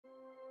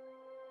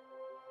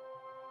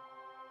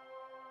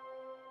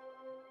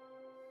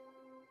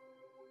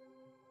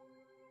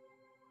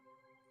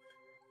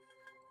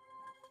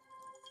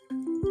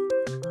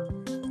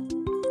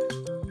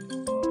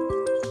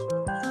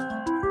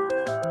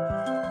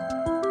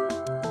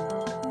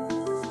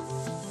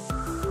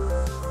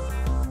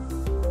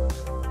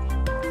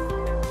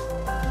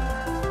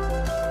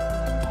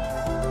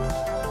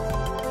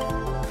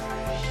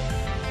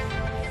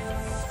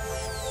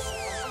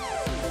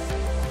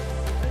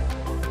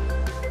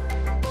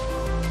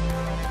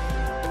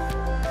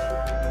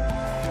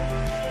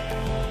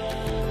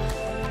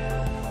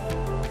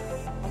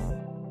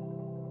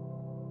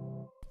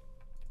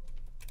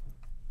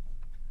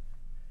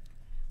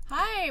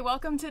Hey,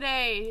 welcome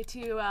today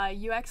to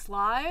UX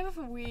Live.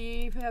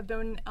 We have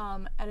been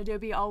at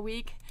Adobe all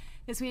week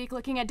this week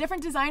looking at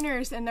different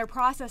designers and their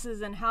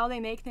processes and how they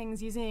make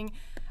things using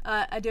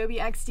Adobe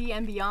XD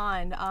and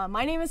beyond.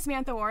 My name is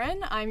Samantha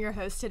Warren. I'm your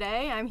host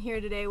today. I'm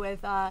here today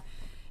with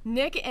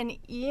Nick and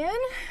Ian,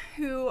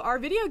 who are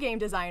video game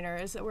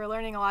designers. We're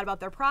learning a lot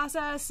about their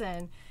process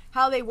and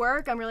how they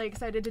work. I'm really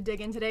excited to dig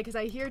in today because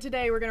I hear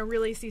today we're going to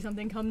really see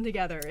something come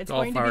together. It's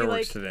all going to be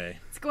like today.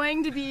 It's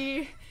going to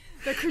be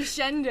the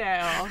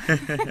crescendo.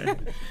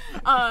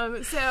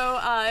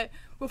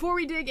 Before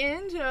we dig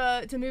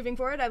into moving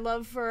forward, I'd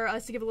love for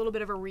us to give a little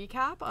bit of a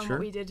recap on what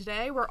we did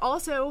today. We're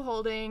also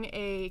holding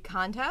a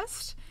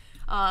contest.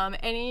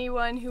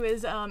 Anyone who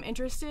is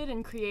interested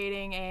in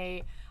creating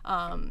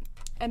an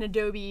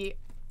Adobe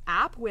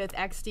app with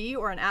XD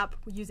or an app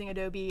using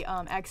Adobe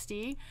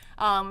XD.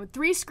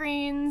 3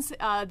 screens.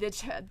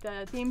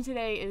 The theme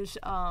today is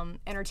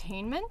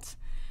entertainment.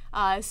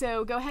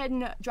 So go ahead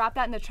and drop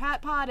that in the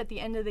chat pod at the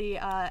end of the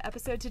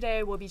episode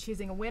today. We'll be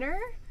choosing a winner.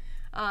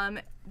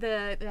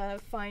 The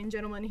fine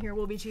gentleman here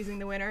will be choosing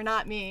the winner,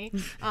 not me.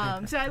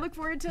 So I look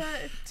forward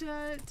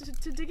to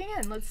digging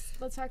in.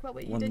 Let's talk about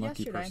what you did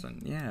yesterday. One lucky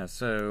person. Yeah,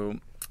 so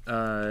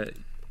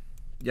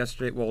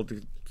yesterday,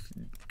 to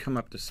come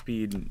up to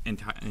speed in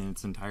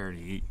its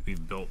entirety,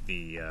 we've built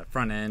the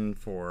front end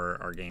for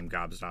our game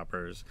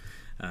Gobstoppers,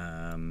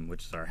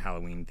 which is our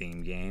Halloween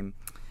themed game.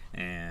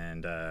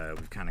 And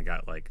we've kind of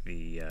got like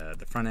the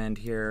front end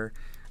here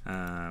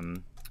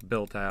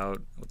built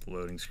out with the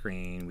loading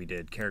screen. We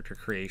did character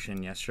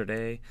creation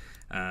yesterday,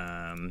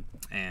 and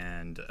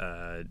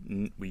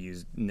we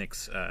used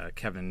Nick's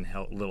Kevin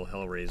Little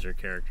Hellraiser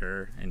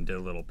character and did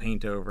a little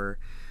paint over.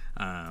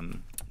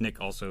 Nick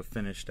also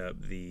finished up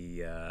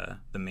the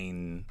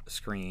main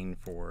screen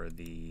for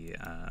the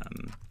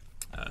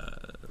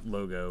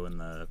logo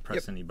and the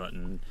press any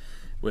button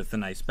with the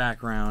nice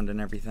background and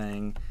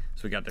everything.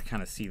 So we got to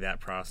kind of see that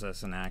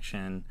process in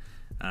action.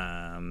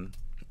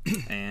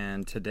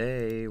 And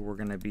today we're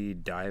going to be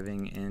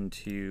diving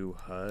into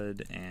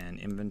HUD and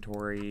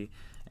inventory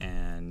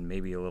and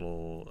maybe a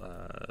little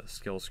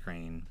skill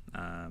screen.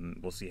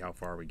 We'll see how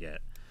far we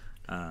get.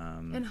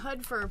 And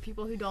HUD for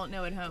people who don't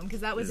know at home,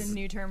 because that was a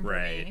new term for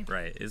me.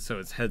 Right. So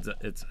it's heads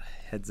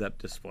up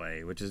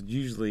display, which is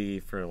usually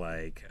for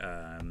like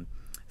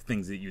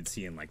things that you'd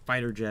see in like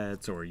fighter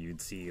jets, or you'd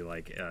see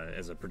like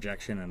as a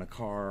projection in a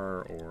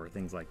car, or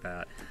things like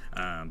that.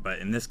 But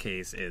in this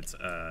case, it's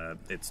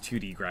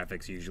 2D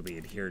graphics usually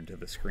adhered to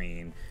the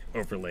screen,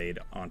 overlaid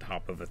on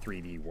top of a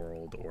 3D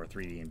world or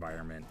 3D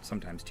environment.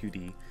 Sometimes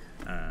 2D.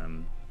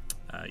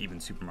 Even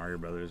Super Mario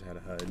Brothers had a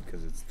HUD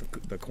because it's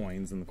the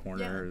coins in the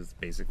corner is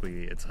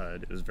basically its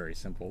HUD. It was very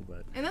simple,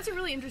 and that's a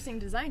really interesting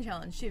design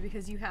challenge too,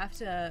 because you have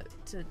to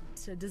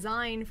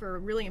design for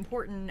really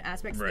important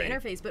aspects of the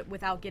interface, but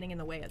without getting in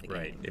the way of the game.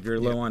 Right. If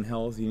you're low on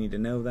health, you need to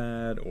know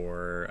that,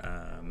 or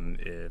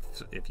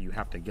if you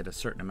have to get a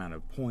certain amount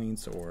of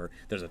points, or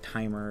there's a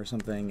timer or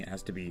something, it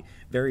has to be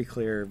very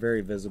clear, very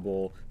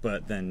visible,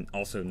 but then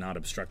also not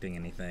obstructing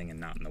anything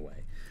and not in the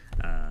way.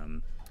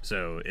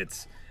 So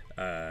it's.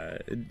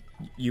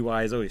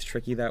 UI is always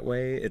tricky that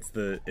way. It's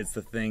the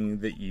thing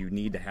that you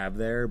need to have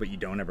there, but you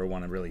don't ever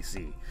want to really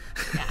see.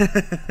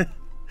 Because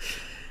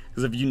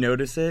if you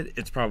notice it,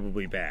 it's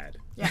probably bad.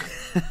 Yeah.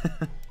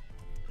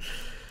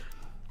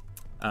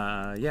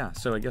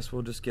 So I guess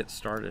we'll just get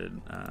started.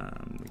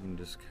 We can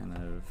just kind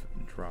of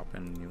drop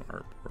in a new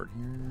artboard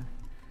here,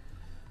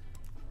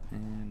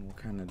 and we'll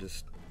kind of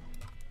just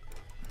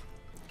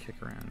kick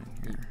around in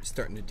here. You're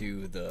starting to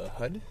do the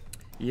HUD?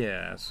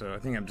 Yeah, so I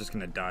think I'm just going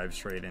to dive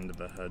straight into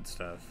the HUD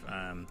stuff.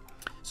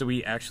 So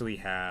we actually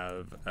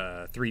have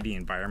a 3D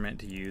environment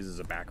to use as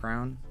a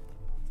background.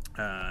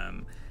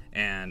 And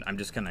I'm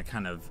just going to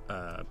kind of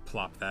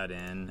plop that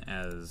in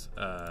as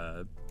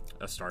a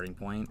starting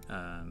point.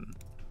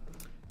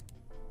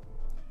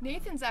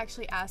 Nathan's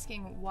actually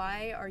asking,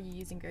 why are you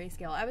using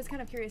grayscale? I was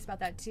kind of curious about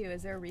that too.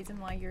 Is there a reason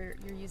why you're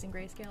using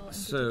grayscale in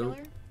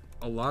particular?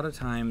 A lot of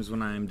times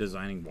when I'm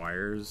designing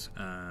wires,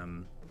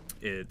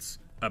 it's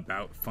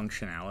about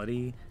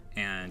functionality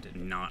and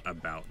not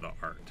about the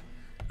art.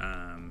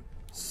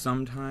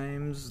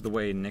 Sometimes the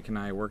way Nick and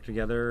I work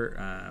together,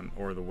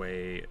 or the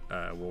way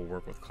we'll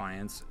work with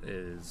clients,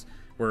 is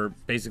we're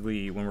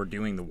basically, when we're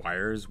doing the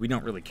wires, we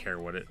don't really care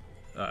what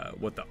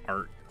the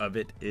art of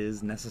it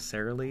is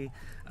necessarily.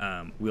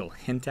 We'll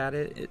hint at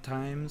it at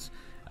times,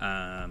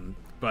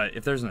 but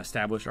if there's an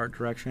established art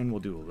direction, we'll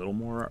do a little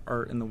more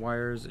art in the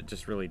wires. It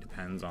just really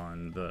depends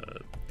on the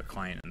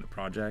client and the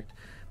project.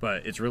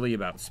 But it's really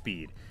about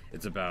speed.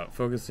 It's about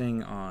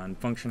focusing on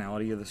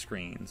functionality of the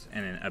screens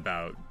and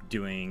about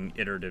doing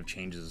iterative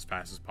changes as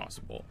fast as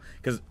possible.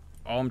 Because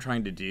all I'm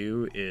trying to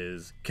do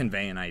is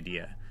convey an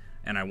idea.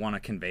 And I want to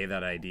convey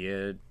that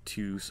idea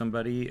to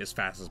somebody as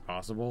fast as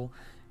possible.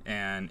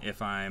 And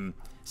if I'm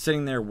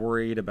sitting there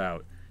worried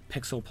about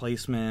pixel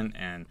placement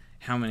and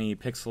how many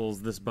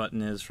pixels this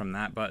button is from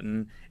that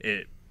button,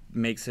 it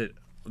makes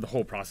the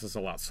whole process a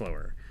lot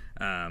slower.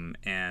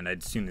 And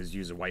I'd soon as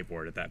use a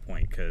whiteboard at that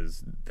point,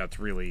 because that's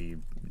really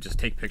just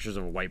take pictures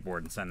of a whiteboard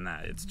and send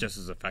that. It's just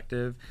as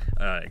effective,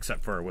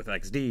 except for with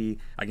XD,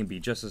 I can be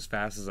just as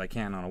fast as I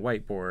can on a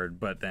whiteboard,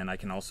 but then I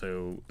can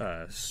also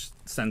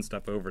send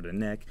stuff over to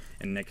Nick,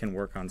 and Nick can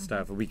work on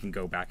stuff, and we can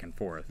go back and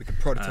forth. We can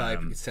prototype,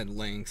 we can send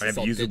links, it's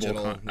all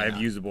digital. I have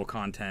usable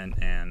content,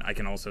 and I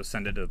can also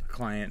send it to the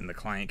client, and the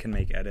client can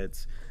make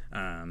edits.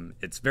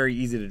 It's very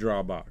easy to draw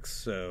a box,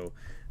 so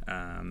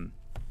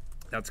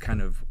that's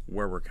kind of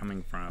where we're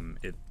coming from.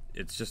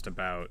 It's just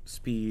about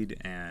speed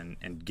and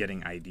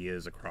getting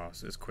ideas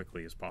across as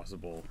quickly as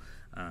possible,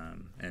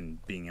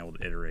 and being able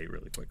to iterate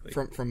really quickly.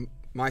 From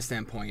my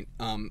standpoint,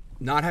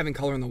 not having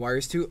color in the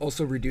wires too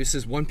also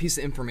reduces one piece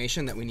of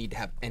information that we need to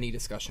have any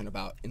discussion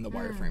about in the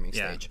wireframing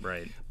stage. Yeah,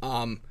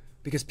 right.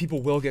 Because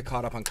people will get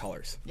caught up on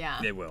colors. Yeah,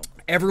 they will.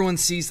 Everyone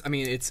sees. I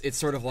mean, it's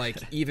sort of like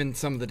even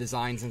some of the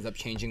designs ends up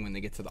changing when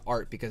they get to the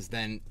art, because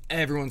then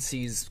everyone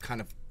sees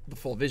kind of the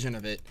full vision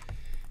of it.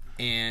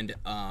 And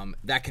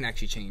that can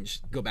actually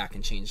go back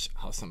and change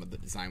how some of the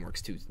design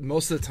works too.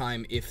 Most of the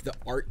time, if the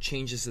art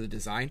changes to the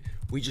design,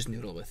 we just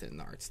noodle with it in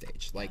the art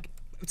stage. Like,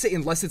 I'd say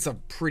unless it's a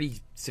pretty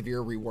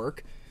severe rework,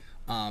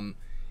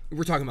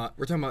 we're talking about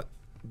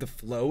the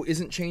flow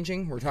isn't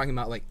changing. We're talking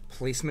about like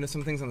placement of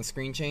some things on the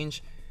screen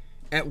change.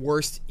 At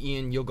worst,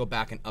 Ian, you'll go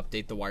back and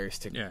update the wires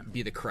to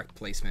be the correct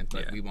placement,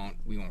 but we won't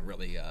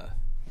really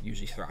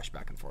usually thrash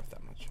back and forth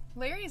that much.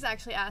 Larry is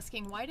actually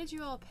asking, why did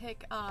you all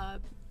pick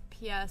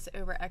PS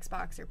over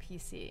Xbox or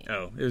PC?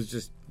 Oh, it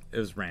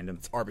was random.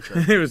 It's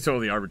arbitrary. It was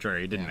totally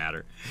arbitrary. It didn't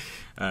matter.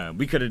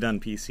 We could have done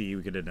PC.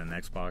 We could have done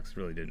Xbox. It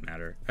really didn't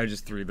matter. I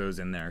just threw those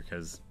in there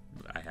because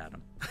I had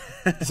them.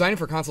 Designing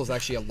for console is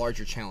actually a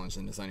larger challenge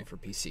than designing for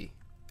PC.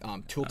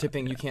 Tool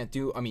tipping you can't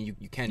do. I mean,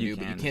 you can do,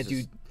 but you can't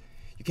do.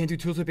 You can't do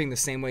tool tipping the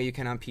same way you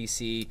can on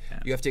PC. Yeah.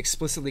 You have to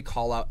explicitly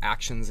call out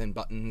actions and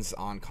buttons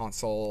on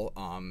console.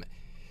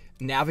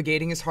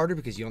 Navigating is harder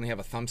because you only have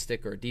a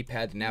thumbstick or a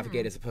D-pad to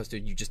navigate, as opposed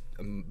to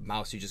a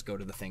mouse. You just go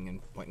to the thing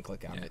and point and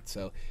click on it.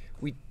 So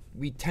we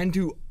tend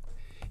to,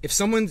 if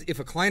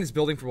a client is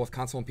building for both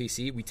console and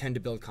PC, we tend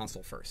to build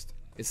console first.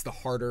 It's the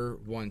harder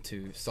one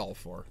to solve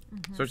for,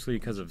 especially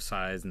because of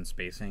size and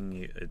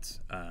spacing.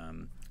 It's a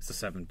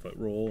 7-foot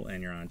rule,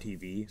 and you're on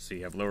TV, so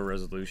you have lower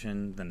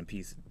resolution than a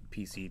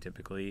PC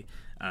typically,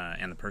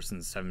 and the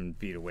person's 7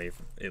 feet away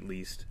from, at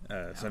least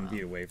 7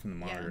 feet away from the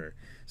monitor.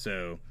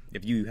 So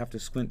if you have to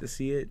squint to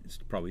see it, it's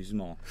probably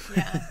small.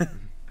 Yeah.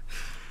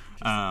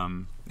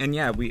 And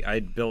I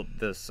built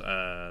this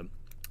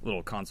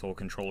little console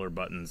controller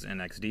buttons in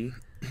XD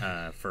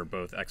for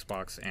both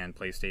Xbox and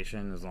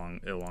PlayStation,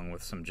 along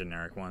with some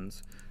generic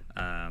ones.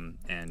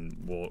 And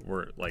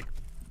we're like,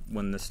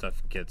 when this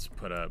stuff gets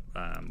put up,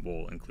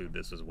 we'll include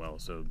this as well,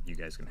 so you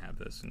guys can have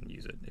this and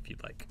use it if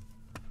you'd like.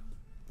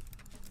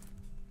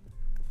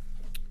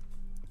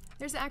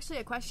 There's actually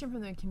a question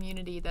from the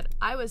community that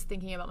I was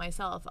thinking about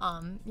myself.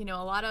 A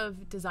lot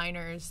of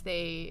designers,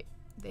 they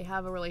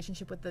have a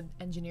relationship with the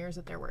engineers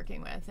that they're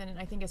working with, and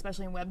I think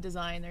especially in web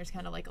design, there's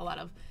kind of like a lot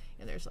of,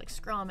 there's like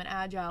Scrum and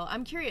Agile.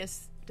 I'm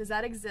curious, does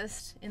that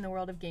exist in the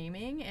world of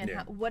gaming, and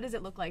what does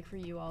it look like for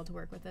you all to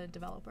work with a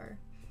developer?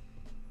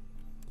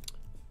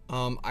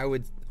 I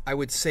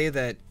would say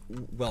that,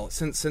 well,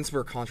 since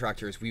we're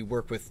contractors, we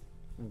work with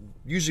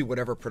usually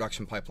whatever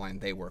production pipeline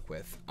they work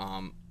with.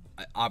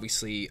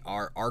 Obviously,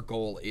 our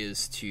goal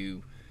is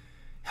to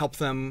help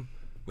them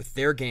with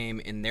their game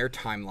in their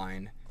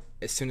timeline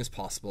as soon as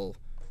possible,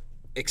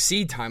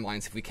 exceed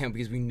timelines if we can,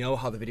 because we know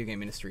how the video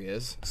game industry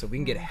is, so we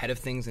can get ahead of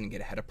things and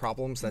get ahead of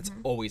problems. That's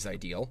always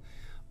ideal.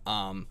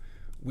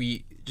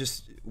 We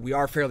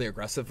are fairly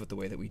aggressive with the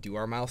way that we do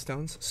our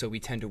milestones, so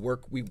we tend to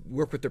work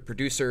with the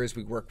producers,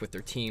 we work with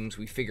their teams,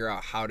 we figure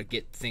out how to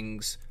get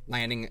things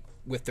landing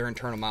with their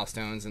internal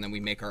milestones, and then we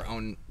make our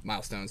own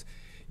milestones.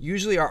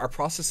 Usually our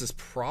process is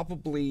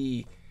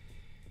probably,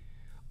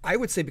 I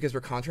would say, because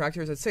we're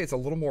contractors, I'd say it's a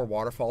little more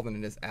waterfall than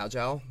it is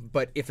agile.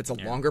 But if it's a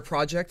longer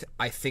project,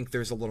 I think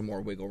there's a little more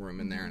wiggle room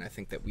in there, and I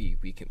think that we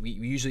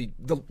usually,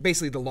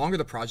 basically the longer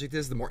the project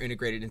is, the more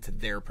integrated into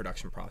their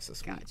production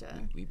process.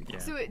 Gotcha. We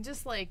become. So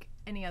just like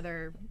any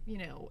other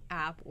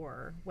app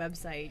or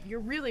website,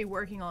 you're really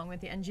working along with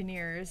the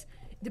engineers,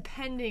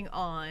 depending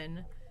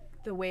on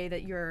the way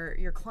that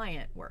your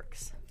client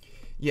works.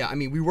 Yeah, I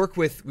mean, we work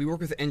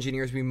with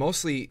engineers. We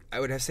mostly, I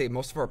would have to say,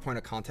 most of our point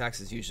of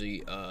contacts is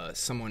usually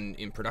someone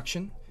in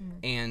production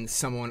and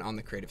someone on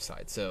the creative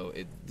side. So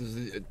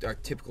those are our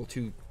typical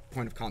 2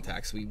 point of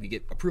contacts. We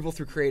get approval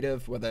through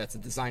creative, whether that's a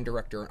design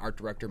director, an art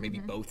director, maybe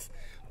both,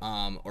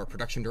 or a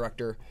production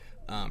director.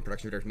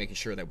 Production director making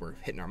sure that we're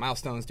hitting our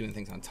milestones, doing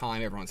things on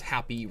time, everyone's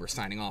happy, we're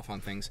signing off on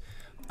things.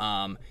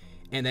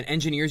 And then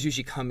engineers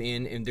usually come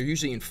in, and they're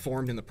usually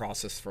informed in the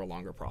process for a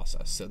longer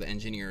process. So the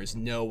engineers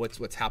know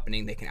what's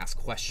happening. They can ask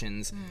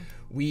questions.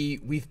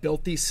 We've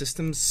built these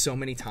systems so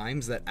many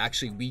times that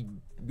actually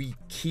we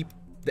keep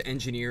the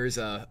engineers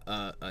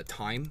a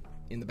time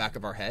in the back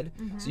of our head.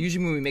 So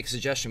usually when we make a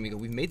suggestion, we go,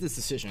 we've made this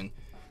decision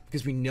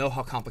because we know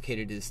how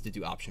complicated it is to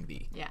do option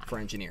B for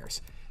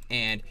engineers.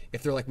 And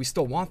if they're like, we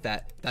still want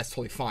that, that's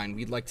totally fine.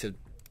 We'd like to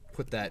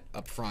put that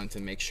up front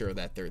and make sure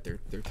that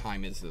their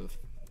time is of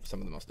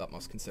some of the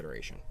utmost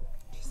consideration.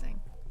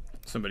 Interesting.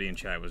 Somebody in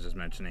chat was just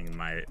mentioning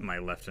my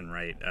left and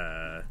right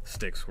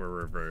sticks were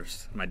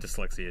reversed. My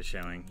dyslexia is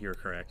showing. You're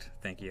correct.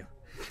 Thank you.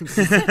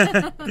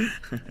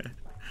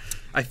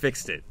 I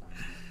fixed it.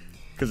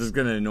 Because it's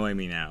going to annoy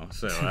me now,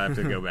 so I have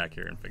to go back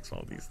here and fix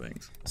all these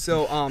things.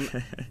 So,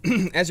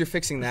 as you're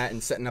fixing that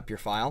and setting up your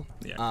file,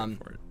 go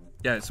for it.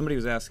 Yeah, somebody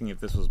was asking if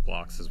this was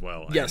blocks as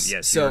well. Yes,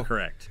 yes, so you're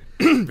correct.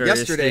 Very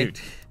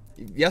astute.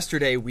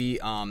 Yesterday we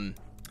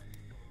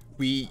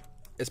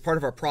as part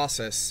of our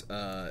process,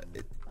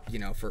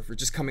 for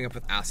just coming up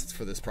with assets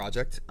for this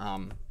project,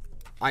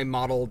 I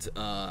modeled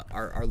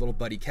our little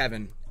buddy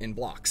Kevin in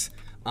blocks.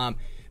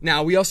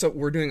 Now,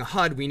 we're doing a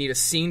HUD. We need a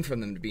scene for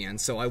them to be in.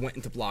 So I went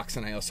into blocks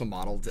and I also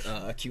modeled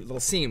a cute little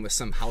scene with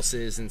some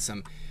houses and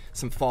some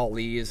fall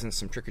leaves and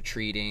some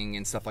trick-or-treating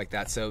and stuff like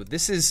that. So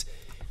this is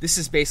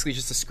basically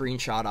just a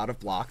screenshot out of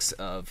blocks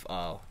of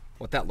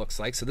what that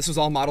looks like. So this was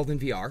all modeled in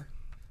VR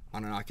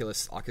on an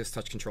Oculus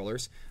Touch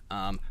controllers.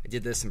 I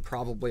did this in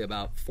probably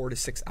about 4 to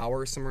 6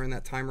 hours, somewhere in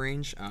that time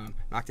range.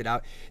 Knocked it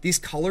out. These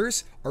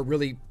colors are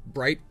really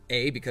bright,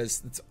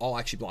 because it's all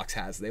actually blocks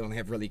has. They only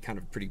have really kind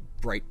of pretty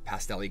bright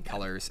pastel-y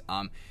colors.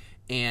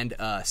 And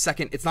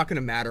second, it's not going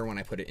to matter when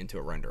I put it into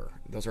a renderer.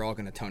 Those are all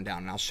going to tone down,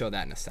 and I'll show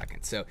that in a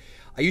second. So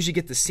I usually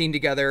get the scene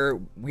together.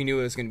 We knew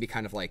it was going to be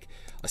kind of like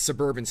a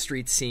suburban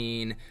street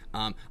scene.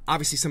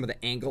 Obviously, some of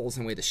the angles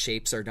and the way the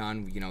shapes are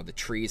done, the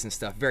trees and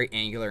stuff, very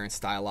angular and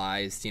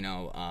stylized.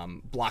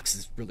 Blocks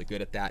is really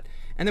good at that.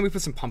 And then we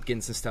put some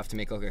pumpkins and stuff to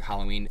make it look like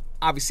Halloween.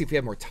 Obviously, if we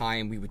had more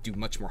time, we would do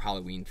much more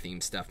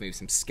Halloween-themed stuff. Maybe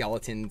some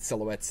skeleton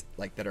silhouettes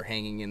like that are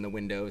hanging in the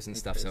windows and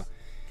stuff. Chris, so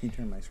can you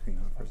turn my screen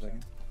off for a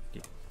second?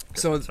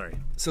 So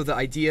the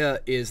idea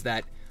is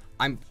that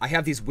I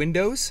have these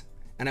windows,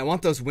 and I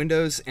want those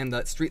windows and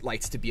the street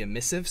lights to be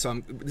emissive.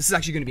 So this is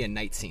actually going to be a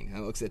night scene.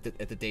 It looks at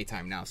the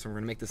daytime now, so we're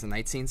going to make this a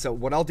night scene. So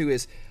what I'll do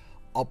is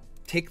I'll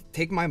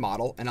take my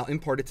model and I'll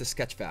import it to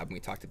Sketchfab, and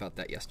we talked about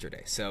that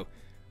yesterday. So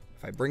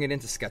if I bring it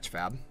into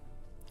Sketchfab,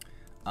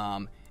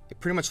 it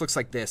pretty much looks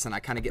like this, and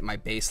I kind of get my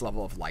base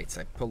level of lights.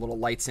 I put little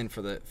lights in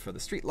for the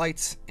street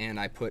lights, and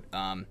I put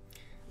some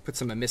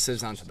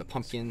emissives onto the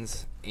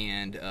pumpkins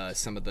and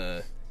some of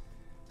the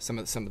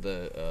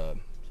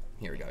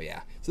here we go.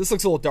 Yeah, so this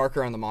looks a little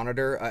darker on the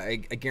monitor. I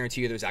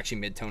guarantee you there's actually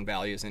mid-tone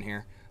values in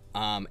here,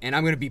 and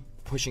I'm going to be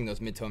pushing those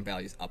mid-tone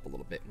values up a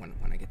little bit when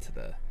I get to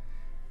the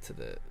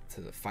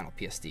final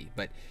PSD.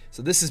 But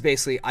so this is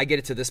basically, I get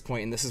it to this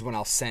point, and this is when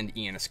I'll send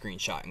Ian a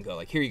screenshot and go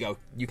like, here you go,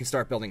 you can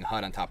start building a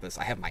HUD on top of this.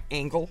 I have my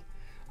angle,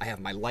 I have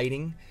my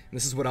lighting, and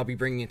this is what I'll be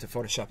bringing into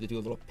Photoshop to do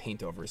a little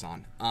paint overs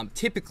on.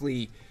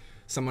 Typically,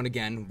 someone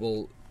again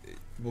will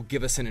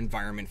give us an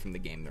environment from the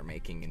game they're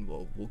making, and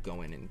we'll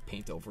go in and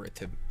paint over it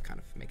to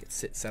kind of make it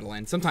settle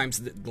in. Sometimes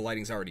the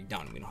lighting's already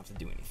done, we don't have to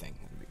do anything.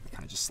 We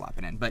kind of just slap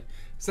it in. But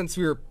since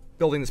we were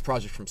building this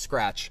project from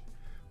scratch,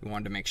 we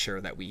wanted to make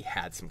sure that we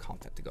had some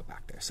content to go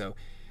back there. So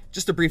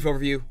just a brief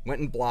overview,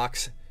 went in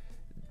blocks,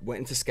 went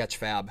into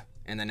Sketchfab,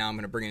 and then now I'm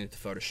going to bring it into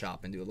Photoshop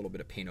and do a little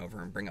bit of paint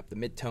over and bring up the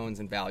midtones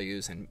and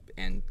values,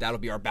 and that'll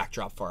be our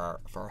backdrop for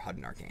our HUD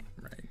in our game.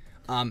 Right.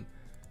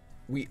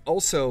 We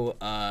also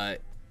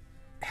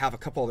have a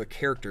couple other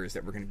characters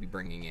that we're going to be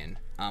bringing in.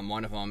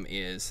 One of them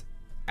is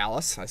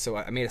Alice. So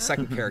I made a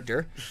second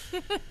character.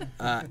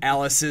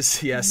 Alice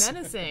is, yes.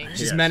 Menacing.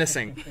 She's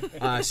menacing.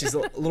 She's a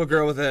little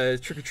girl with a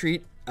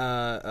trick-or-treat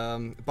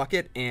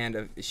bucket,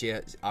 and she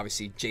is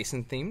obviously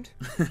Jason themed,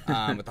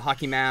 with the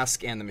hockey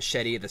mask and the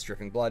machete that's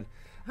dripping blood.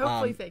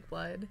 Hopefully fake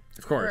blood.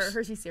 Of course. Or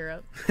Hershey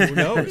syrup. Who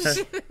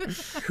knows?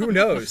 Who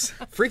knows?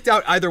 Freaked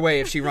out either way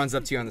if she runs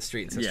up to you on the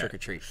street and says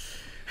trick-or-treat.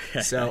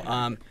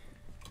 So,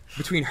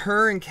 between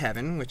her and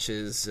Kevin, which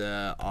is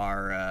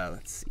our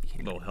let's see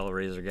here. Little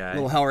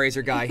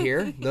Hellraiser guy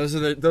here.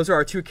 Those are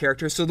our two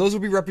characters. So those will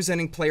be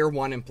representing player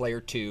 1 and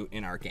player 2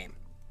 in our game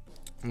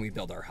when we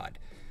build our HUD.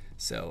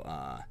 So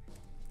where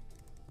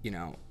do we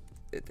go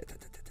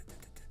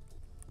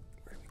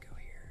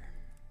here?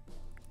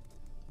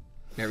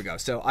 There we go.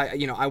 So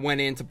I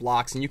went into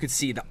blocks, and you could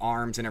see the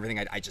arms and everything.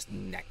 I just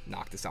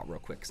knocked this out real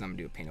quick because I'm gonna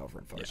do a paint over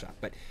in Photoshop. Yeah.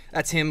 But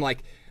that's him.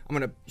 Like, I'm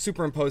gonna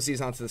superimpose these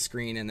onto the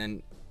screen, and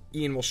then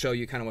Ian will show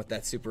you kind of what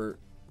that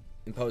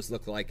superimposed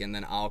look like, and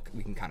then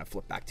we can kind of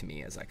flip back to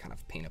me as I kind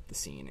of paint up the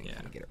scene and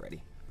kind of get it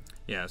ready.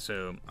 Yeah,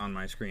 so on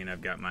my screen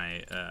I've got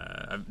my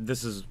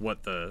this is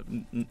what the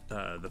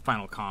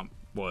final comp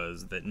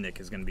was that Nick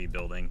is going to be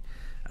building,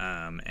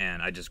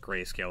 and I just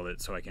grayscaled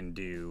it so I can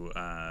do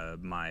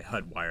my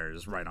HUD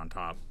wires right on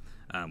top,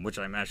 which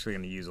I'm actually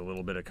going to use a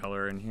little bit of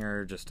color in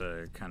here just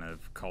to kind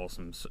of call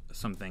some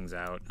things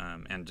out,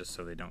 and just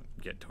so they don't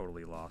get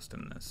totally lost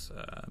in this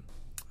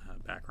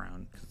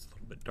background because it's a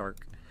little bit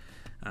dark.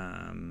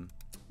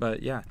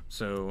 But yeah,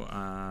 so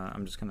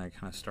I'm just gonna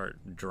kind of start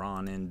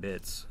drawing in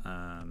bits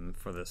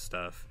for this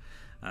stuff.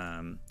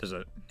 There's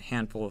a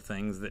handful of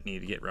things that need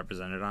to get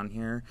represented on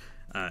here.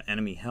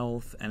 enemy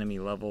health, enemy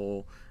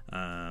level.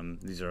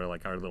 These are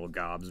like our little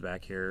gobs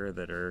back here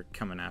that are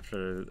coming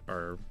after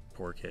our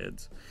poor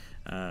kids.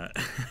 And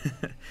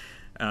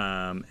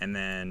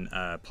then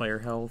player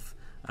health.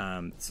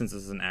 Since this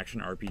is an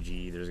action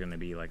RPG, there's going to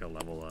be like a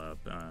level up,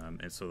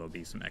 and so there'll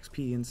be some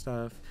XP and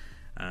stuff.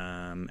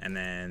 And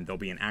then there'll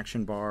be an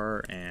action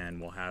bar,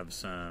 and we'll have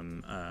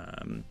some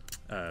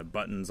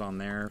buttons on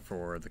there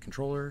for the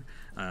controller,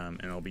 and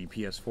it'll be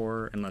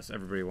PS4. Unless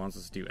everybody wants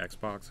us to do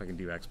Xbox, I can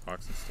do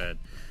Xbox instead.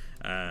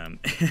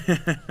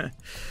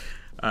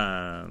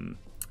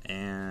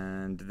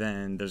 And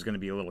then there's going to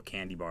be a little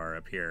candy bar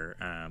up here.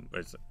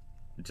 It's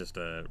just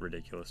a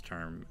ridiculous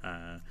term,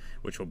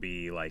 which will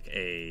be like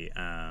a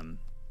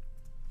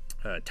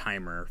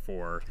timer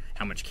for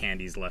how much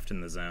candy's left in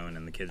the zone,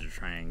 and the kids are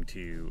trying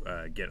to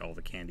get all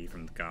the candy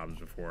from the gobs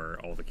before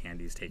all the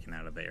candy is taken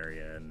out of the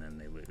area, and then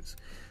they lose.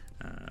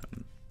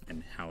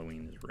 And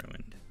Halloween is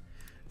ruined.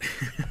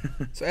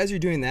 So as you're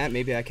doing that,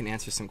 maybe I can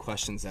answer some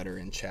questions that are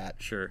in chat.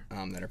 Sure.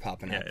 That are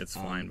popping up. Yeah, it's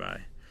flying by.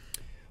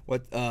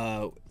 What?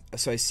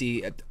 So I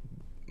see.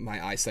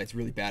 My eyesight's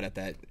really bad at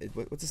that.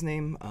 What's his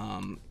name?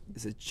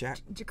 Is it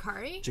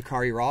Jakari?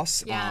 Jakari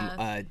Ross.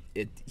 Yeah.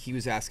 He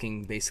was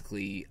asking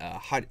basically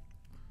how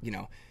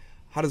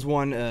does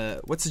one?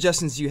 What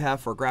suggestions do you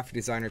have for a graphic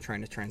designer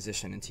trying to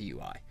transition into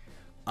UI?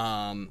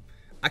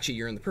 Actually,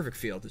 you're in the perfect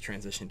field to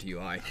transition to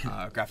UI.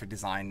 Graphic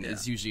design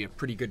is usually a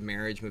pretty good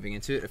marriage moving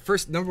into it.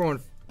 First, number one,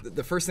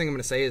 the first thing I'm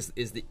going to say is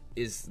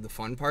the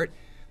fun part.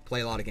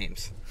 Play a lot of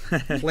games.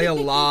 Play a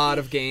lot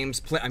of games.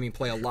 Play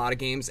a lot of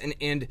games,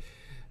 and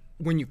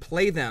when you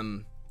play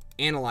them,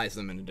 analyze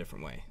them in a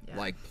different way. Yeah.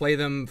 Like, play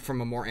them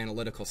from a more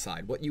analytical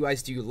side. What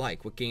UIs do you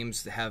like? What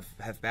games have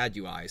bad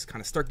UIs?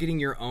 Kind of start getting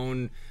your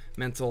own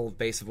mental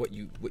base of what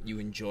you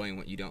enjoy and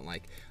what you don't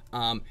like,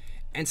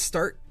 and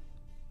start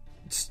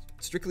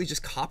strictly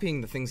just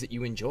copying the things that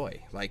you enjoy.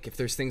 Like, if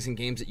there's things in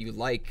games that you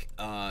like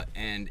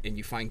and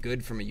you find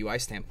good from a UI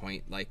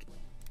standpoint, like,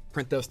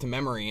 print those to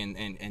memory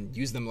and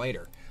use them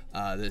later.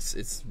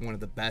 It's one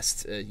of the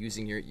best.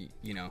 Using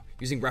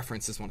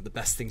reference is one of the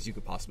best things you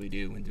could possibly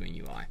do when doing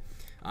UI.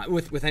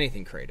 With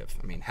anything creative.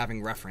 I mean,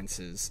 having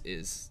references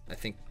is I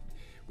think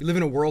we live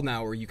in a world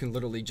now where you can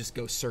literally just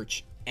go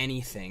search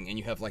anything, and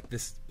you have like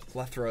this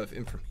plethora of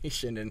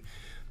information and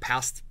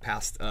past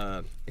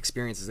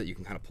experiences that you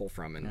can kind of pull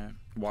from and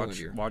watch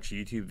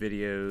YouTube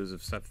videos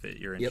of stuff that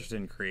you're interested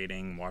in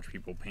creating. Watch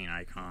people paint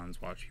icons.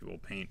 Watch people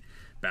paint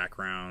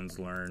backgrounds.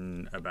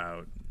 Learn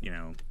about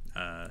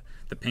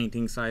the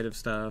painting side of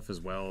stuff as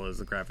well as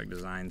the graphic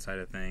design side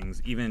of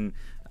things. Even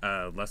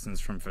lessons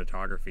from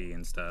photography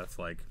and stuff,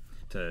 like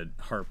to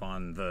harp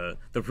on the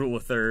rule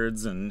of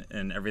thirds and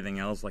everything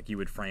else. Like you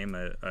would frame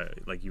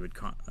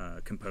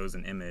compose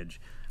an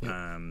image.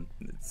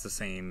 It's the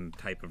same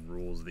type of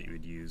rules that you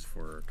would use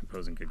for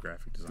composing good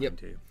graphic design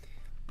too.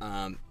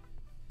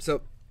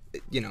 So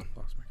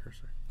lost my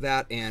cursor.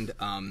 That and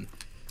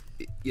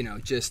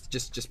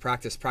just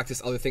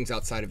practice other things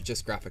outside of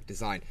just graphic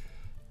design.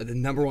 The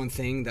number one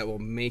thing that will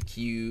make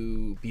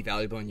you be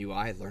valuable in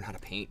UI: learn how to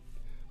paint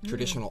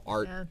traditional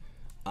art. Yeah.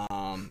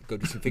 Go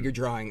do some figure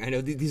drawing. I know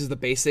these are the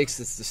basics.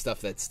 It's the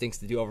stuff that stinks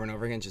to do over and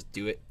over again. Just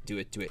do it.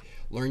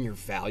 Learn your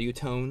value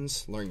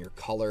tones. Learn your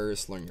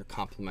colors. Learn your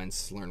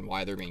complements. Learn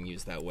why they're being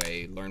used that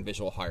way. Learn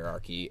visual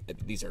hierarchy.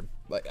 These are,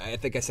 like, I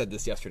think I said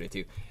this yesterday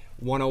too,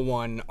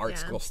 101 art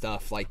school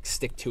stuff. Like,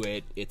 stick to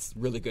it. It's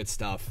really good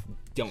stuff.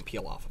 Don't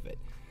peel off of it.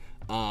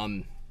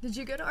 Did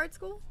you go to art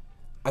school?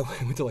 I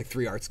went to like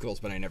 3 art schools,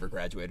 but I never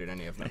graduated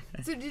any of them.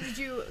 So did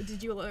you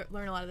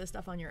learn a lot of this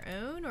stuff on your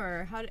own,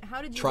 or how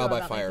did you trial go by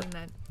about fire? making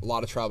that? A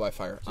lot of trial by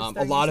fire.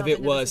 A lot of it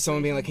was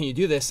someone being like, "Can you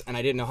do this?" And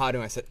I didn't know how to.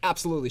 And I said,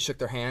 "Absolutely." Shook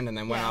their hand, and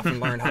then went off and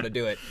learned how to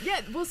do it.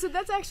 Yeah, well, so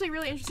that's actually a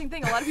really interesting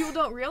thing. A lot of people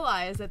don't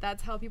realize that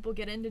that's how people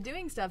get into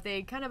doing stuff.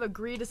 They kind of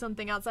agree to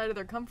something outside of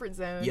their comfort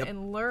zone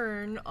and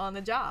learn on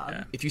the job.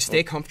 Yeah. If you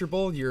stay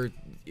comfortable,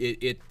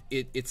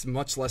 it's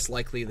much less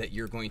likely that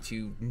you're going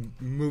to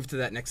move to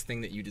that next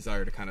thing that you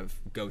desire to kind of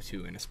go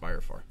to and aspire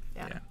for.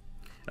 Yeah.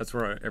 That's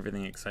where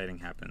everything exciting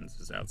happens,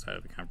 is outside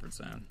of the comfort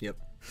zone. Yep.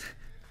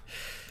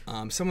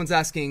 Someone's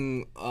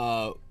asking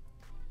right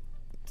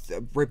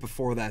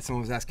before that,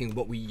 someone was asking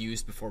what we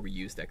used before we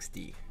used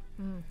XD.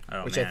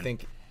 Which I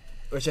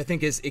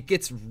think is it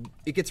gets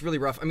really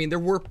rough. I mean,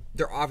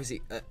 there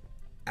obviously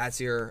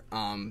Azure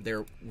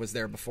there was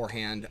there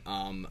beforehand.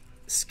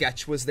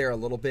 Sketch was there a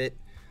little bit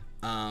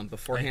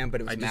beforehand,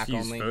 but it was Mac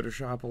only. I just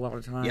use Photoshop a lot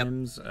of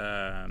times.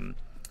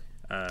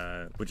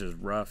 Which is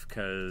rough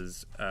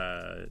because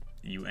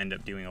you end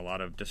up doing a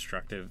lot of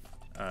destructive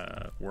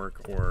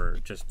work or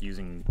just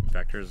using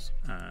vectors,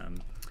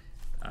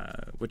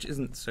 which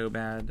isn't so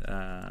bad.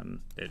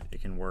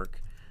 It can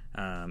work.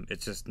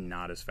 It's just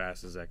not as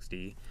fast as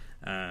XD.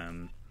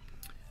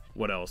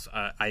 What else?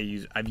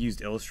 I've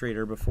used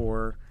Illustrator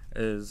before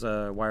as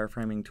a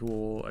wireframing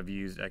tool. I've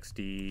used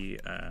XD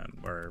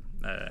or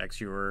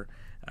Xure.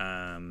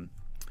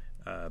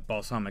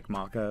 Balsamic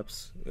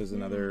mockups is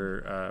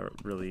another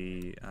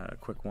really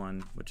quick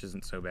one, which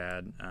isn't so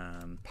bad.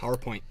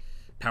 PowerPoint.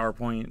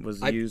 PowerPoint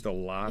was used a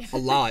lot. A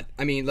lot.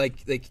 I mean,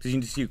 like because you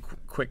can just do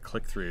quick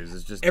click-throughs.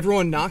 It's just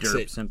everyone knocks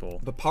it.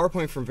 Simple. But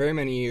PowerPoint from very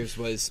many years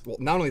was, well,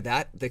 not only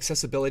that, the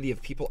accessibility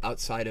of people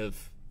outside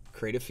of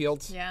creative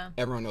fields. Yeah.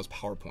 Everyone knows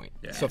PowerPoint.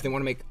 Yeah. So if they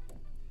want to make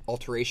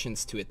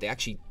alterations to it, they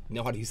actually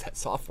know how to use that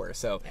software.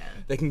 So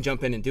they can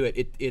jump in and do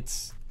it.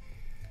 It's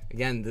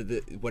again,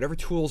 the whatever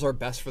tools are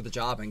best for the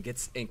job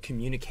and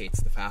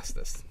communicates the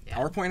fastest. Yeah.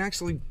 PowerPoint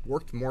actually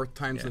worked more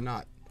times than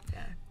not.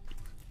 Yeah.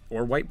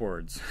 Or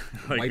whiteboards,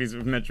 like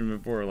we've mentioned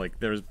before. Like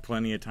there's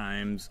plenty of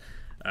times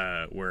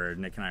where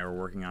Nick and I were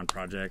working on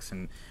projects,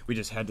 and we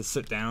just had to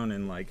sit down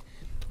and like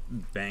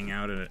bang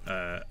out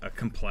a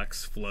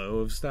complex flow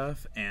of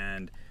stuff,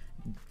 and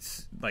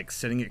like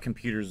sitting at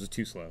computers was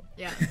too slow.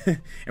 Yeah.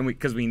 And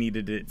because we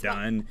needed it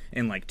done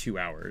in like 2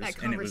 hours,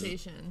 that and it was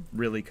conversation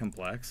really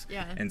complex.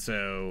 Yeah. And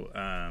so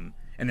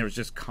and there was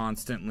just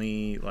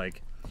constantly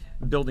like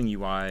building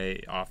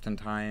UI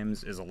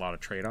oftentimes is a lot of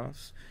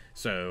trade-offs.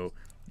 So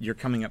you're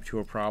coming up to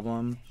a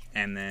problem,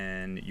 and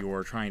then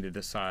you're trying to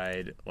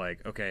decide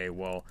like, okay,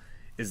 well,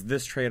 is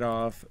this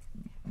trade-off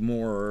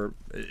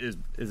is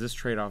this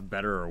trade-off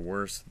better or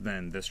worse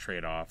than this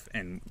trade-off,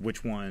 and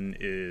which one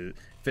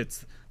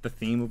fits the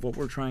theme of what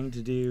we're trying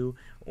to do,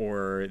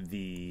 or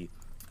the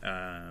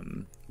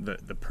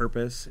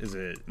purpose? Is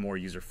it more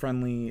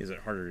user-friendly? Is it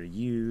harder to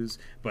use,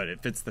 but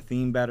it fits the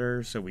theme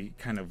better, so we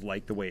kind of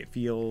like the way it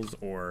feels,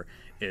 or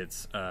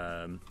it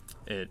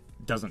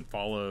doesn't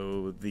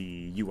follow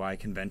the UI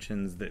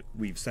conventions that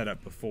we've set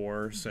up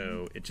before,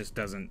 so it just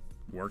doesn't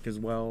work as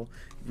well.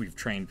 We've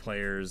trained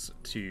players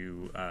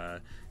to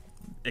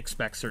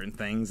expect certain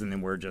things, and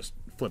then we're just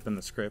flipping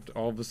the script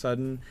all of a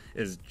sudden.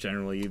 Is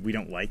generally we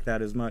don't like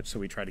that as much, so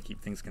we try to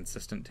keep things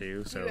consistent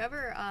too. So do you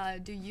ever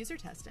do user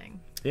testing?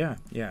 Yeah.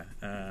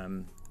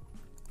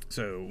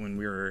 So when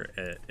we were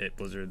at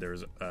Blizzard, there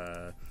was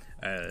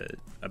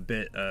a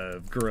bit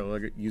of guerrilla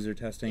user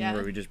testing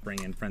where we just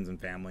bring in friends and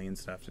family and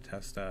stuff to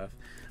test stuff.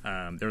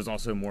 There was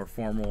also more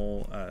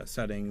formal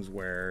settings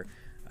where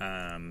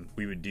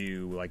we would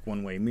do like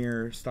one-way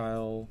mirror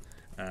style,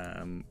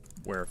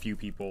 where a few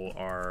people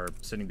are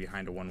sitting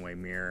behind a one-way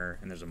mirror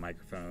and there's a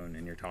microphone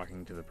and you're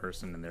talking to the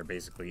person and they're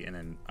basically in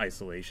an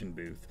isolation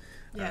booth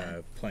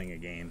playing a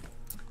game.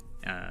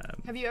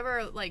 Have you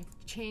ever like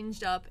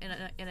changed up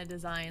in a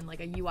design like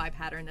a UI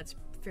pattern that's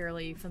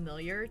fairly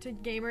familiar to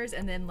gamers,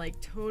 and then like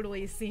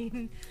totally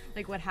seen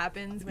like what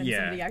happens when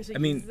somebody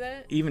actually uses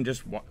it? Even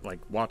just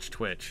watch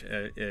Twitch.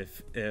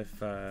 If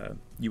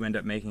you end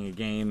up making a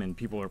game and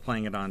people are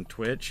playing it on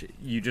Twitch,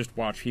 you just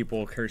watch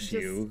people curse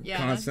you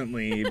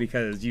constantly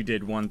because you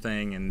did one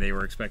thing and they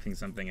were expecting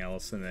something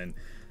else, and then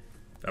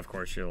of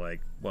course you're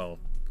like, well,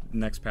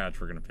 next patch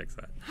we're gonna fix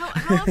that.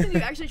 How often do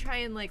you actually try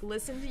and like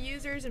listen to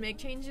users and make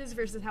changes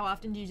versus how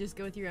often do you just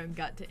go with your own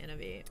gut to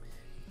innovate?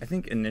 I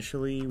think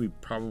initially we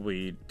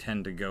probably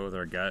tend to go with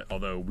our gut,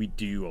 although we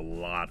do a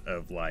lot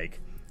of like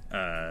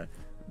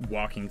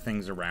walking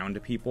things around to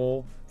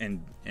people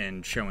and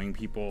showing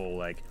people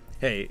like,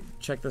 hey,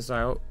 check this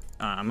out.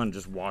 I'm gonna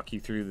just walk you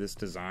through this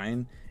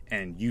design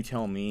and you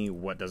tell me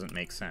what doesn't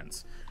make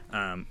sense.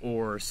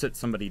 Or sit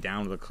somebody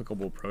down with a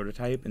clickable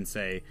prototype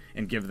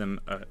and give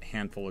them a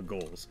handful of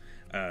goals.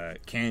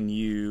 Can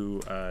you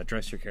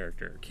dress your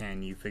character?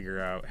 Can you figure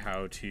out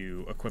how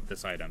to equip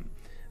this item?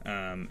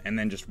 And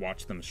then just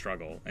watch them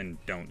struggle and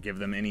don't give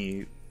them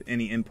any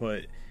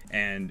input,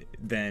 and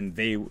then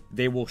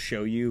they will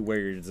show you where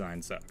your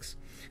design sucks.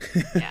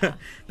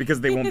 Because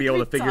they won't be able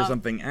to figure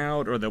something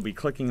out, or they'll be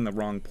clicking in the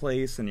wrong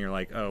place, and you're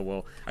like, oh,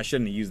 well, I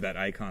shouldn't have used that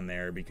icon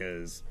there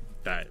because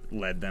that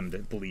led them to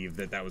believe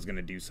that was going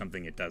to do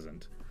something it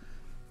doesn't.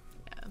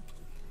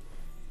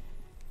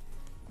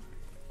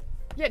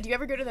 Yeah, do you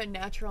ever go to the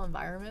natural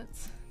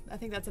environments? I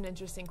think that's an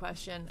interesting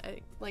question,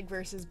 like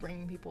versus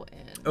bringing people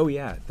in. Oh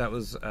yeah, that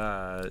was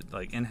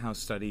like in-house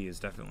study is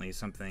definitely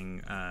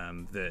something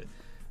that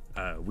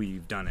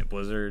we've done at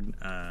Blizzard.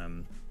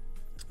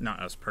 Not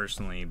us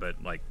personally,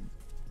 but like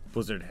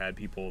Blizzard had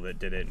people that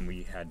did it, and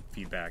we had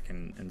feedback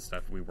and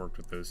stuff. We worked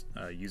with those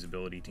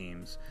usability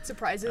teams.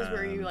 Surprises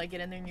where you like get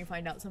in there and you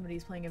find out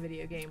somebody's playing a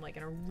video game like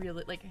in a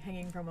really like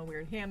hanging from a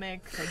weird hammock,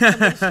 like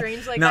something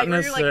strange like Not that.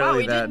 Where you're like, wow,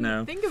 we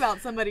didn't think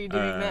about somebody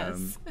doing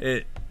this.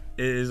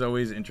 It is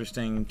always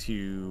interesting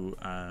to.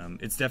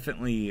 It's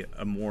definitely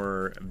a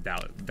more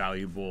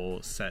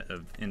valuable set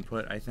of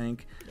input, I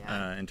think,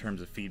 in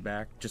terms of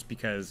feedback, just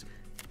because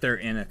they're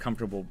in a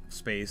comfortable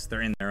space,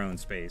 they're in their own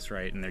space,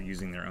 right, and they're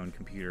using their own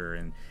computer,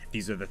 and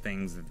these are the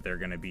things that they're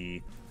going to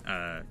be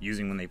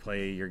using when they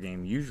play your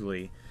game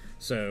usually.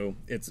 So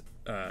it's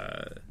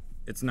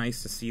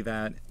nice to see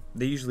that.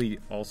 They usually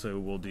also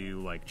will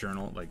do like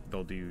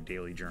they'll do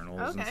daily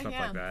journals and stuff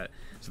like that.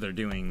 So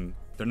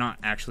they're not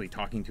actually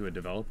talking to a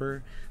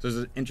developer. So it's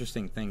an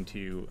interesting thing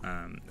too,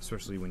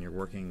 especially when you're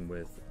working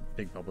with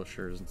big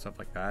publishers and stuff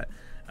like that.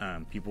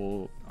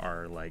 People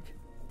are like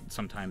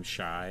sometimes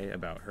shy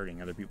about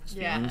hurting other people's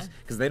feelings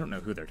because they don't know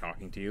who they're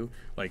talking to.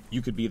 Like,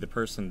 you could be the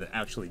person that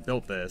actually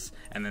built this,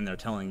 and then they're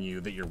telling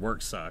you that your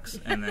work sucks,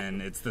 and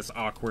then it's this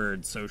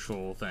awkward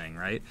social thing,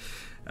 right?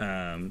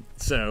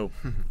 So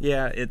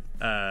yeah,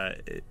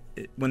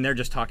 when they're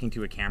just talking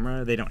to a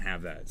camera, they don't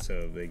have that,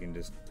 so they can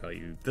just tell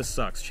you this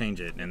sucks, change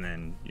it, and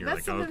then you're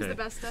That's like, oh, sometimes okay. the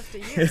best stuff to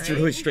use. It's right?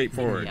 really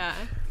straightforward. Yeah.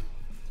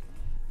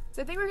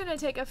 So I think we're going to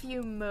take a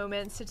few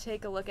moments to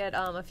take a look at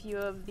a few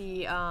of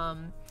the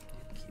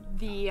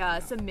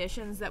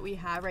submissions that we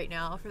have right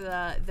now for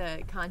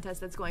the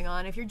contest that's going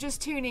on. If you're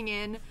just tuning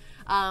in,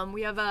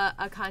 we have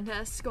a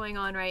contest going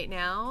on right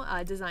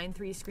now. Design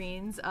 3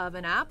 screens of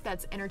an app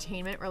that's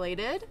entertainment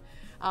related.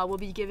 We'll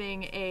be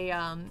giving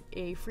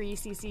a free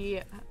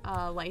CC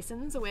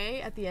license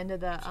away at the end of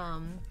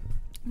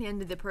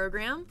the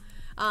program.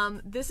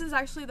 This is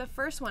actually the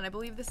first one. I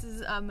believe this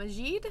is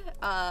Majid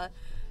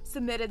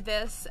submitted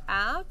this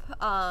app.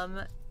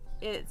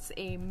 It's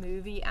a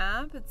movie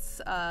app.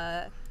 It's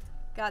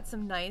got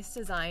some nice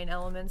design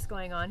elements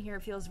going on here.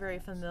 It feels very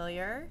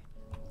familiar.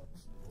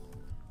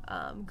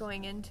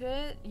 Going into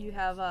it, you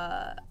have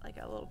like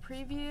a little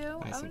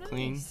preview. Nice and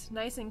clean.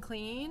 Nice and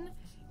clean.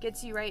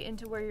 Gets you right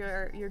into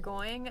where you're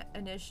going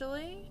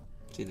initially.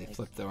 See, they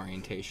flipped the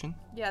orientation.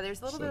 Yeah,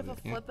 there's a little bit of a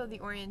flip of the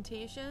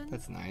orientation.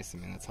 That's nice. I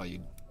mean, that's how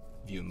you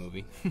view a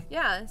movie.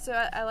 Yeah, so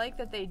I like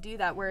that they do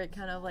that where it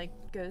kind of like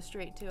goes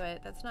straight to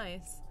it. That's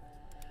nice.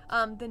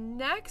 The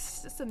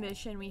next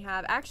submission we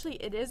have, actually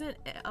it isn't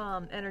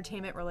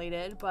entertainment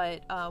related,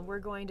 but we're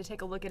going to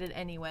take a look at it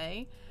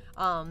anyway.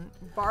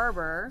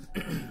 Barber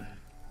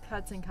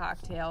Cuts and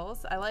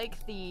Cocktails. I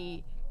like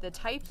the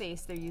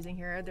typeface they're using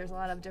here. There's a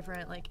lot of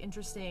different like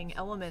interesting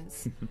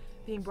elements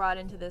being brought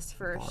into this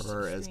first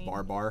Barber as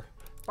Barbar.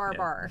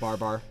 Barbar. Yeah.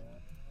 Barbar.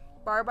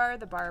 Barbar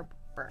the Barber.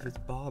 It's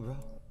Barbara.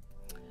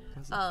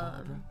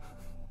 Barbara.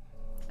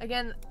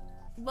 Again,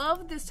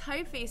 love this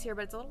typeface here,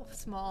 but it's a little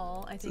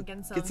small, I think,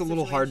 in some It's a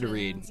little hard to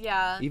read.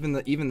 Yeah. Even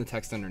the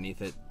text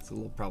underneath it's a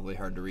little probably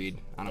hard to read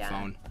on a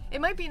phone.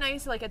 It might be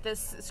nice, like at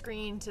this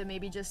screen, to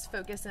maybe just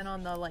focus in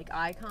on the like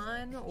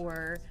icon,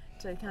 or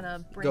to kind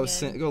of bring go a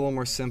little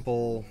more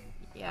simple.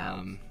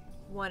 Yeah.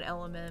 One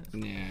element.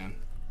 Yeah.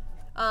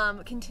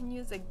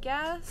 Continues a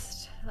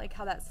guest, like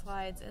how that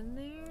slides in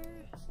there.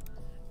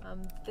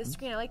 This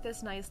screen, I like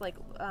this nice like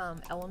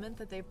element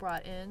that they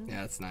brought in.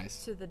 Yeah, that's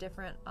nice. To the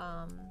different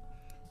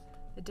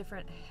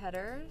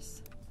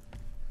headers.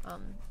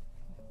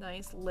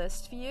 Nice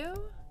list view.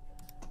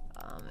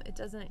 It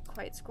doesn't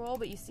quite scroll,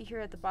 but you see here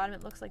at the bottom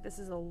it looks like this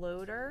is a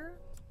loader.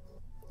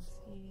 Let's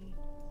see.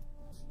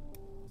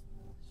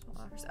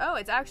 Oh,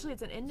 it's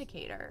an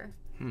indicator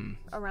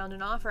around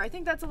an offer. I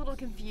think that's a little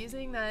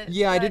confusing. I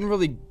didn't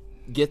really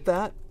get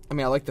that. I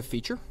mean, I like the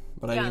feature,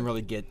 but I didn't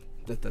really get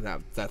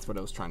that's what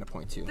I was trying to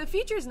point to. The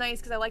feature's nice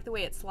because I like the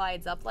way it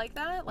slides up like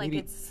that. Like, maybe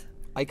it's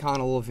icon,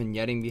 a little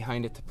vignetting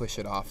behind it to push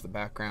it off the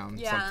background.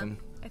 Yeah, something.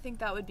 I think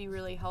that would be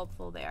really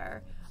helpful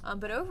there.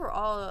 But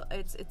overall,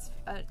 it's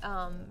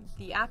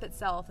the app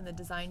itself and the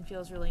design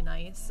feels really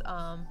nice.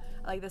 I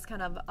like this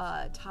kind of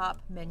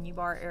top menu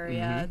bar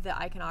area. The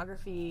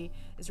iconography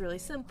is really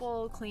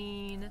simple,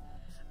 clean.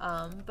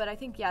 But I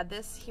think,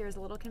 this here is a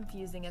little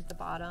confusing at the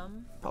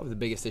bottom. Probably the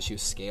biggest issue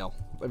is scale.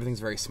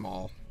 Everything's very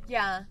small.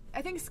 Yeah,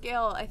 I think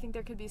scale, I think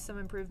there could be some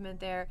improvement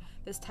there.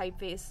 This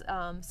typeface,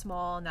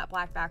 small, and that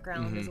black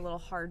background is a little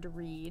hard to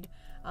read.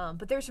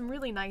 But there's some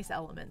really nice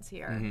elements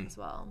here as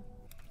well.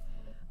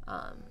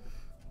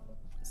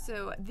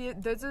 So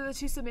those are the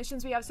 2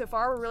 submissions we have so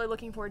far. We're really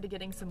looking forward to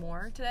getting some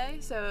more today.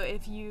 So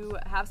if you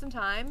have some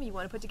time, you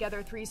want to put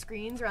together 3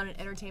 screens around an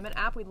entertainment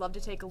app, we'd love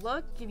to take a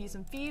look, give you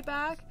some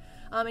feedback,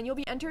 and you'll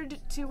be entered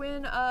to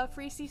win a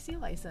free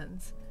CC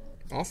license.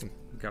 Awesome.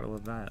 Gotta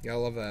love that. Gotta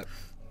love that.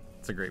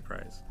 It's a great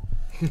prize.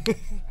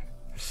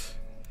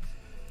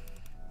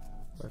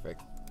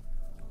 Perfect.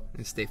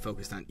 And stay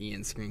focused on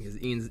Ian's screen because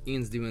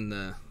Ian's doing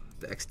the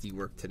XD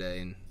work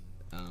today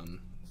and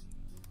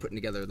putting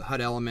together the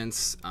HUD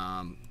elements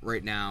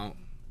right now.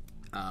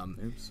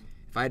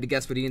 If I had to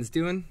guess what Ian's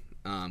doing,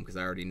 because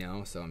I already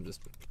know, so I'm just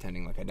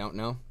pretending like I don't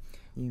know.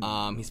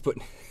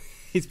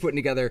 He's putting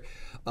together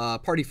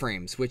party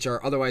frames, which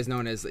are otherwise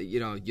known as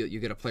you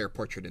get a player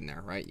portrait in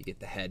there, right? You get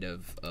the head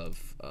of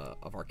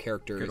our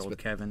characters. Good old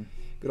Kevin.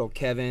 Good old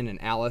Kevin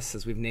and Alice,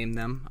 as we've named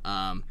them.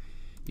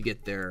 You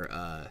get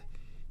their.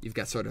 You've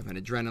got sort of an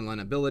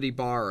adrenaline ability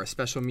bar or a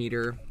special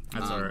meter.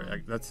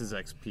 That's his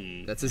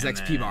XP. That's his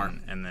XP bar.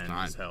 And then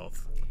his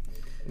health.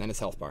 And then his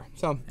health bar.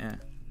 So yeah.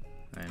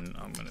 And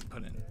I'm gonna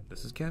put in.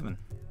 This is Kevin.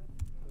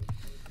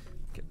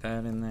 Get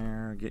that in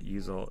there.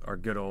 Use our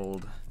good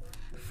old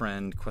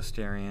friend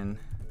Questarian.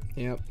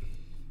 Yep.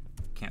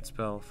 Can't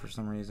spell for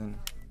some reason.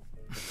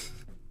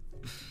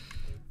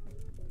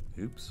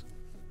 Oops.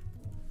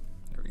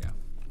 There we go.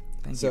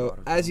 Thank you. So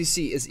as you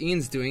see, as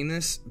Ian's doing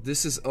this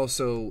is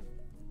also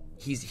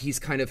he's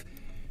kind of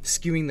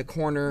skewing the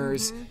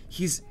corners.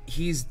 He's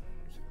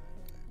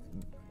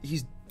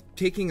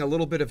taking a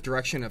little bit of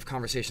direction of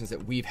conversations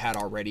that we've had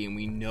already, and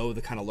we know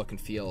the kind of look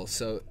and feel.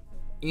 So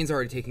Ian's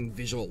already taking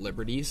visual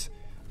liberties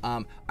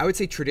I would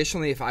say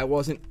traditionally, if I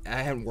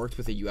hadn't worked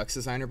with a UX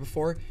designer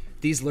before,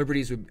 these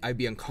liberties I'd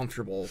be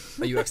uncomfortable.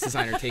 A UX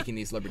designer taking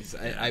these liberties,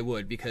 I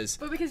would because.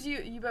 But because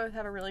you both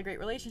have a really great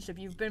relationship.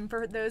 You've been,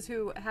 for those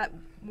who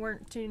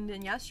weren't tuned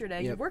in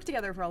yesterday, you've worked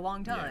together for a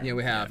long time. Yeah,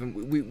 we have, and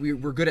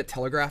we're good at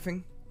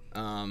telegraphing.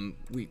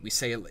 We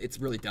say it's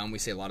really dumb. We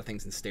say a lot of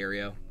things in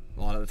stereo a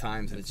lot of the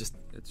times, and it's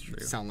true.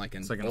 Sound like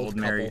it's like an old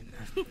married.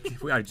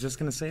 I was just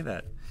gonna say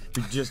that.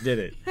 We just did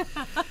it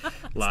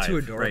live, too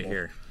adorable. right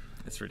here.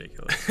 It's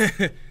ridiculous.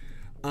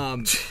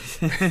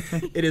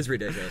 It is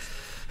ridiculous.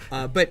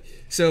 But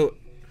so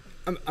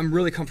I'm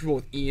really comfortable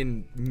with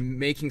Ian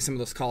making some of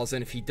those calls,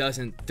 and if he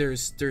doesn't,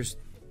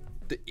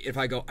 if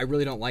I go, I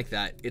really don't like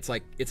that, it's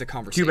like it's a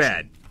conversation. Too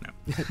bad. No.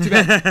 Too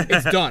bad.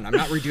 It's done. I'm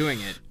not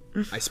redoing it.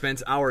 I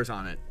spent hours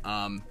on it.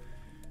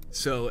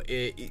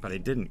 But I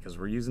didn't, because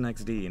we're using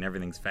XD and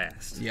everything's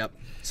fast. Yep.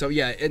 So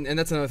yeah, and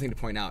that's another thing to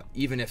point out.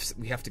 Even if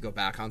we have to go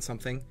back on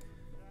something,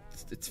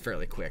 it's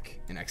fairly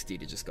quick in XD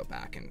to just go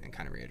back and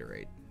kind of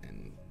reiterate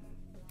and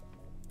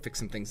fix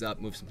some things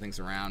up, move some things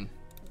around.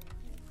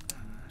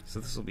 So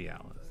this will be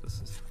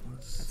Alice.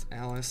 That's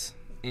Alice.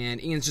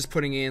 And Ian's just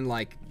putting in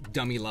like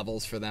dummy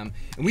levels for them.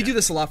 And we do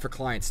this a lot for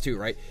clients too,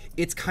 right?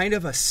 It's kind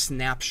of a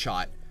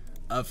snapshot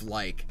of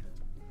like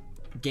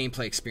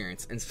gameplay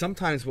experience. And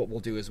sometimes what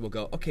we'll do is we'll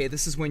go, okay,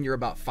 this is when you're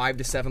about 5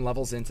 to 7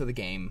 levels into the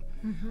game.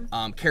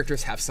 Mm-hmm.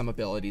 Characters have some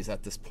abilities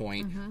at this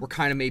point. Mm-hmm. We're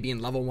kind of maybe in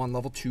level 1,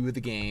 level 2 of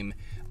the game.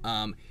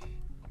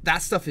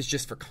 That stuff is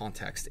just for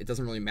context. It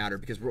doesn't really matter,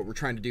 because what we're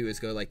trying to do is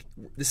go like,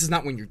 this is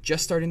not when you're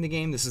just starting the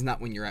game. This is not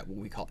when you're at what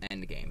we call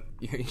end game.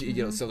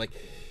 You know, so like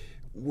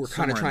we're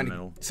kind of trying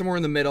to somewhere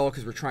in the middle,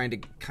 because we're trying to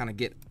kind of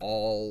get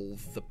all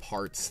the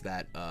parts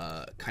that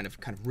kind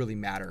of really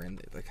matter,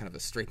 and kind of a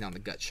straight down the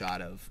gut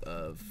shot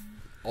of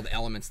all the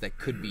elements that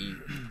could be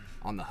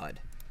on the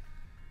HUD.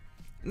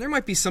 And there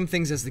might be some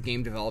things as the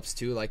game develops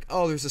too, like,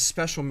 oh, there's a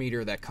special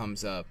meter that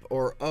comes up,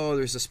 or oh,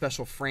 there's a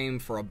special frame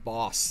for a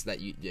boss that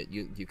you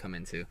come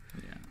into.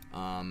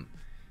 Yeah.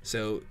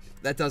 So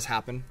that does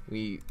happen.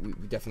 We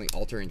definitely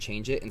alter and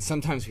change it, and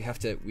sometimes we have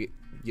to.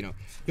 You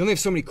only have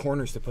so many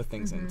corners to put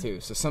things in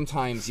too. So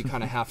sometimes you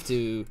kind of have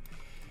to.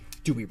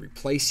 Do we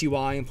replace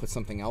UI and put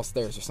something else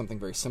there? Is there something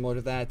very similar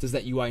to that? Does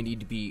that UI need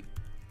to be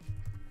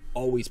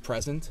always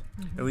present?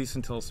 At least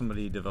until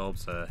somebody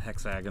develops a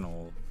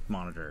hexagonal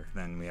monitor,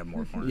 then we have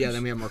more corners. Yeah,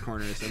 then we have more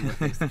corners and more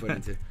things to put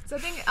into. So I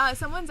think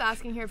someone's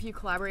asking here if you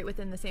collaborate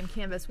within the same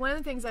canvas. One of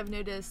the things I've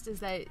noticed is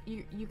that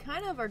you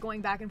kind of are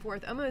going back and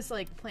forth, almost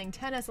like playing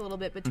tennis a little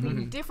bit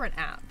between different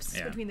apps,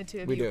 between the two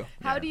of you. We do.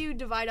 How do you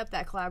divide up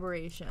that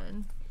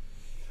collaboration?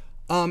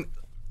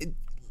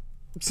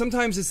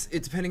 Sometimes it's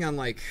depending on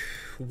like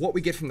what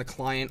we get from the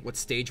client, what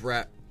stage we're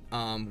at.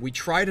 We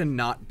try to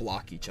not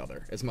block each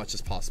other as much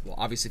as possible.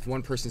 Obviously, if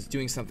one person's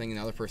doing something and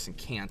the other person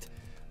can't,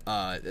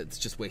 it's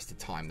just wasted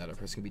time. The other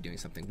person can be doing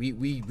something.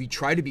 We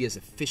try to be as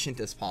efficient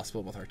as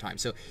possible with our time.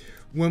 So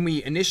when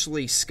we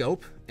initially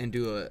scope and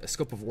do a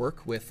scope of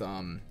work with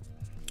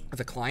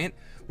a client,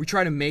 we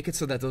try to make it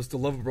so that those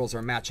deliverables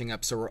are matching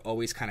up, so we're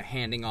always kind of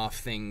handing off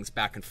things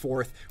back and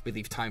forth. We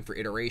leave time for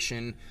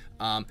iteration.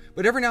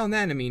 But every now and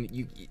then, I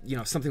mean, you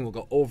know, something will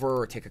go over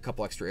or take a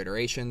couple extra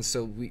iterations,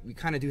 so we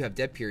kind of do have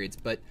dead periods.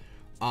 But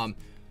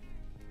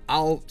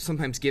I'll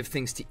sometimes give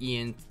things to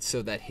Ian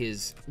so that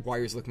his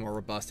wires look more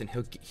robust, and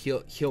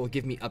he'll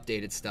give me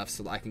updated stuff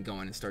so that I can go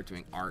in and start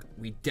doing art.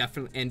 We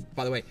definitely, and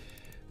by the way,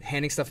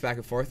 handing stuff back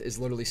and forth is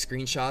literally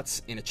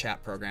screenshots in a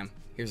chat program.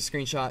 Here's a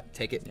screenshot,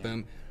 take it,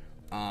 boom.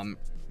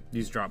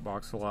 Use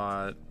Dropbox a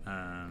lot.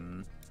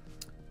 Our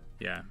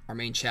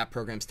main chat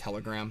program's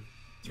Telegram.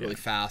 It's really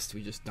fast.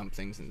 We just dump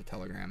things into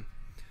Telegram.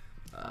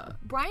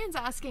 Brian's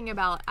asking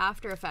about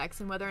After Effects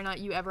and whether or not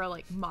you ever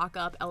like mock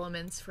up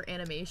elements for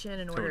animation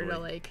in order to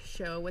like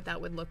show what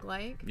that would look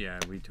like. Yeah,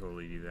 we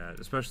totally do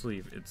that. Especially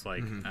if it's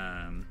like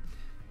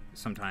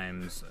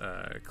sometimes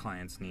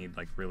clients need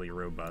like really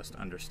robust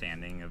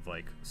understanding of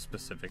like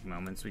specific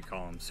moments. We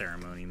call them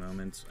ceremony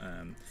moments.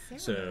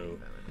 It's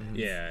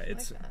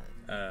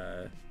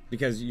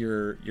because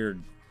you're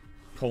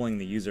pulling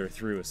the user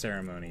through a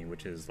ceremony,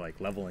 which is like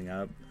leveling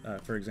up.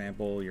 For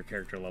example, your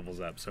character levels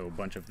up, so a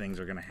bunch of things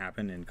are going to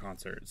happen in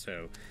concert.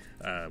 So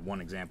one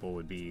example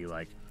would be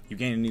like you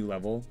gain a new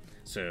level,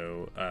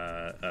 so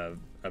a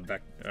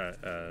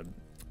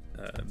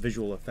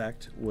visual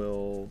effect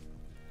will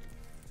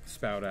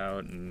spout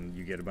out and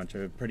you get a bunch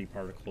of pretty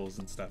particles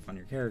and stuff on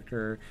your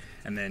character,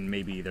 and then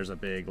maybe there's a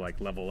big like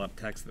level up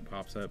text that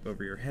pops up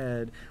over your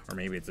head, or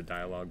maybe it's a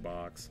dialogue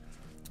box.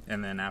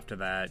 And then after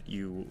that,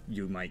 you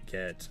might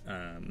get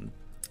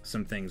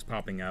some things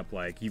popping up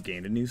like you've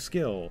gained a new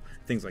skill,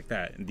 things like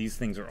that. And these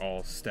things are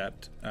all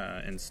stepped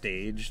and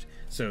staged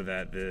so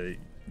that the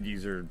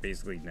user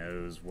basically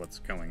knows what's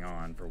going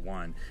on, for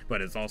one.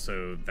 But it's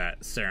also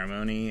that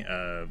ceremony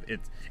of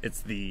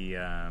it's the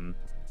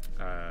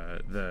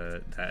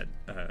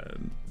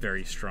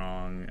very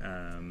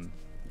strong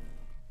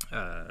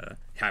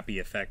happy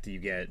effect you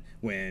get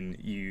when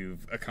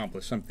you've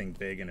accomplished something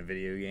big in a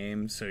video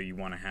game. So you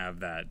want to have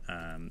that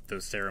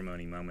those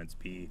ceremony moments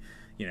be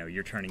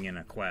you're turning in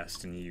a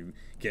quest and you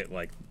get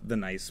like the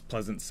nice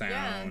pleasant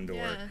sound,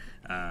 or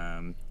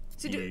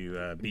so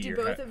you beat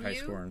your high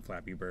score in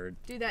Flappy Bird.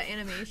 Do that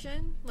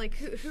animation? Like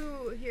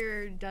who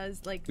here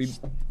does like?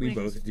 We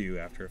both do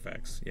After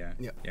Effects. Yeah.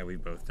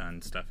 We've both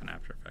done stuff in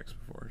After Effects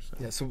before. So.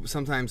 Yeah. So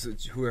sometimes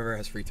whoever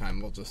has free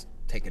time will just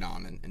take it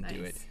on and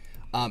do it.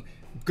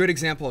 Good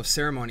example of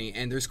ceremony,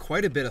 and there's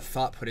quite a bit of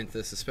thought put into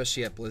this,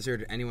 especially at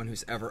Blizzard. Anyone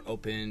who's ever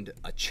opened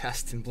a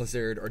chest in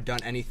Blizzard or done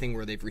anything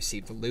where they've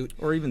received loot,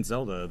 or even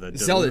Zelda,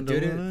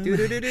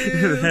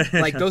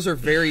 like those are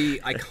very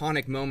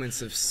iconic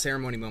moments of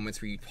ceremony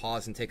moments where you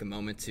pause and take a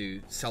moment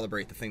to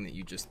celebrate the thing that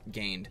you just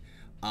gained.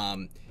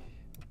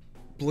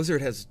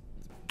 Blizzard has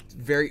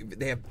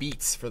they have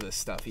beats for this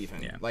stuff,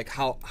 even like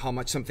how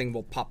much something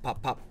will pop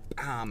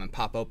and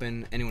pop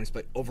open. Anyone who's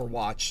played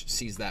Overwatch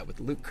sees that with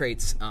loot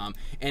crates,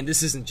 and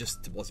this isn't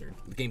just to Blizzard.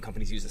 The game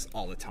companies use this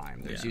all the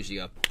time. There's usually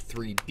a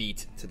 3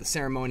 beat to the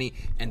ceremony,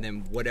 and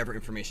then whatever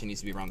information needs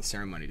to be around the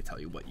ceremony to tell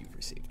you what you've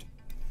received.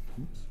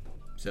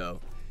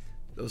 So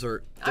those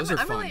are fun.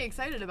 I'm really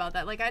excited about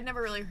that. Like, I'd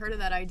never really heard of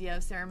that idea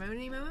of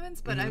ceremony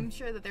moments, but I'm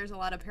sure that there's a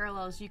lot of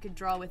parallels you could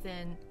draw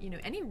within,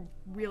 any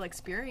real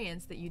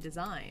experience that you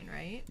design,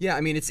 right? Yeah,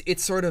 I mean,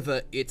 it's sort of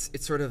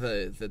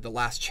the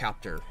last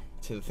chapter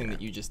to the thing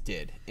that you just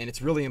did, and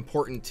it's really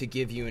important to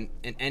give you an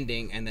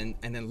ending and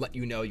then let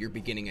you know you're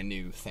beginning a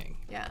new thing.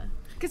 Yeah,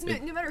 because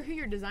no matter who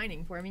you're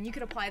designing for, I mean, you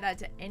could apply that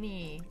to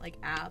any like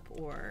app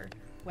or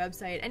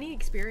website, any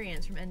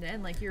experience from end to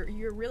end. Like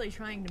you're really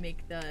trying to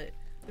make the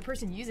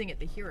person using it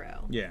the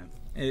hero. Yeah,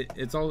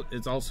 it's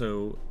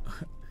also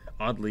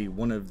oddly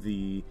one of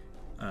the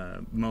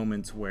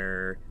moments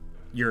where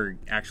you're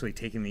actually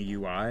taking the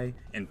UI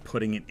and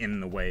putting it in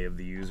the way of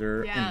the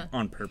user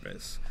on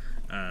purpose.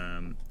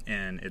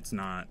 And it's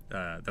not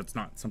that's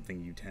not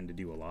something you tend to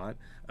do a lot,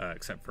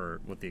 except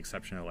for with the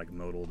exception of like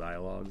modal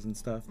dialogues and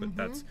stuff. But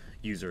that's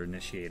user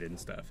initiated and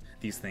stuff.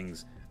 These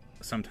things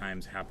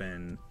sometimes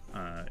happen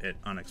at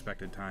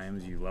unexpected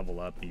times. You level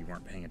up, you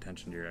weren't paying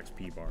attention to your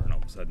XP bar, and all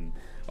of a sudden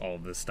all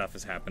of this stuff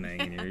is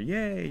happening, and you're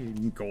yay,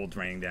 gold's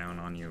raining down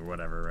on you or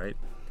whatever, right?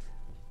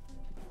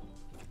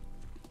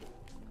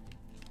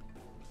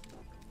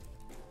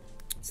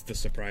 It's the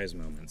surprise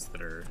moments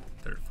that are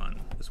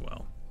fun as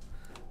well.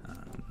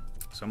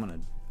 So I'm gonna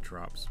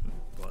drop some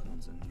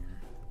buttons in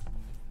here.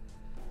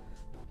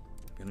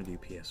 I'm gonna do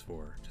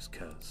PS4 just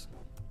cause.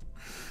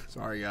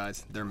 Sorry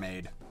guys, they're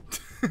made.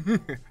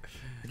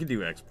 I could do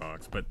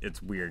Xbox, but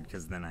it's weird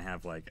because then I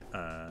have like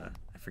I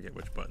forget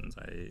which buttons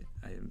I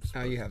am.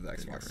 Oh, you have the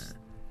Xbox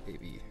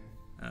AB,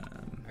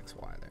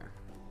 XY there.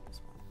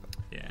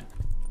 Yeah.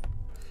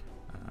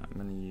 I'm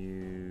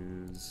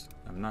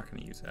not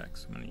gonna use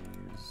X. I'm gonna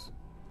use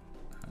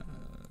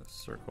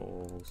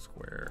circle,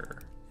 square,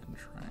 and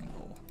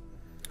triangle.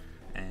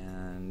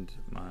 And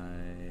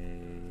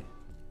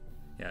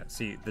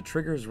see, the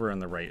triggers were in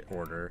the right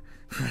order,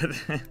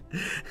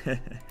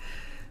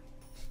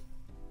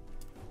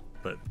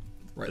 but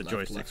the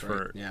joysticks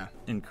were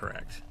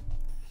incorrect.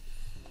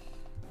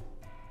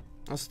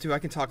 Also, too, I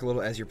can talk a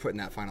little as you're putting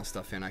that final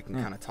stuff in. I can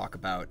kind of talk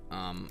about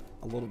a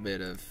little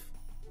bit of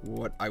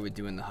what I would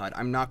do in the HUD.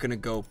 I'm not going to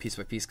go piece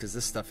by piece because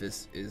this stuff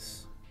is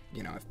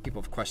if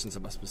people have questions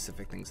about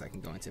specific things, I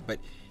can go into. But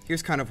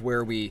here's kind of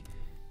where we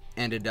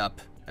ended up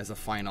as a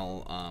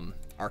final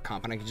art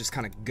comp, and I can just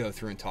kind of go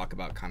through and talk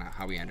about kind of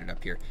how we ended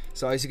up here.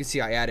 So as you can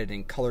see, I added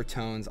in color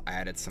tones. I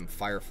added some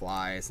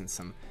fireflies and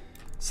some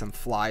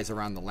flies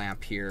around the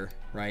lamp here,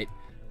 right?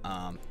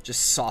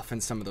 Just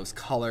softened some of those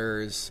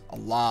colors, a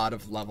lot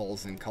of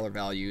levels and color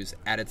values,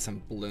 added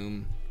some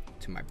bloom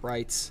to my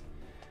brights,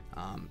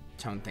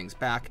 toned things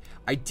back.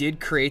 I did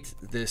create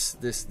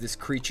this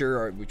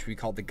creature, which we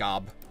called the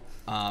Gob,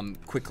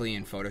 quickly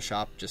in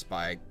Photoshop just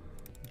by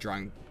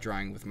drawing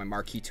with my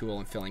marquee tool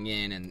and filling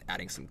in and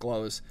adding some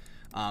glows.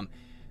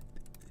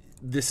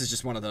 This is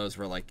just one of those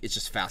where like it's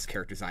just fast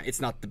character design. It's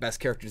not the best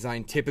character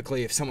design.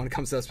 Typically, if someone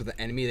comes to us with an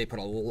enemy, they put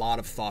a lot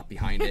of thought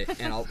behind it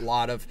and a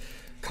lot of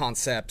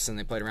concepts, and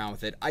they played around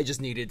with it. I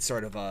just needed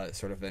sort of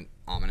an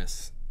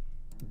ominous,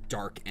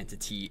 dark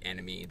entity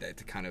enemy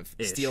that kind of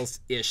steals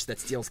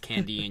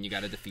candy, and you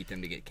got to defeat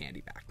them to get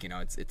candy back.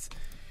 It's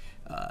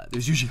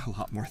there's usually a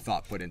lot more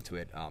thought put into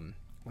it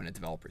when a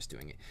developer's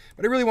doing it.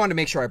 But I really wanted to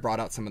make sure I brought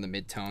out some of the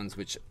mid-tones,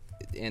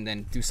 and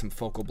then do some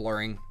focal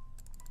blurring.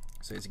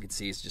 So as you can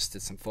see, it's just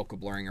did some focal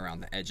blurring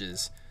around the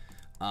edges,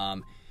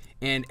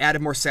 and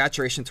added more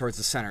saturation towards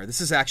the center.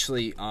 This is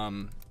actually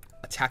a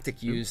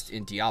tactic used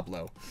in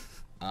Diablo,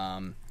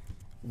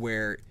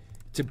 where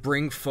to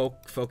bring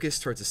focus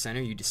towards the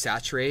center, you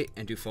desaturate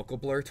and do focal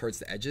blur towards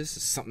the edges.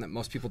 This is something that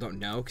most people don't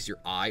know because your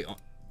eye,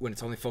 when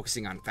it's only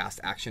focusing on fast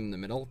action in the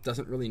middle,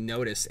 doesn't really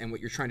notice. And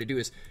what you're trying to do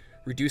is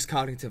reduce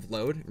cognitive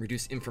load and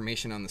reduce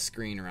information on the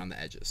screen around the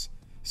edges.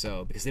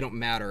 So because they don't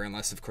matter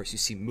unless, of course, you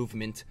see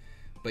movement,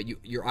 but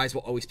your eyes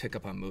will always pick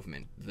up on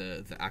movement,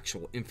 the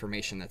actual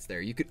information that's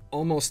there. You could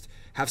almost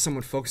have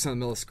someone focus on the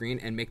middle of the screen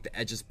and make the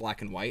edges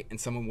black and white, and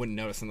someone wouldn't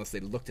notice unless they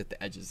looked at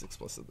the edges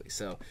explicitly.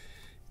 So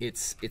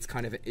it's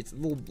a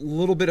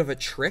little bit of a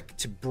trick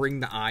to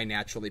bring the eye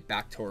naturally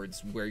back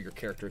towards where your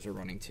characters are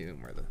running to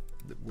and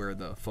where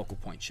the focal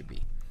point should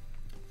be.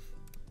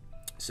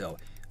 So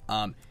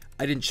I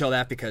didn't show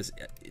that because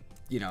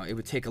it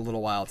would take a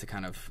little while to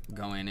kind of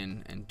go in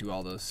and do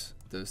all those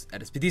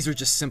edits. But these are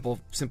just simple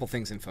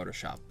things in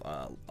Photoshop,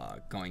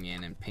 going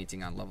in and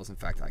painting on levels. In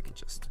fact, I could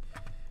just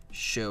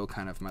show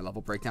kind of my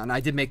level breakdown. And I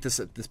did make this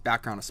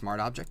background a smart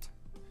object.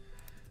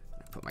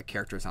 I put my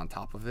characters on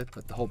top of it,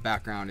 but the whole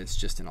background is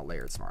just in a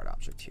layered smart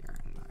object here.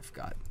 And I've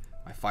got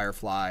my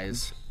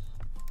fireflies.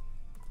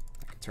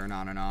 I can turn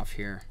on and off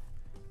here.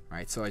 All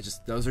right, so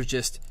those are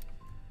just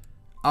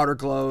outer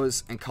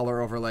glows and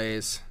color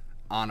overlays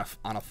on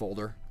a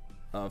folder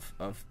of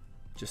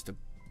just a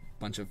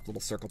bunch of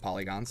little circle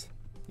polygons,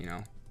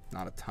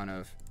 not a ton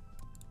of,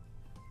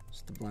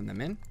 just to blend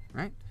them in,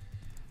 right?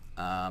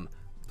 I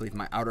believe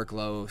my outer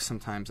glow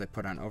sometimes I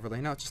put on overlay.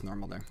 No, it's just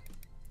normal there.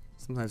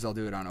 Sometimes I'll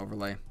do it on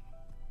overlay,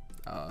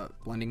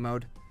 blending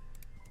mode.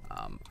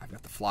 I've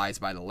got the flies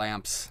by the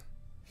lamps,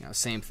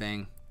 same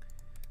thing.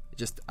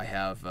 I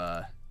have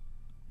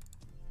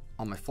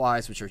all my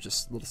flies, which are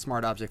just little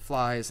smart object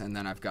flies, and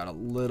then I've got a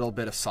little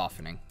bit of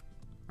softening,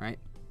 right?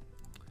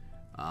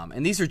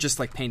 And these are just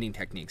like painting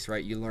techniques,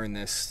 right? You learn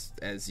this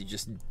as you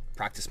just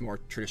practice more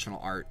traditional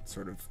art,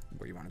 sort of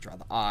where you want to draw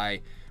the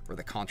eye, where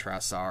the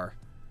contrasts are,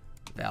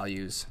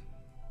 values.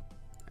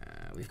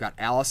 We've got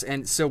Alice,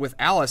 and so with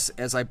Alice,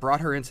 as I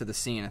brought her into the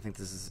scene, I think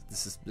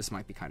this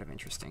might be kind of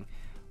interesting.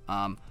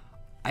 I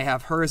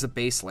have her as a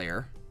base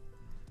layer,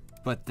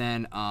 but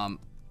then all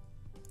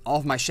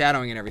of my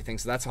shadowing and everything,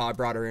 so that's how I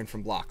brought her in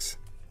from blocks.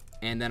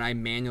 And then I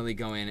manually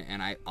go in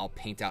and I'll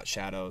paint out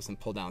shadows and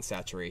pull down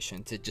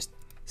saturation to just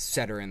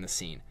set her in the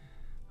scene.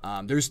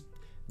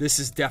 This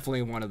is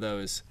definitely one of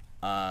those.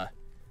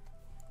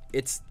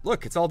 It's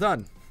all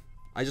done.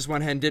 I just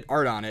went ahead and did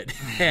art on it,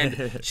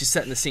 and she's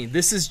set in the scene.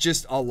 This is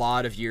just a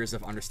lot of years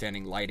of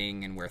understanding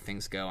lighting and where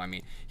things go. I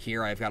mean,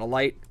 here I've got a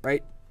light,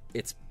 right?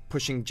 It's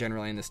pushing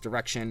generally in this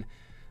direction,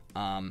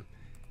 and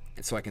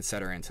so I can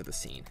set her into the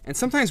scene. And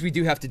sometimes we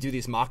do have to do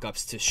these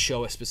mock-ups to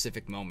show a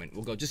specific moment.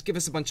 We'll go, just give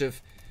us a bunch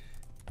of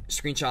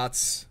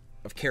screenshots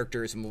of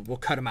characters, and we'll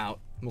cut them out,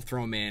 we'll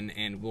throw them in,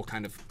 and we'll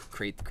kind of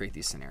create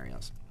these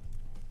scenarios.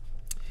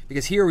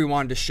 Because here we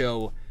wanted to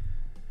show,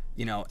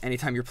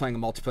 anytime you're playing a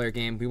multiplayer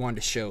game, we wanted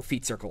to show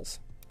feet circles,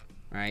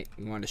 right?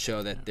 We wanted to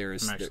show that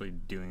there's... I'm actually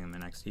doing them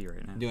in XD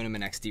right now. Doing them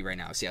in XD right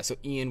now. So yeah, so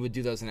Ian would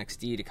do those in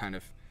XD to kind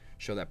of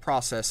show that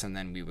process, and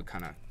then we would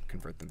kind of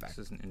convert them back.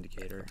 This is an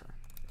indicator.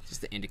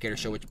 Just the indicator,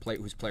 show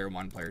who's player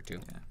 1, player 2.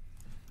 Yeah.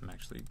 I'm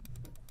actually...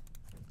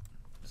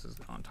 This is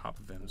on top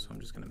of him, so I'm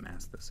just going to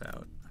mask this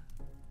out.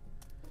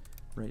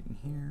 Right in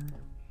here.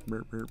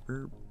 Burp, burp,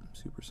 burp.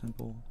 Super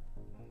simple.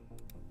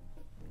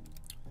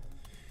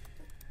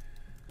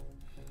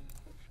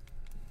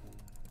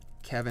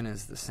 Kevin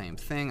is the same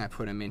thing. I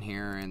put him in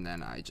here, and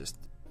then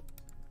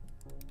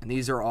and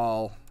these are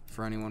all,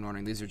 for anyone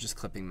wondering, these are just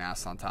clipping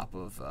masks on top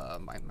of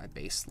my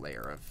base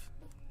layer of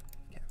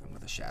Kevin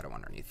with a shadow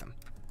underneath him.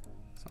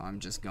 So I'm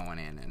just going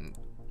in and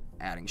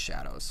adding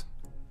shadows.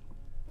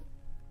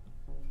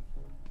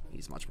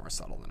 He's much more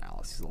subtle than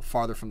Alice. He's a little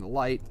farther from the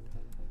light,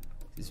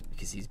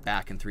 because he's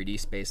back in 3D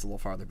space, a little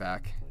farther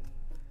back.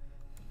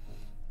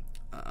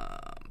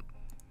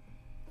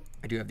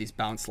 I do have these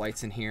bounce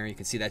lights in here. You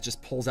can see that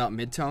just pulls out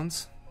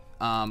midtones,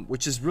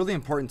 which is really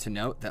important to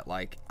note that,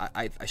 like,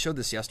 I showed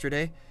this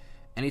yesterday.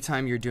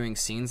 Anytime you're doing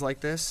scenes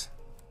like this,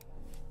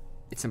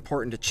 it's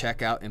important to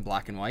check out in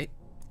black and white.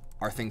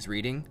 Are things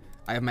reading?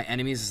 I have my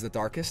enemies as the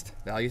darkest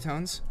value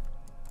tones.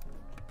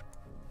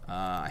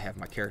 I have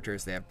my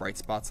characters, they have bright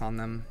spots on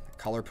them.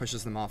 Color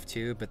pushes them off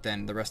too, but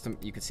then the rest of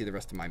you can see the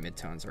rest of my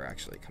midtones are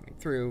actually coming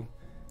through.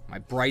 My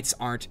brights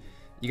aren't.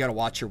 You got to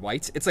watch your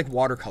whites. It's like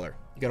watercolor.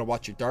 You got to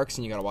watch your darks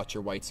and you got to watch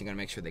your whites. You got to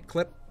make sure they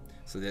clip,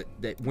 so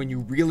that when you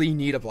really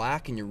need a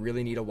black and you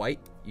really need a white,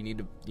 you need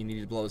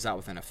to blow those out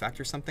with an effect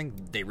or something.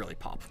 They really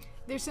pop.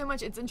 There's so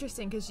much. It's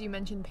interesting because you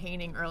mentioned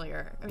painting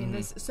earlier. I mean,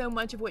 there's so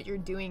much of what you're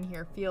doing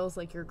here feels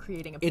like you're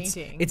creating a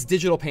painting. It's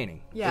digital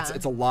painting. Yeah.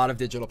 It's a lot of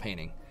digital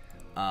painting.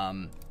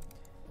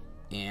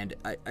 And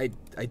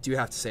I do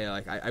have to say,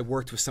 like, I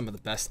worked with some of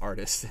the best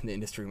artists in the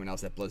industry when I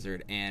was at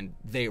Blizzard, and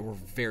they were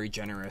very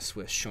generous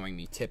with showing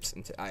me tips.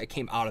 And I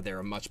came out of there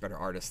a much better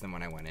artist than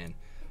when I went in.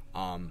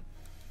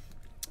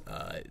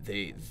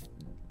 The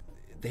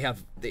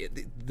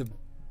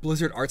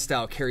Blizzard art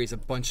style carries a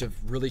bunch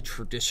of really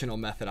traditional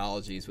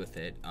methodologies with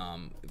it,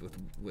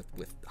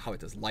 with how it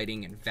does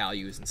lighting and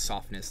values and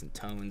softness and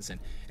tones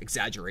and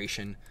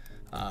exaggeration.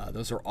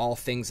 Those are all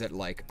things that,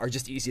 like, are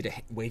just easy to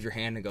wave your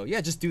hand and go,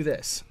 yeah, just do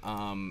this.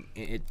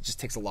 It just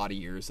takes a lot of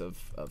years of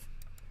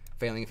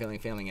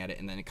failing at it,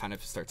 and then it kind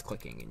of starts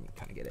clicking and you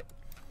kind of get it.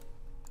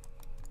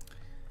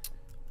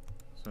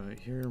 So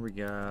here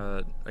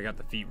I got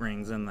the feet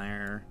rings in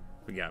there.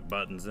 We got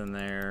buttons in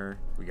there.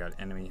 We got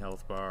enemy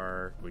health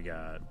bar. We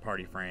got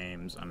party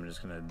frames. I'm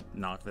just gonna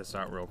knock this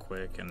out real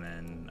quick, and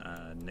then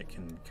Nick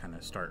can kind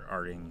of start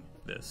arting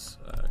this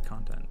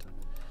content.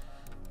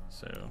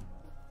 So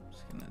I'm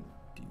just gonna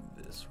do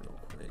this real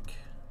quick.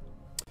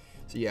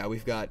 So yeah,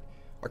 we've got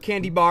our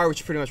candy bar,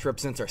 which pretty much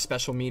represents our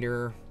special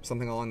meter,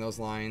 something along those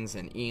lines,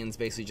 and Ian's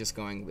basically just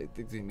going,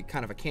 there's going to be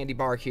kind of a candy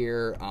bar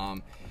here.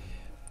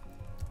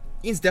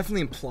 Ian's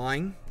definitely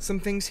implying some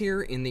things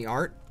here in the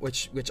art,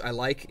 which I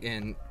like,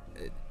 and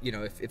you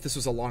know, if this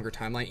was a longer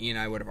timeline, Ian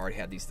and I would have already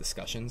had these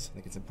discussions. I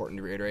think it's important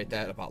to reiterate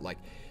that about, like,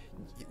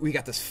 we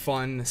got this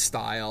fun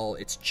style,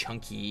 it's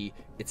chunky,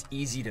 it's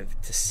easy to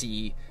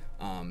see.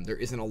 There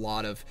isn't a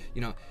lot of,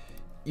 you know,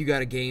 you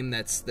got a game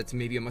that's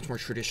maybe a much more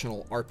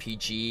traditional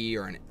RPG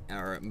or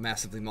a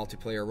massively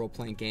multiplayer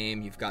role-playing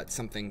game. You've got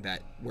something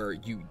where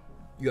you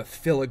have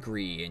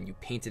filigree and you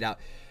paint it out.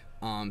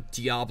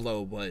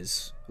 Diablo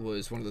was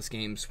one of those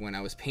games when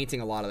I was painting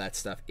a lot of that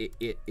stuff.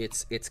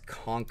 It's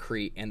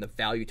concrete and the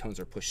value tones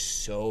are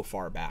pushed so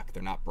far back.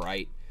 They're not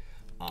bright.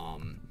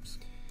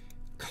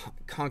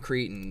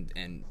 Concrete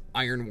and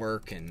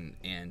ironwork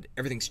and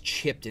everything's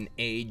chipped and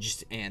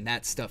aged, and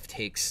that stuff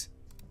takes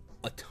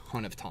a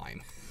ton of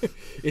time.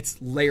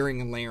 It's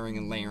layering and layering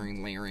and layering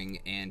and layering,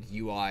 and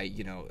UI,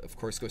 you know, of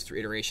course, goes through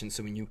iterations.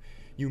 So when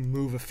you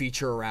move a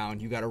feature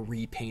around, you got to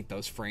repaint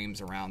those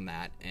frames around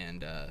that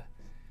and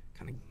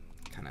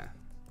kind of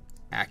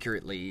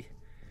accurately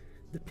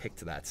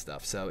depict that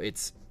stuff. So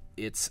it's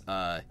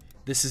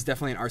this is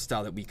definitely an art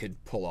style that we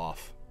could pull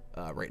off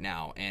right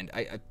now, and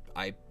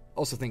I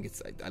also think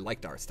I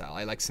like the art style.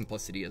 I like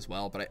simplicity as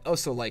well, but I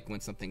also like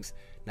when something's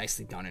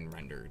nicely done and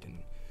rendered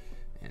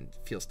and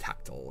feels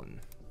tactile. And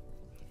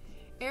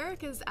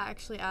Eric is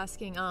actually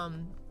asking,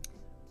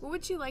 what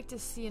would you like to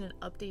see in an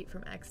update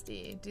from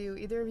XD? Do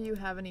either of you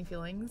have any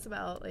feelings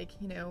about, like,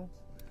 you know,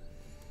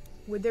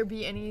 would there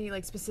be any,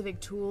 like,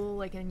 specific tool,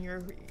 like,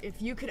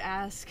 if you could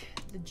ask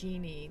the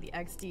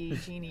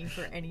XD genie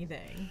for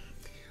anything?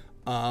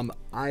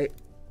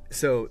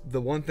 So the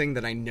one thing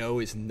that I know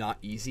is not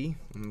easy,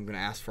 I'm gonna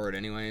ask for it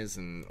anyways,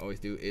 and always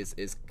do,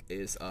 is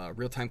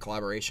real-time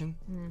collaboration.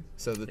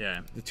 So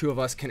the two of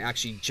us can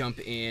actually jump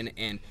in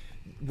and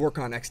work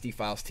on XD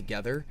files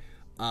together.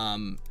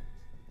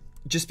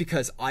 Just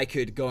because I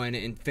could go in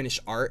and finish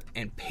art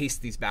and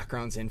paste these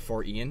backgrounds in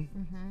for Ian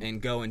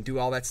and go and do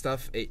all that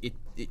stuff. I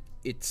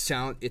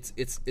know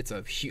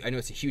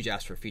it's a huge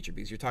ask for a feature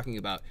because you're talking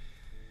about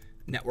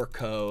network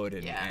code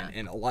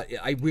and a lot.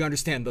 We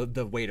understand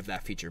the weight of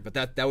that feature, but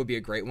that would be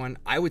a great one.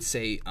 I would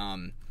say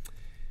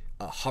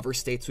hover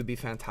states would be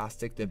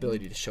fantastic. The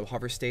ability to show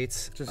hover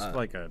states, just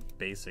like a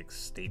basic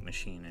state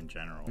machine in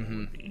general,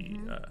 would be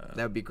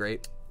that would be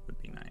great. Would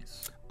be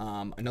nice.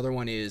 Another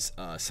one is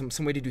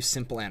some way to do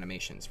simple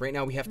animations. Right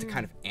now we have to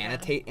kind of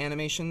annotate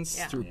animations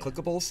through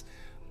clickables,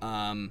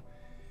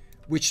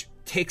 which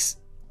takes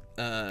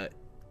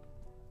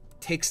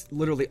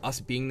literally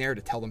us being there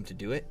to tell them to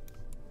do it.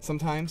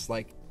 Sometimes,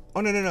 like,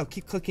 oh no,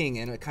 keep clicking,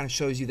 and it kind of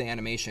shows you the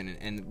animation,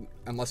 and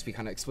unless we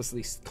kind of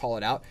explicitly call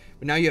it out.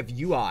 But now you have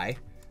UI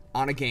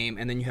on a game,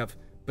 and then you have,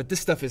 but this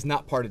stuff is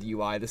not part of the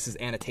UI. This is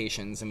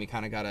annotations, and we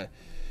kind of gotta.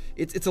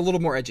 It's a little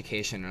more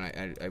education,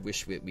 and I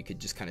wish we could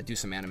just kind of do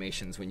some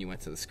animations when you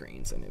went to the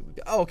screens, and it would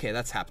be, oh, okay,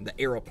 that's happened.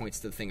 The arrow points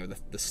to the thing, or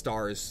the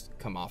stars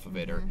come off of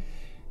it,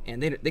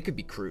 and they could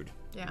be crude.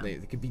 Yeah, they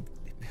could be.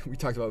 We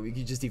talked about we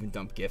could just even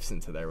dump GIFs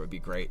into there. It would be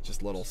great,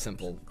 just little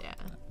simple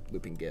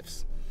looping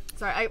GIFs.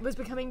 Sorry, I was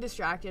becoming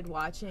distracted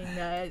watching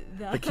the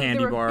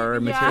candy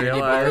bar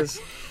materialize.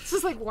 It's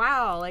just like,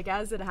 wow, like,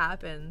 as it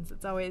happens,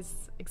 it's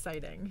always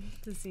exciting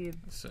to see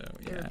the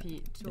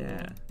repeat tool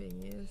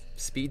being used.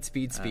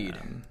 Speed.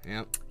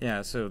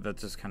 Yeah, so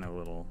that's just kind of a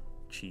little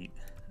cheat.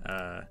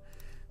 So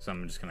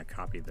I'm just going to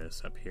copy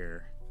this up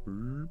here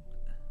and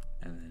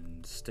then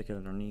stick it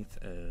underneath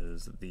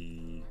as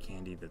the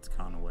candy that's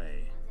gone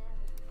away.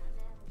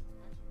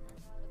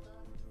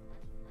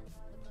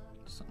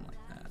 Something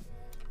like that.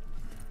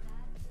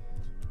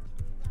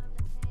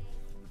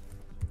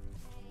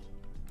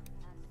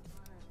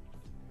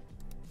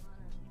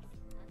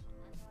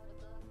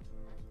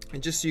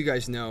 And just so you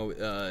guys know,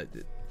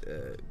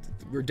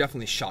 we're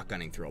definitely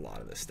shotgunning through a lot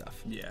of this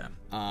stuff. Yeah.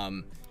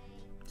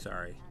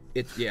 Sorry.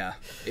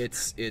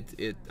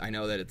 I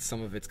know that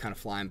some of it's kind of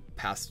flying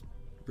past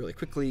really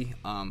quickly,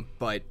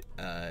 but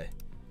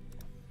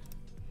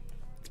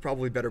it's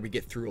probably better we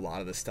get through a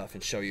lot of this stuff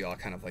and show you all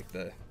kind of like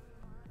the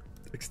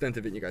extent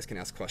of it. And you guys can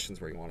ask questions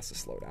where you want us to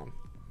slow down.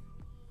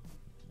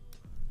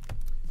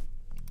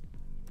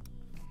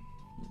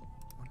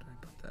 What did I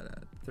put that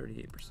at?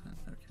 38%.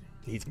 Okay.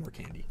 Needs more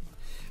candy.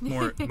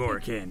 More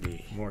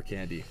candy. More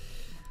candy.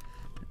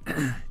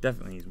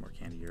 Definitely needs more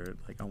candy. You're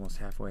like almost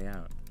halfway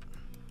out.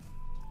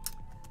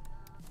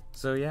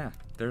 So yeah,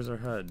 there's our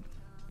HUD,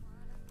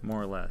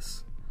 more or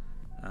less.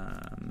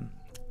 And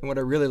what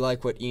I really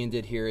like what Ian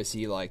did here is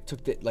he like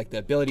took the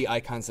ability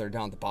icons that are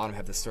down at the bottom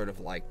have this sort of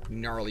like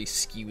gnarly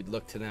skewed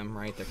look to them,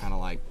 right? They're kind of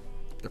like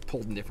they're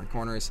pulled in different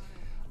corners.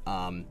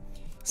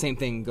 Same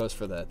thing goes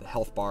for the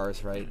health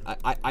bars, right?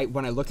 I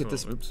when I looked at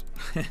this,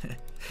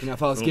 you know,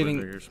 if I was giving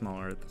bigger,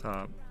 smaller at the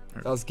top.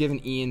 If I was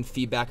giving Ian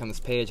feedback on this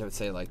page, I would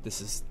say like this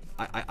is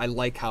I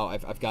like how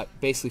I've got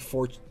basically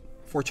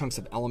four chunks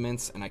of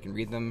elements and I can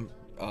read them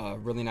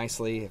really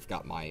nicely. I've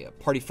got my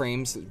party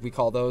frames, we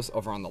call those,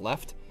 over on the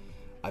left.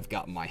 I've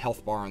got my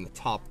health bar on the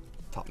top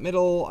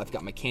middle. I've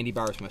got my candy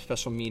bars, my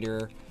special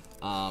meter,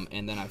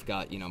 and then I've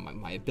got, you know,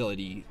 my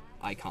ability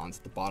icons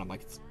at the bottom.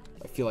 Like,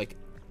 I feel like,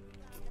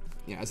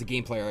 you know, as a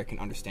game player, I can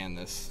understand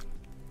this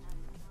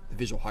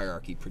visual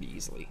hierarchy pretty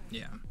easily.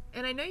 Yeah.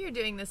 And I know you're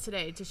doing this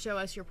today to show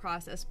us your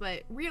process,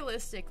 but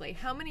realistically,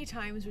 how many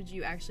times would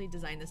you actually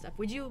design this stuff?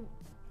 Would you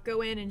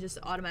go in and just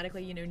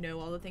automatically, you know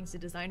all the things to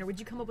design, or would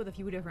you come up with a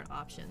few different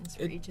options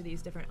for each of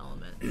these different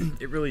elements?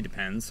 It really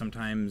depends.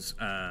 Sometimes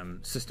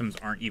systems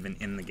aren't even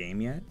in the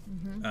game yet.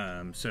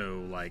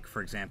 So, like,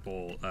 for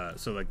example,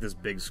 so like this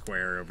big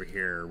square over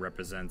here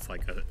represents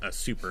like a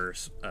super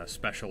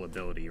special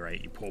ability,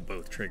 right? You pull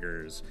both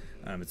triggers.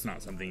 It's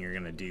not something you're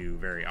going to do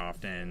very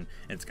often.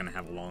 It's going to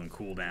have a long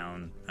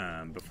cooldown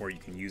before you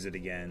can use it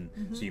again.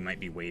 So you might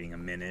be waiting a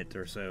minute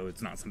or so.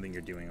 It's not something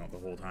you're doing all the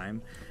whole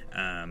time.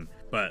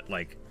 But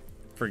like,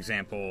 for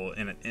example,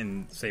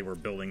 in say we're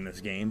building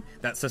this game,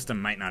 that system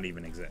might not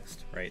even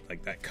exist, right?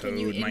 Like that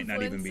code might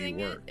not even be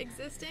work.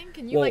 Existing?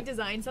 Can you like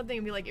design something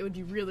and be like, it would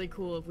be really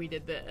cool if we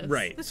did this?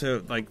 Right.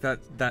 So like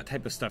that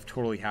type of stuff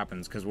totally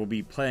happens because we'll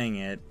be playing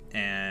it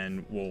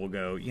and we'll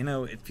go, you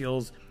know, it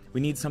feels. We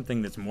need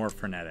something that's more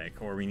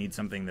frenetic, or we need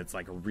something that's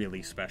like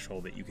really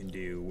special that you can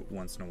do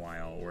once in a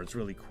while, or it's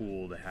really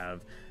cool to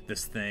have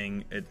this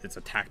thing. It's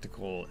a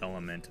tactical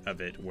element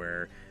of it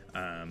where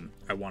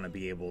I want to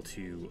be able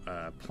to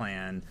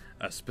plan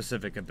a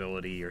specific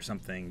ability or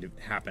something to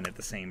happen at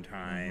the same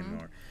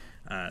time,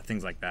 or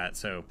things like that.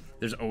 So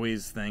there's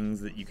always things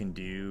that you can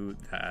do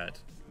that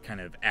kind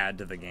of add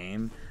to the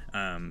game,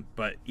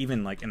 but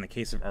even like in the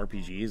case of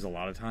RPGs, a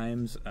lot of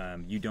times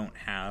you don't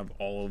have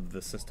all of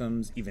the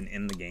systems even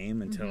in the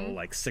game until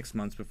like 6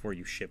 months before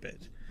you ship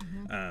it.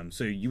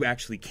 So you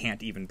actually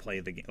can't even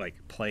play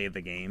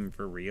the game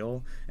for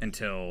real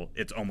until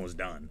it's almost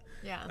done.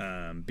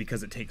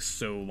 Because it takes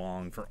so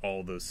long for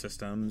all those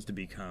systems to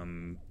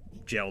become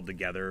gelled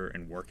together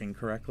and working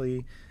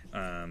correctly.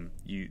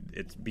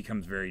 It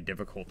becomes very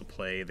difficult to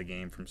play the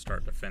game from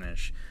start to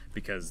finish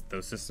because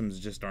those systems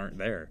just aren't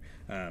there.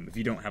 If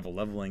you don't have a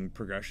leveling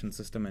progression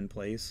system in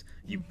place,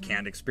 you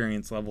can't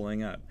experience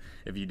leveling up.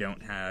 If you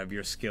don't have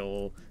your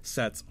skill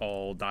sets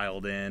all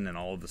dialed in and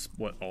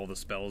what all the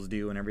spells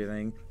do and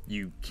everything,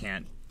 you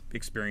can't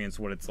experience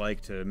what it's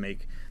like to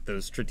make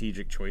those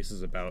strategic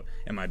choices about,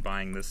 am I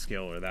buying this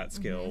skill or that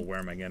skill? Where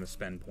am I going to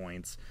spend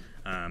points?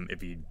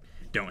 If you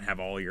don't have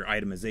all your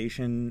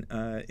itemization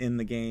in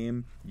the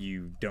game,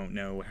 you don't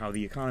know how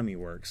the economy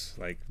works.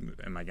 Like,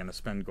 am I going to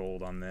spend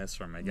gold on this,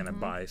 or am I going to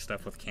buy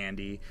stuff with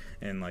candy,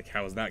 and like,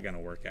 how is that going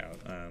to work out?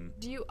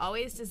 Do you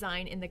always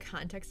design in the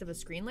context of a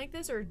screen like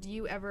this, or do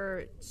you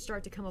ever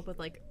start to come up with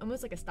like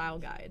almost like a style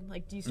guide?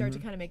 Like, do you start to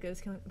kind of make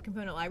those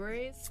component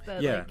libraries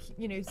that like,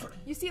 you know,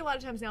 you see a lot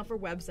of times now for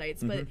websites,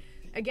 but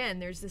again,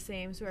 there's the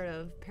same sort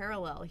of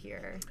parallel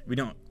here. We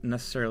don't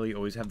necessarily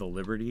always have the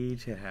liberty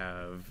to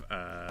have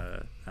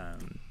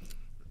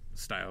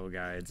style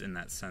guides in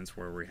that sense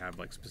where we have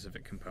like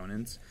specific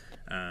components,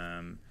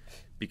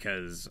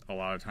 because a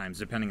lot of times,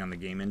 depending on the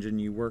game engine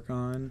you work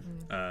on,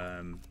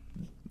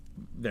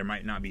 there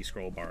might not be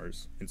scroll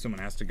bars, and someone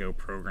has to go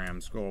program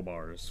scroll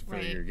bars for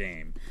your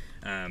game.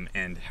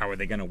 And how are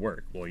they going to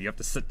work? Well, you have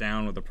to sit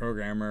down with a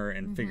programmer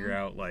and figure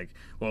out, like,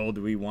 well,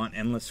 do we want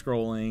endless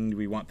scrolling? Do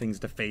we want things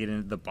to fade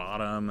into the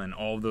bottom? And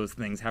all of those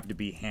things have to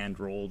be hand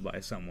rolled by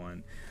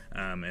someone.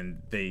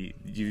 And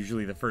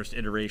usually the first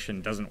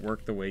iteration doesn't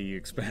work the way you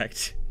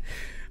expect.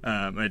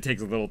 And it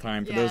takes a little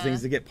time for those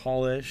things to get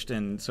polished.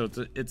 And so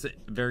it's a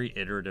very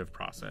iterative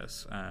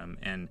process.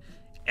 And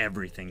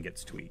everything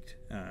gets tweaked.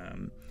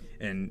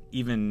 And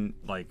even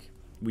like,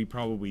 we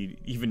probably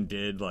even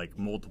did like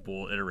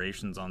multiple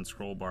iterations on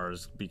scroll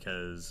bars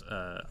because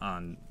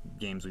on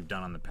games we've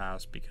done on the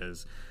past,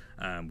 because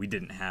we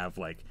didn't have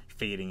like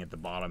fading at the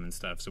bottom and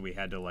stuff, so we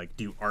had to like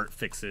do art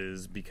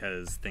fixes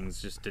because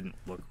things just didn't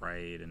look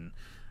right. And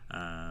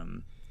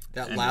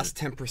that last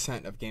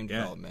 10% of game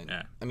development.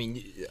 I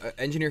mean, an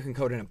engineer can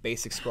code in a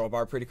basic scroll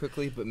bar pretty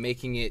quickly, but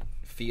making it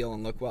feel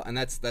and look well, and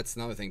that's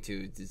another thing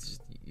too.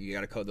 You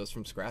got to code those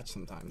from scratch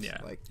sometimes.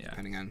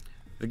 Depending on.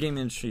 The game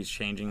industry is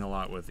changing a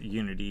lot with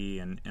Unity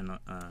and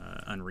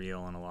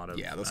Unreal, and a lot of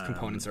those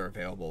components are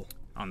available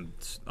on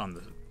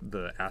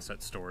the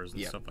asset stores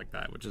and stuff like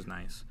that, which is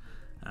nice.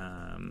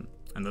 And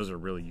those are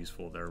really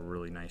useful. They're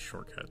really nice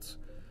shortcuts.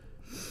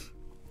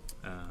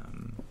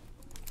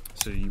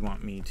 So you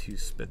want me to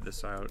spit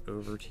this out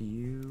over to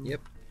you?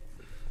 Yep.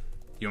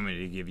 You want me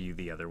to give you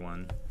the other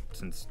one,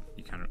 since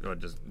you kind of, or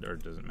does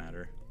it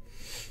matter?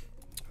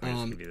 I'll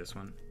just give you this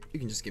one. You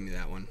can just give me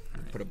that one.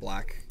 Right. Put a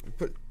black.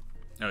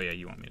 Oh yeah,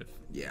 you want me to?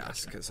 Yeah,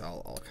 because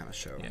I'll kind of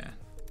show. Yeah.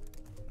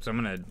 So I'm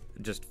gonna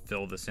just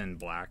fill this in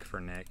black for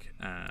Nick.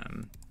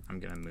 I'm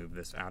gonna move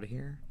this out of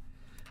here,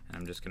 and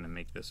I'm just gonna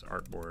make this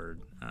artboard.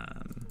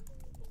 I'm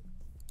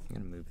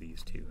gonna move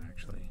these two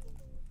actually.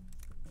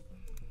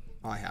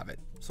 I have it,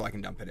 so I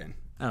can dump it in.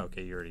 Oh,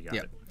 okay, you already got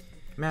it.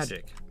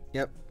 Magic.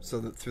 Yep.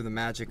 So through the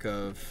magic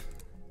of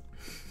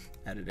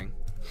editing,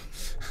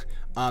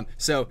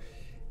 So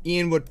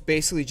Ian would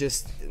basically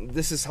just,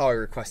 this is how I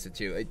requested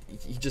to.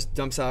 He just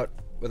dumps out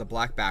with a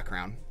black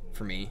background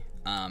for me.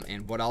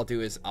 And what I'll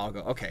do is I'll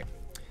go, okay,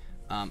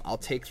 I'll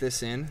take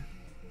this in,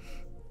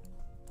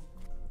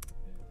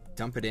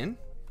 dump it in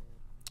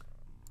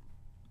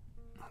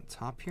on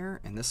top here,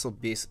 and this will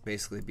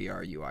basically be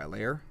our UI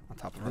layer on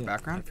top of our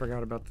background. I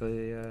forgot about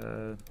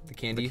the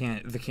candy.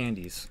 The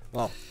candies.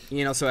 Well,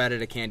 Ian also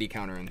added a candy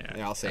counter, and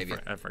I'll save you.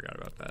 I forgot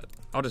about that.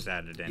 I'll just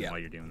add it in while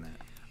you're doing that.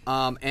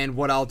 And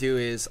what I'll do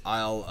is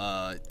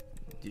I'll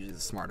use a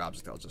smart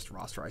object. I'll just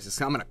rasterize this.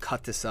 So I'm going to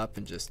cut this up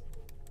and just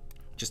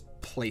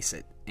place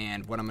it.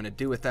 And what I'm going to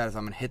do with that is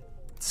I'm going to hit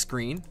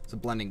screen. It's a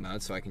blending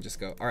mode, so I can just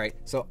go, all right.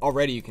 So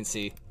already you can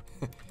see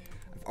I've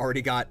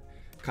already got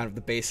kind of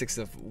the basics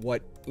of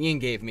what Ian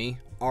gave me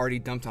already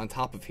dumped on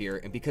top of here.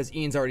 And because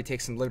Ian's already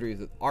taken some liberties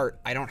with art,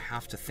 I don't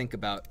have to think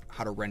about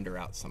how to render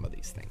out some of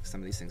these things.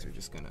 Some of these things are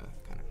just going to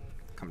kind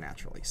of come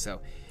naturally.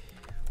 So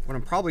what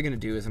I'm probably going to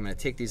do is I'm going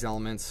to take these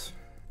elements,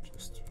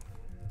 just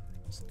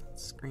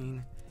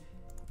screen,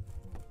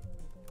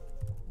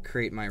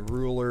 create my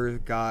ruler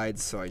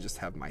guides, so I just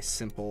have my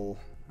simple,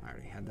 I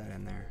already had that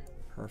in there,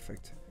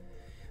 perfect.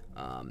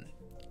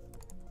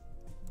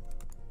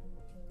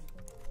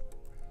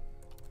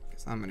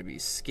 Because I'm going to be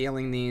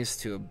scaling these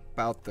to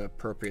about the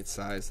appropriate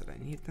size that I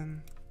need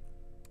them.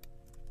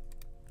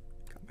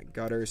 Got my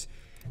gutters.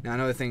 Now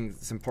another thing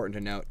that's important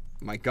to note,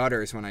 my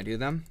gutters when I do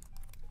them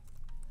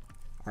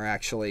are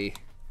actually,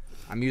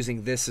 I'm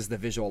using this as the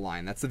visual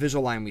line. That's the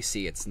visual line we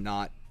see, it's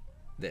not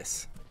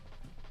this.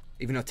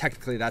 Even though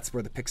technically that's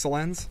where the pixel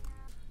ends,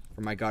 for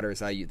my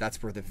gutters,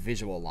 that's where the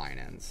visual line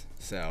ends.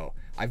 So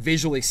I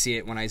visually see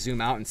it when I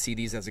zoom out and see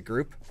these as a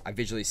group. I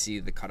visually see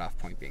the cutoff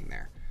point being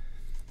there.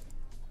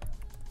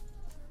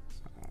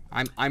 So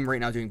I'm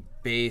right now doing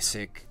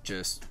basic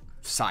just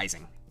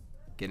sizing,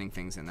 getting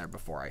things in there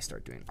before I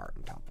start doing art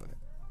on top of it.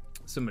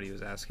 Somebody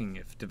was asking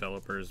if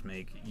developers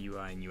make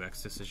UI and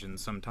UX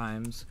decisions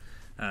sometimes.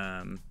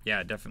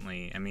 Yeah,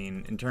 definitely. I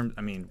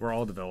mean, we're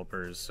all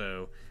developers,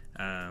 so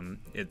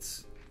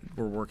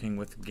we're working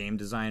with game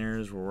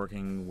designers, we're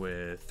working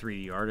with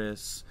 3D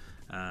artists,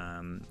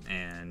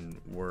 and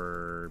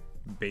we're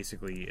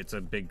basically, it's a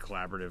big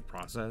collaborative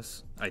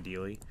process,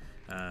 ideally.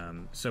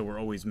 So we're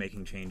always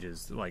making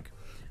changes. Like,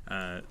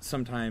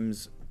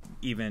 sometimes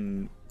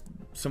even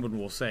someone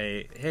will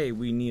say, hey,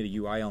 we need a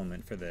UI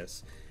element for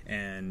this,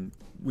 and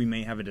we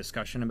may have a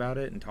discussion about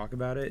it and talk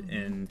about it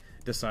and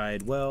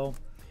decide, well,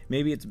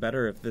 maybe it's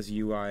better if this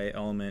UI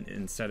element,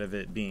 instead of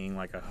it being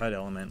like a HUD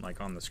element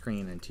like on the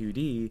screen in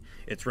 2D,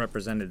 it's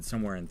represented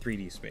somewhere in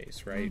 3D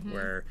space, right?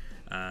 Where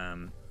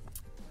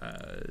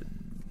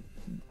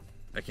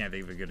I can't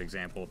think of a good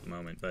example at the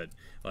moment, but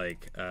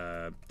like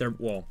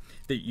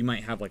you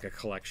might have like a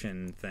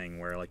collection thing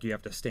where like you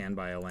have to stand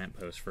by a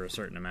lamppost for a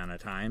certain amount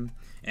of time,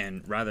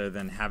 and rather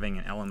than having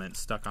an element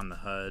stuck on the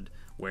HUD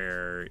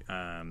where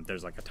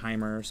there's like a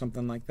timer or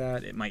something like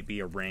that, it might be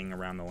a ring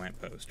around the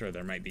lamppost, or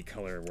there might be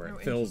color where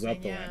it fills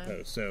up the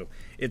lamppost. So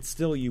it's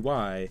still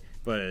UI,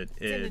 but it's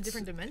in a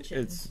different dimension.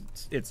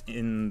 It's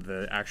in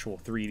the actual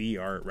 3D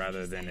art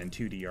rather than in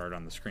 2D art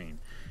on the screen.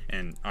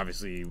 And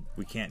obviously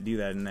we can't do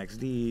that in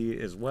XD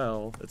as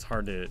well. It's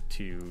hard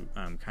to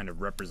kind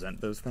of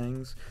represent those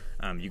things.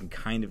 You can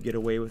kind of get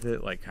away with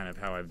it, like kind of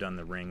how I've done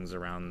the rings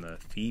around the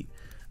feet.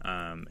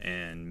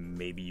 And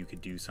maybe you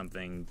could do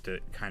something to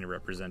kind of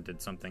represented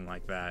something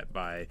like that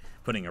by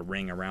putting a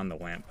ring around the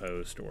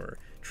lamppost, or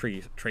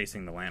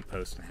tracing the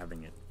lamppost and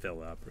having it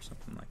fill up or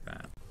something like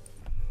that.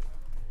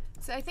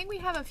 So I think we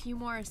have a few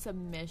more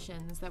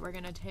submissions that we're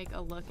going to take a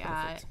look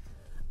at.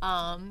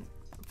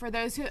 For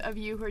those of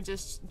you who are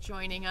just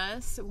joining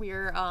us,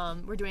 we're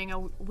doing a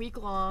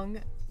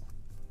week-long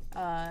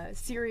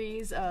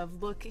series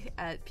of look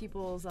at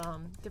people's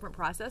different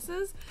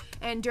processes,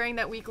 and during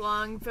that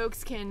week-long,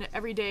 folks can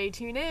every day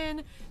tune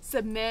in,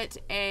 submit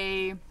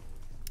an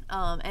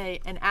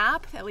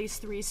app, at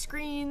least 3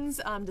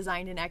 screens,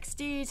 designed in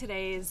XD.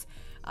 Today's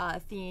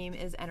theme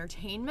is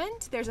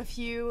entertainment. There's a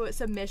few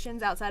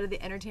submissions outside of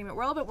the entertainment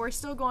world, but we're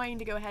still going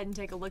to go ahead and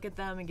take a look at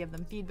them and give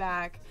them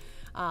feedback.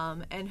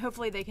 And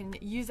hopefully they can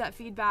use that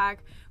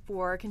feedback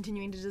for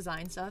continuing to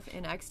design stuff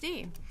in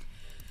XD.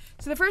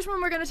 So the first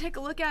one we're going to take a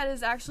look at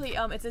is actually,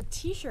 it's a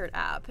t-shirt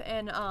app,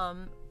 and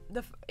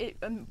it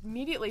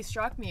immediately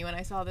struck me when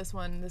I saw this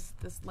one, this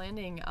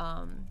landing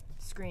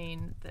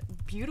screen, the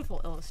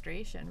beautiful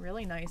illustration,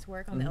 really nice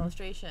work on the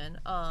illustration.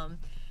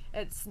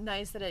 It's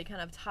nice that it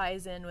kind of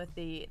ties in with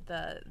the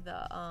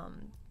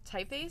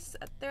typeface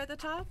there at the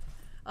top.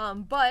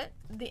 But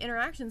the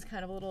interaction's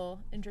kind of a little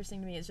interesting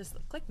to me. It's just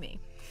click me.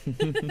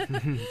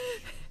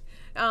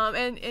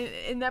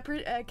 And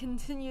that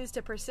continues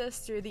to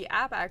persist through the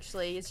app,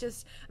 actually. It's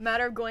just a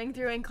matter of going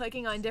through and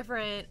clicking on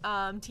different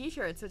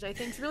t-shirts, which I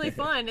think is really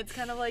fun. It's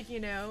kind of like,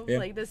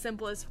 like the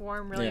simplest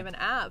form really of an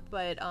app,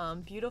 but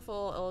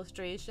beautiful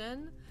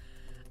illustration,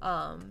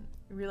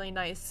 really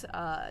nice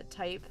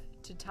type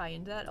to tie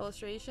into that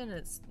illustration.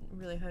 It's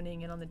really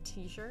honing in on the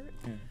t-shirt.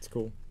 Yeah, it's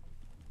cool.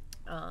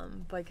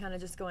 But kind of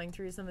just going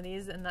through some of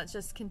these, and that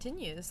just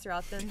continues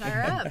throughout the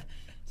entire app.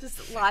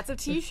 Just lots of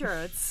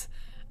t-shirts.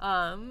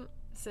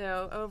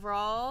 So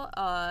overall,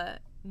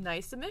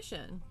 nice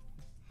submission.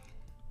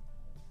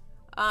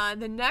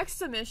 The next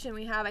submission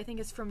we have, I think,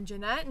 is from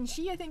Jeanette, and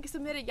she, I think,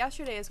 submitted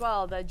yesterday as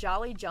well, the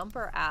Jolly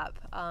Jumper app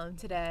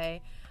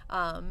today.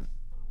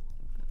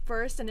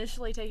 First,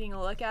 initially taking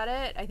a look at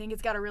it, I think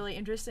it's got a really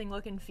interesting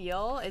look and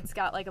feel. It's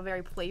got like a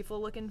very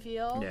playful look and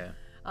feel. Yeah.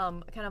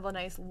 Kind of a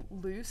nice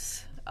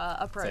loose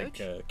approach.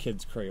 It's like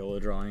kids' Crayola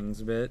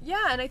drawings a bit.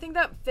 Yeah, and I think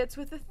that fits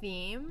with the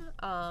theme.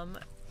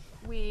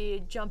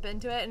 We jump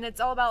into it, and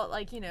it's all about,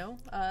 like,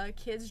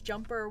 kids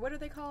jumper. What are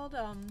they called?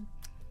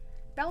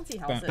 Bouncy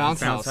houses.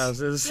 Bounce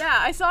houses. Yeah,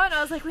 I saw it, and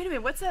I was like, wait a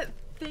minute, what's that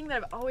thing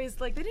that I've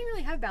always, like, they didn't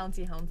really have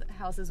bouncy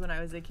houses when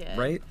I was a kid.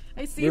 Right?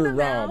 I see them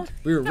now.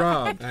 We were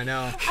robbed. I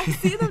know. I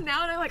see them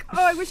now, and I'm like,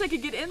 oh, I wish I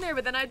could get in there,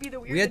 but then I'd be the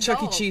weird We had Chuck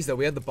E. adult. Cheese though.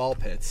 We had the ball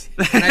pits,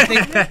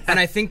 and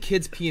I think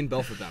kids pee in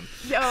both of them.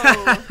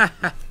 No.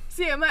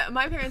 See,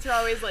 my parents were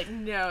always like,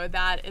 no,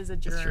 that is a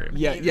germ. True.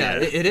 Yeah,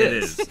 it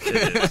is. It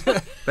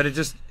is. But it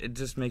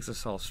just makes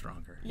us all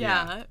stronger.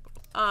 Yeah.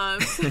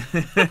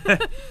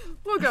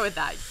 We'll go with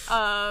that.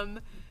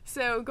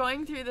 So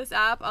going through this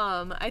app,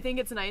 I think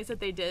it's nice that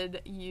they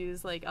did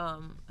use like a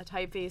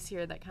typeface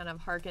here that kind of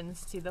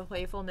harkens to the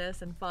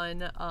playfulness and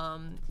fun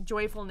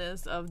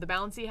joyfulness of the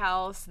bouncy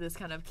house, this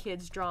kind of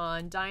kids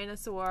drawn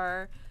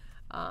dinosaur.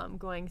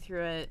 Going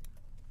through it,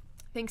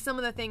 I think some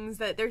of the things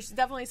that there's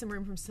definitely some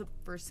room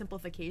for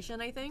simplification,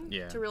 I think,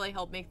 to really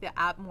help make the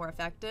app more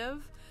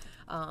effective.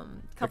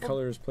 The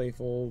color is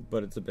playful,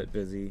 but it's a bit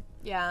busy.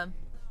 Yeah.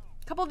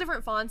 A couple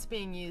different fonts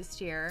being used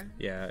here.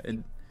 Yeah,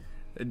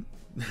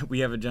 we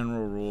have a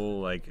general rule,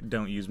 like,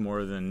 don't use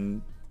more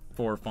than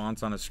 4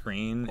 fonts on a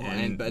screen.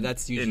 But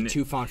that's usually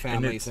 2 font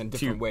families and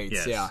different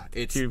weights. Yes, yeah,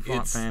 it's 2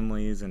 font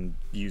families, and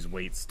use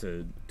weights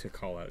to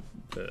call out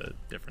the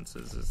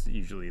differences is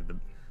usually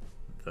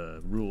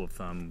the rule of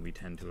thumb we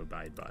tend to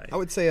abide by. I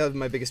would say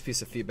my biggest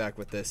piece of feedback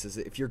with this is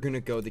if you're gonna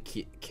go the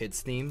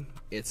kids theme,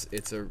 it's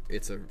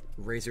a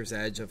razor's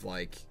edge of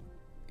like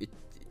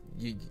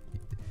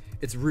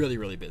it's really,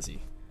 really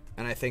busy.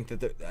 And I think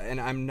that and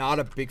I'm not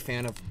a big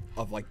fan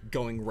of like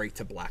going right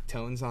to black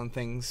tones on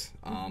things.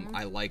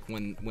 I like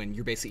when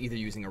you're basically either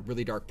using a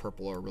really dark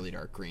purple or a really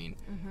dark green.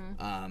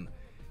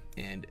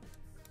 And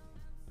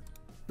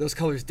those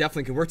colors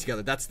definitely can work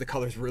together. That's the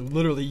colors we're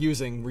literally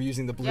using. We're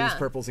using the blues,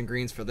 purples, and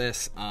greens for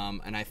this.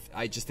 And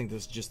I just think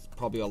there's just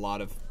probably a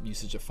lot of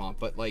usage of font.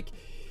 But like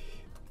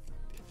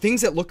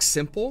things that look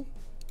simple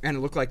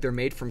and look like they're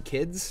made from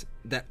kids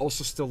that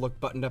also still look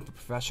buttoned up and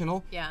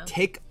professional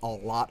take a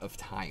lot of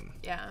time.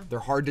 Yeah. They're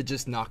hard to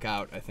just knock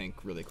out, I think,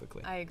 really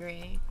quickly. I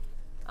agree.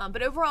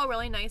 But overall,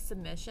 really nice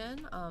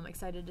submission.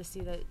 Excited to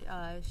see that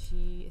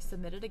she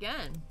submitted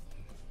again.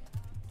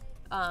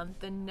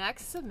 The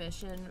next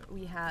submission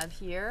we have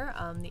here,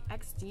 the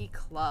XD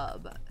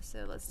Club.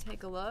 So let's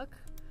take a look.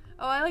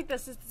 Oh, I like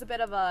this. It's a bit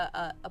of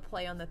a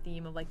play on the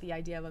theme of like the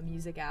idea of a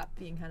music app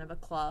being kind of a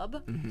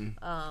club.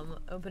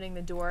 Opening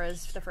the door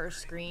is the first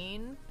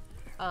screen.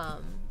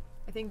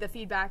 I think the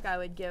feedback I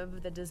would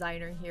give the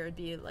designer here would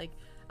be like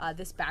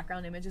this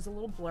background image is a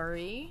little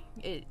blurry.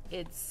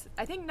 It's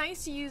I think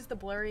nice to use the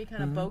blurry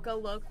kind of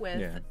bokeh look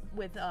with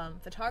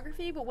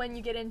photography, but when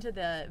you get into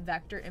the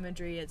vector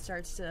imagery, it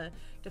starts to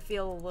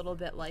feel a little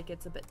bit like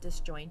it's a bit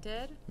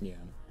disjointed. Yeah.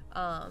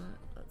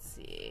 Let's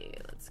see.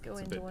 Let's go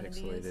it's into one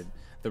pixelated. of these.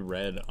 The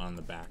red on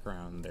the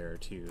background there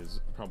too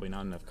is probably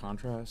not enough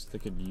contrast. They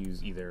could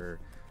use either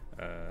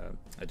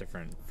a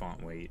different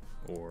font weight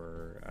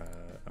or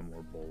a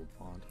more bold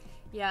font.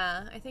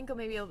 Yeah, I think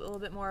maybe a little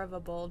bit more of a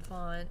bold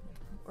font,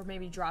 or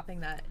maybe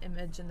dropping that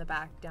image in the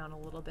back down a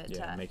little bit.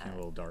 Yeah, making it a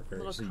little darker, a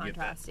little so you get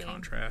that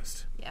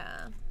contrast.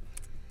 Yeah.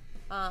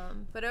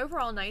 But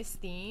overall, nice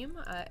theme.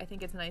 I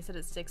think it's nice that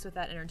it sticks with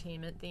that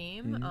entertainment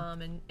theme,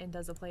 and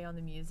does a play on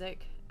the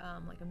music,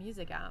 like a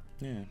music app.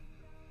 Yeah.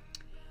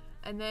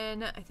 And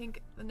then I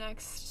think the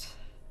next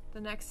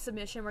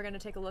submission we're going to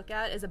take a look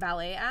at is a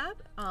ballet app.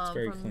 It's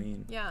very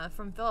clean. Yeah,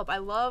 from Philip. I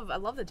love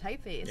the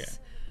typeface. Yeah,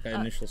 that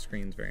initial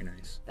screen's very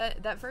nice.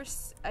 That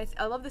first,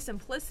 I love the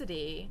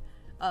simplicity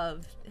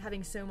of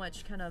having so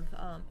much kind of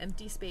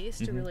empty space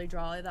to really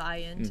draw the eye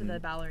into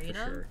the ballerina.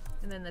 For sure.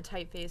 And then the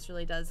typeface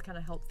really does kind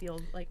of help feel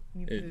like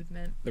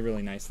movement. The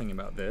really nice thing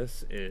about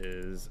this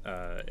is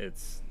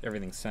it's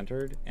everything's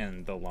centered,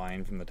 and the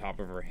line from the top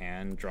of her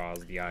hand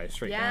draws the eye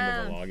straight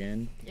down to the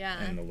login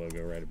and the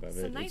logo right above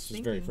it. Nice it's just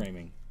thinking. very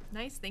framing.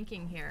 Nice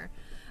thinking here.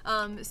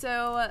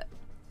 So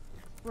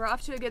we're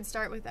off to a good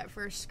start with that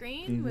first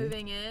screen.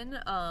 Moving in.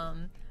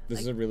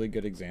 This is a really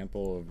good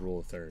example of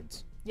rule of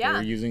thirds. Yeah.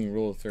 We're using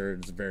rule of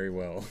thirds very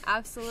well.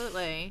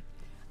 Absolutely.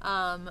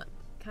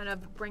 Kind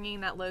of bringing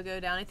that logo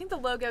down. I think the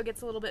logo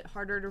gets a little bit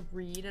harder to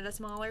read at a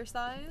smaller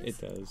size. It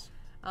does.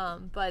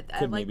 But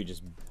Could maybe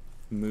just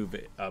move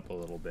it up a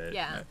little bit.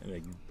 Yeah.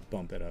 Like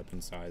bump it up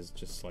in size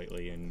just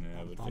slightly, and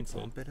that would fix it.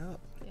 Bump it up.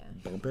 Yeah.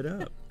 Bump it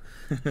up.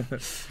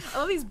 I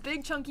love these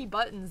big chunky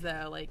buttons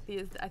though. Like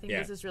these, I think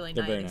this is really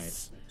they're nice. Very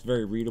nice. It's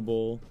very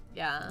readable.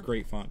 Yeah.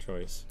 Great font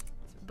choice.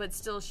 But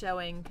still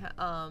showing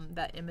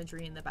that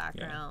imagery in the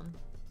background.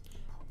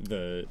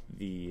 Yeah.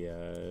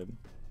 The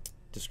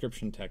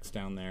description text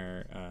down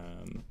there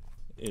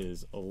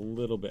is a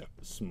little bit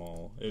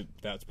small.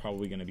 That's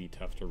probably going to be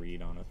tough to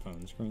read on a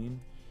phone screen,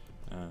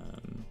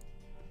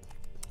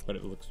 but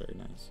it looks very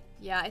nice.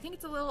 Yeah, I think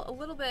it's a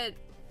little bit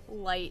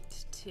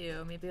light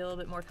too. Maybe a little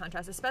bit more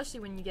contrast, especially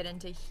when you get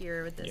into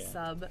here with this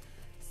sub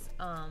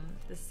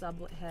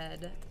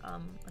head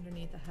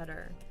underneath the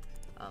header.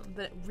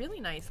 But really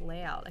nice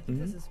layout. I think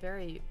this is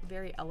very,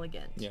 very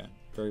elegant. Yeah,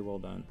 very well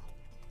done.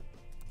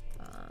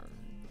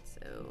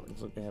 So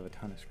looks like they have a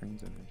ton of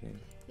screens in there too.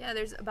 Yeah,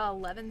 there's about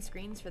 11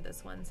 screens for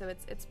this one, so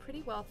it's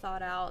pretty well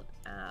thought out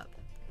app.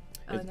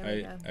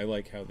 I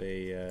like how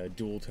they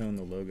dual tone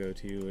the logo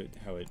too.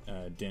 How it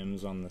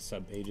dims on the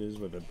sub pages,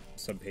 where the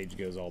sub page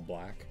goes all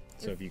black.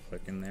 So if you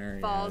click in there,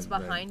 falls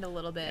behind a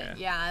little bit.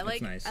 Yeah, I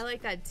like nice. I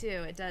like that too.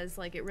 It does,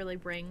 like, it really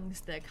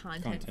brings the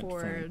content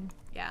forward.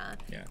 Yeah.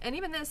 And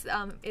even this,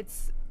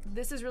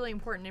 this is really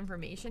important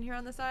information here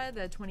on the side,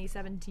 the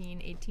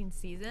 2017-18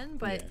 season,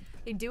 but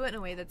they do it in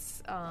a way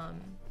that's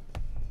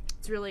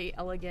it's really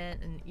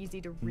elegant and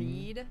easy to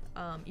read,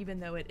 even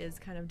though it is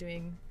kind of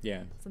doing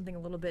something a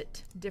little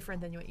bit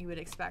different than what you would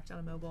expect on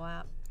a mobile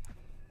app.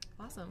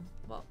 Awesome.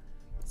 Well,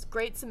 it's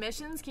great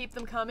submissions. Keep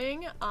them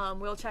coming.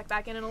 We'll check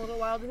back in a little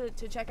while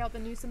to check out the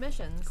new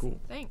submissions. Cool.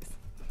 Thanks.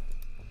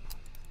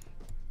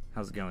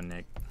 How's it going,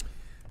 Nick?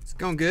 It's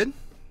going good.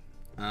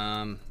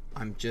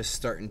 I'm just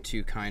starting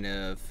to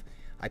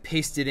I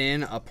pasted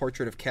in a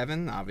portrait of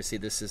Kevin. Obviously,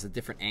 this is a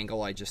different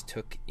angle I just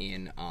took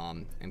in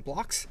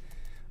blocks.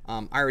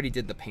 I already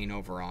did the paint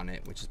over on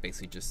it, which is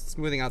basically just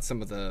smoothing out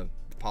some of the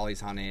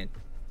polys on it,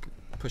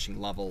 pushing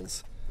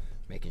levels,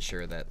 making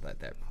sure that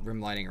rim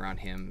lighting around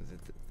him.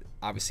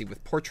 Obviously,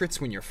 with portraits,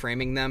 when you're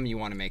framing them, you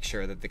want to make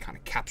sure that they kind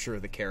of capture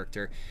the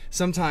character.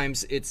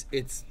 Sometimes it's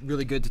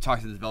really good to talk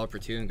to the developer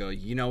too and go,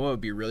 you know, what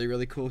would be really,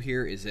 really cool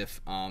here is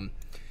if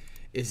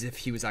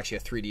he was actually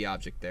a 3D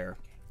object there,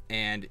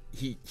 and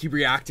he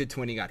reacted to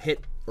when he got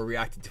hit, or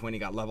reacted to when he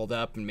got leveled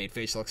up and made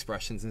facial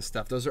expressions and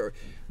stuff. Those are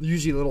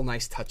usually little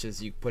nice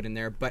touches you put in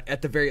there, but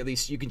at the very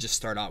least, you can just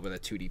start out with a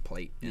 2D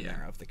plate in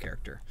there of the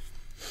character.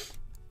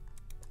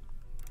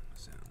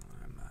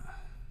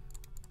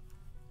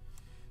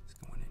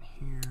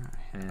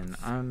 And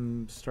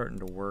I'm starting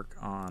to work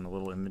on a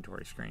little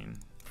inventory screen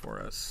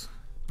for us.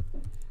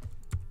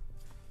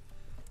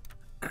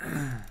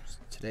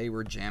 Today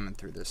we're jamming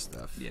through this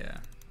stuff. Yeah.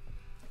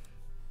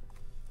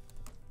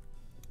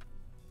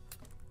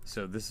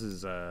 So this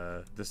is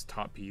this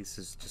top piece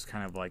is just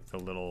kind of like the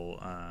little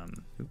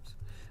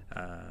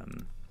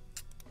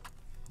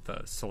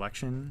the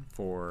selection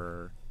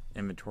for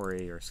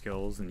inventory or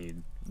skills, and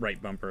you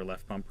right bumper,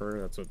 left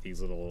bumper. That's what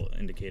these little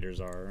indicators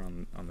are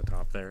on the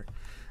top there.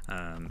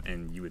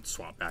 And you would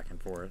swap back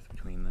and forth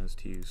between those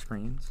two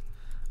screens.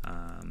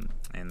 And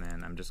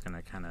then I'm just going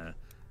to kind of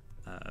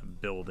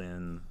build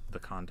in the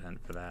content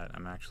for that.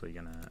 I'm actually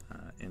going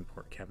to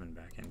import Kevin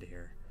back into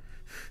here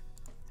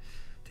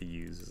to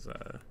use as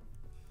a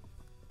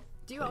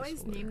Do you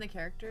always name the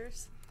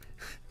characters?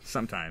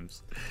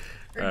 Sometimes.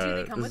 Or do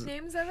they come with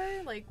names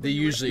ever? Like they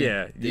usually,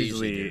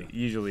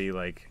 usually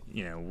like,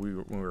 you know,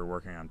 when we were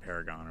working on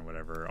Paragon or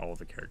whatever, all of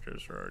the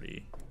characters are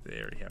already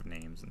have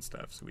names and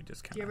stuff, so we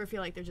just kind of. Do you ever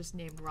feel like they're just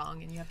named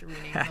wrong and you have to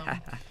rename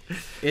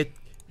them?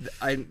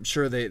 I'm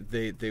sure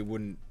they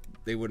wouldn't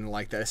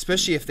like that,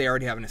 especially if they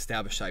already have an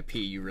established IP.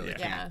 You really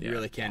can't. You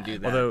really can't do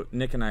that. Although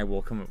Nick and I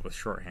will come up with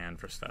shorthand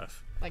for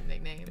stuff, like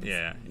nicknames.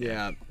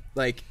 Yeah.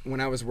 Like when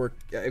I was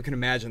I can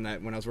imagine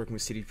that when I was working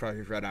with CD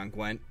Projekt Red on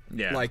Gwent.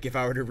 Yeah. Like if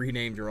I were to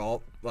rename your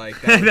alt, like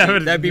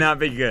that'd not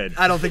be good.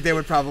 I don't think they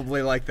would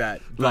probably like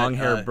that. Long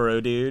hair bro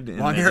dude. And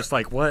long hair, just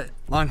like what?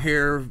 Long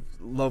hair,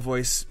 low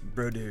voice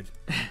bro dude.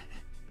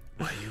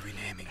 Why are you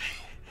renaming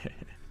me?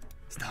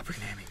 Stop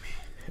renaming me.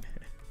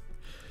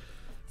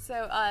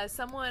 So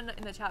someone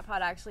in the chat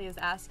pod actually is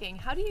asking,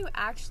 how do you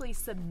actually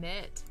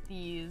submit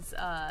these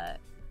I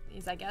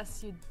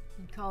guess you'd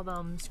call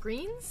them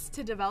screens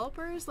to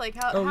developers? Like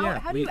how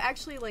do you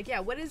actually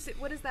what is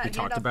that? We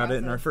talked about it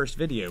in our first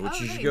video, which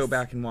you should go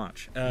back and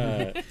watch.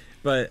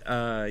 But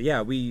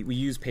we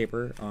use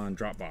paper on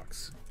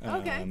Dropbox.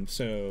 Okay.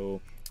 So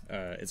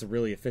it's a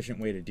really efficient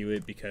way to do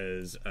it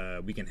because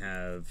we can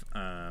have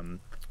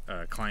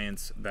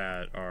clients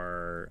that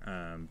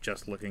are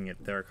just looking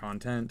at their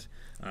content,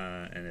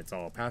 and it's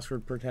all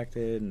password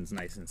protected and it's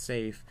nice and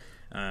safe.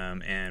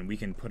 And we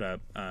can put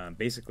up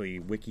basically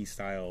wiki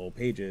style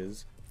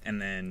pages and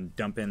then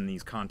dump in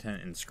these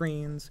content and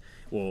screens.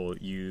 We'll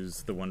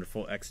use the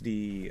wonderful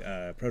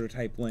XD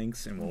prototype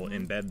links and we'll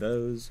embed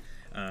those.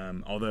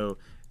 Although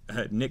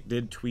Nick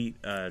did tweet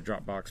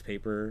Dropbox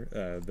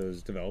Paper,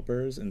 those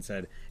developers, and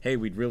said, hey,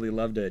 we'd really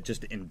love to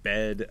just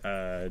embed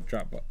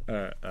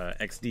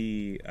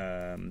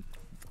XD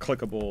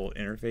clickable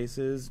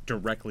interfaces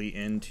directly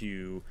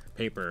into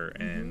paper,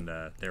 and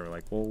they were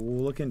like, well,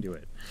 we'll look into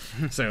it.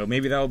 So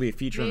maybe that will be a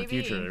feature in the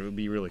future. It would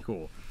be really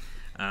cool.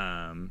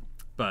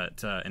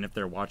 But and if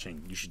they're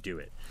watching, you should do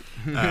it.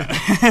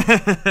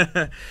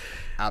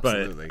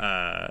 Absolutely.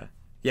 But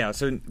yeah,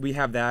 so we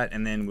have that,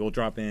 and then we'll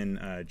drop in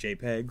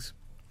JPEGs,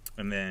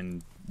 and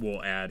then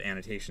we'll add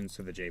annotations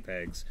to the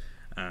JPEGs.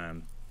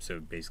 So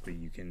basically,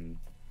 you can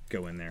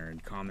go in there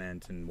and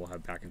comment, and we'll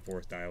have back and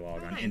forth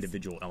dialogue on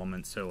individual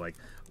elements. So like,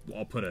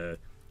 I'll put a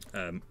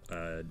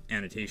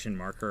annotation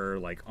marker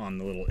like on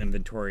the little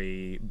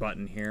inventory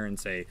button here and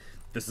say,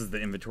 this is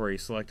the inventory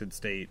selected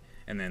state,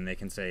 and then they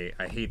can say,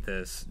 I hate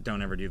this,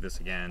 don't ever do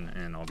this again,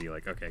 and I'll be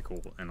like, okay,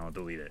 cool, and I'll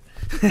delete it.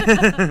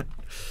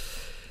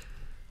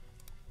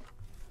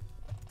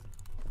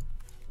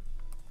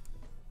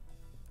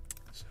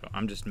 So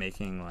I'm just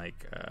making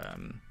like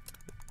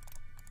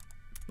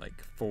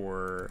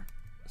 4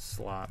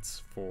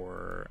 slots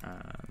for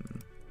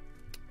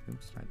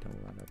oops, did I double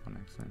that up on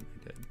accident?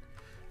 I did.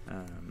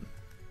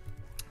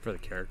 For the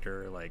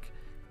character, like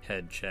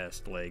head,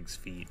 chest, legs,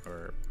 feet,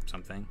 or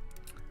something.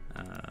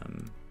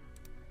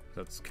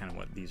 That's kind of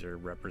what these are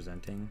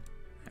representing.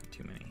 I have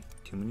too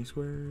many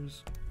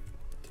squares.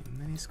 Too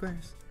many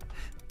squares.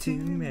 Too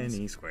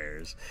many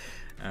squares.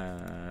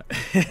 Do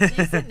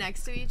you sit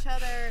next to each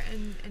other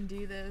and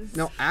do this?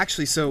 No,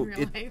 actually, so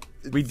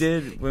we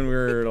did when we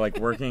were like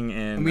working in.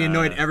 And we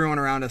annoyed everyone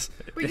around us.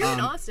 But you're in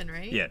Austin,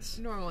 right? Yes.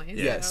 Normally,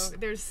 yes. So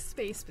there's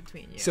space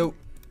between you. So,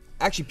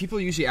 actually, people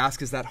usually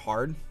ask, is that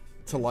hard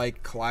to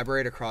like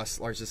collaborate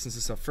across large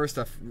distances? So first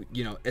off,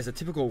 you know, as a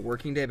typical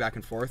working day back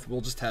and forth,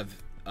 we'll just have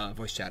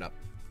voice chat up,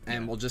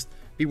 and we'll just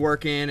be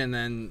working, and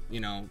then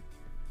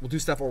we'll do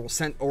stuff,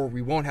 or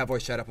we won't have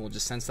voice chat up, and we'll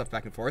just send stuff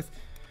back and forth.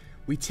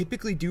 We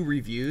typically do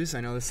reviews.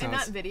 I know this sounds.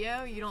 And that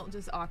video, you don't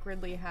just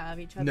awkwardly have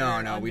each other. No,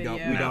 on we video.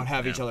 don't. We don't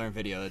have each other in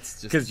video. It's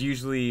just because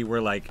usually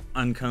we're like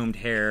uncombed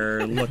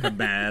hair, look a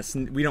mess,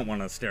 and we don't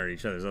want to stare at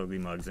each other's ugly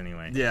mugs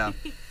anyway. Yeah,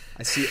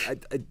 I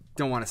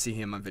don't want to see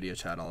him on video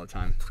chat all the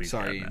time. Please,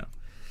 sorry. God, no.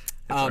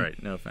 That's all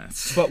right. No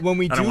offense. But when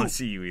we I don't want to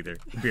see you either,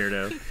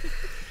 beardo.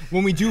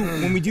 when we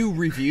do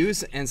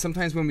reviews, and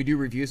sometimes when we do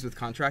reviews with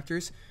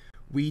contractors,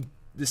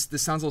 this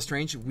sounds a little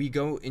strange. We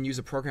go and use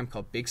a program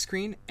called Big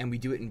Screen, and we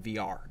do it in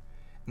VR.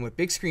 And what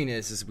Big Screen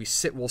is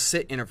we'll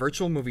sit in a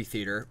virtual movie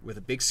theater with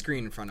a big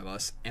screen in front of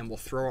us, and we'll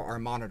throw our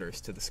monitors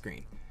to the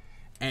screen.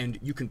 And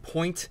you can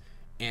point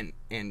and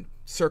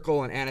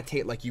circle and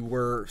annotate like you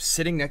were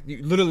sitting next.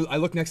 Literally, I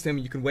look next to him,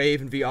 and you can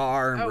wave in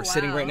VR, and we're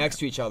sitting right next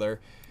to each other.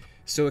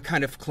 So it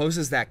kind of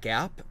closes that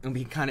gap, and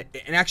we kind of,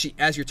 and actually,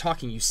 as you're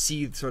talking, you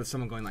see sort of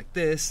someone going like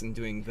this and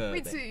doing the.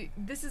 Wait, so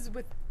this is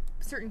with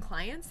certain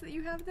clients that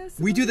you have this?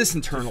 We do this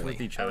internally, just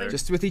with each other,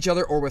 just with each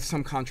other, or with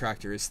some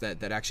contractors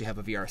that actually have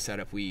a VR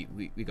setup. We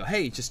go,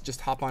 hey,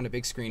 just hop on a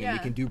big screen, and we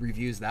can do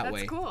reviews that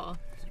way. That's cool.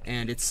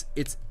 And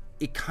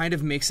it kind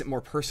of makes it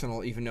more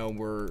personal, even though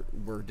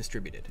we're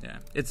distributed. Yeah,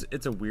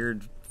 it's a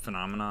weird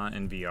phenomena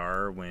in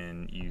VR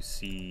when you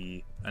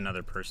see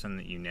another person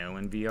that you know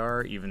in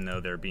VR, even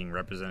though they're being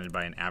represented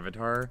by an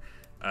avatar.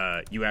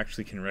 You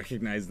actually can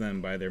recognize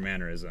them by their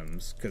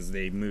mannerisms because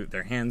they move,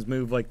 their hands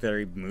move like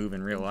they move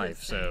in real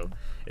life. So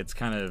it's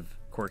kind of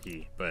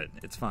quirky, but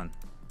it's fun.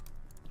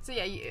 So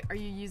yeah, are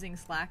you using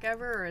Slack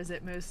ever, or is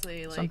it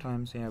mostly like?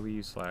 Sometimes, yeah, we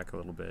use Slack a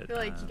little bit. I feel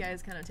like you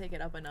guys kind of take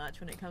it up a notch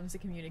when it comes to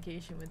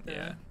communication with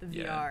the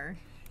VR.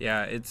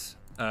 Yeah, it's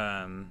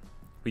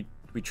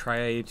we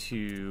try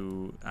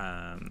to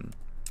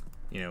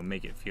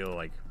make it feel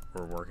like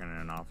we're working in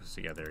an office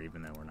together,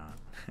 even though we're not.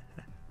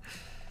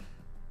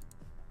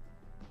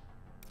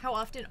 How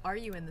often are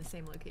you in the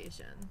same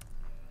location?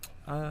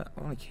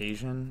 On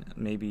occasion,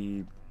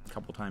 maybe a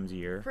couple times a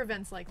year. For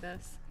events like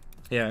this?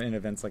 Yeah, in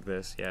events like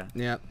this, yeah.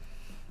 Yeah.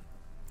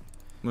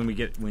 When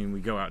we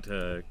go out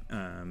to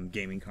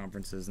gaming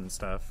conferences and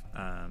stuff,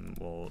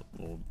 we'll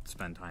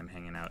spend time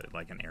hanging out at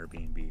like an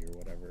Airbnb or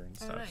whatever and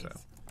stuff. Nice. So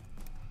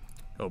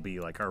it'll be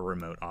like our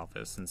remote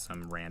office in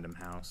some random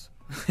house.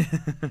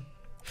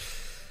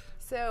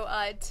 So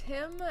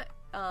Tim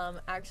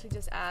actually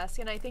just asked,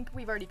 and I think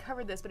we've already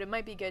covered this, but it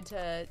might be good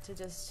to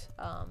just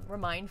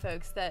remind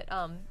folks that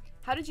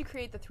how did you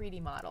create the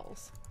 3D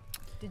models?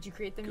 Did you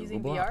create them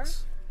using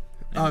VR?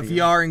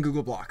 VR and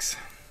Google Blocks,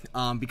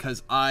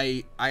 because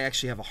I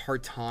actually have a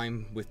hard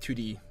time with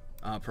 2D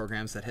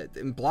programs that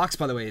and Blocks.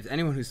 By the way, if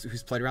anyone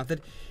who's played around with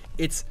it,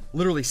 it's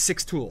literally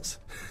 6 tools.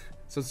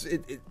 So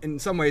it in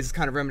some ways it's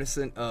kind of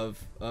reminiscent of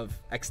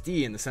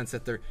XD in the sense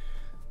that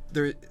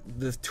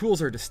the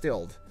tools are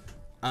distilled.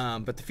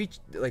 But the feature,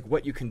 like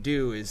what you can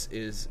do,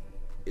 is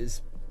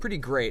pretty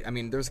great. I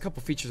mean, there's a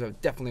couple features I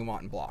definitely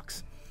want in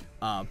Blocks,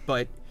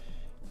 but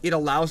it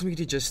allows me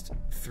to just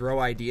throw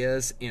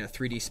ideas in a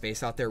 3D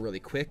space out there really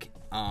quick.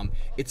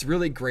 It's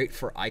really great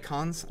for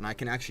icons, and I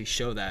can actually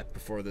show that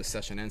before this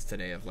session ends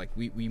today. Of like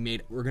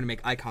we're gonna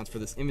make icons for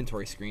this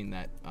inventory screen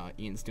that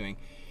Ian's doing,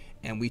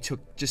 and we took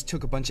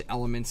a bunch of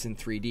elements in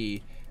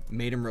 3D,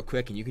 made them real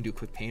quick, and you can do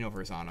quick paint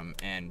overs on them,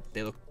 and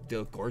they look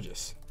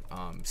gorgeous.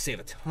 Save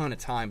a ton of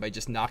time by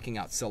just knocking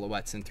out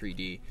silhouettes in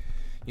 3D.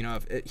 You know,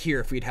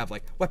 if we'd have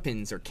like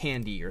weapons or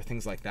candy or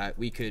things like that,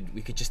 we could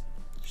just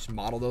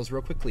model those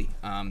real quickly.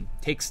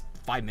 Takes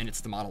 5 minutes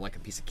to model like a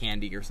piece of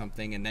candy or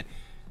something, and then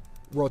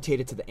rotate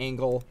it to the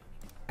angle,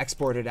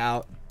 export it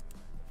out,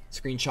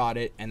 screenshot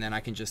it, and then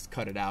I can just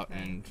cut it out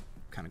and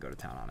kind of go to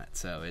town on it.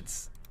 So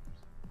it's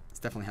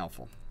definitely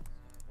helpful.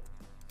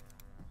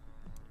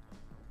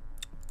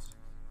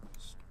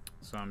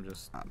 So I'm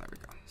just there we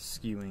go.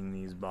 skewing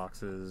these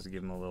boxes,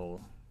 give them a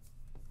little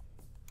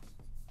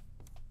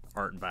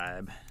art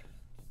vibe.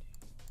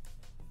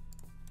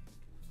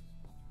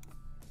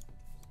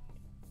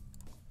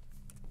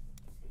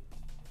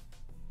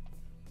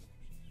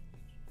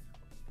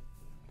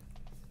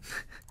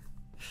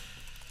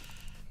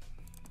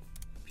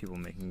 People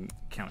making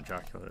Count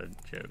Chocula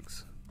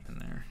jokes in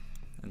there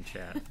in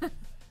chat. You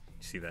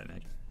see that,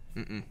 Nick?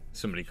 Mm-mm.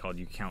 Somebody called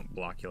you Count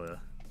Blockula.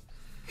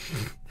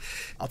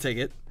 I'll take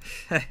it.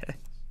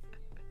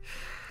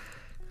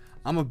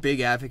 I'm a big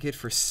advocate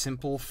for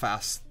simple,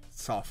 fast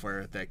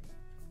software that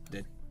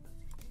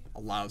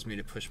allows me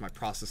to push my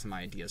process and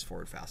my ideas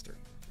forward faster.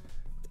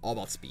 It's all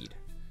about speed.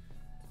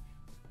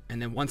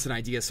 And then once an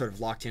idea is sort of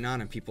locked in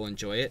on and people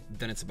enjoy it,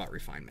 then it's about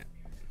refinement.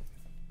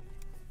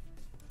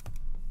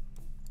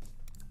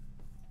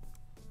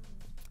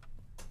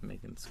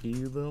 Making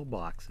skew little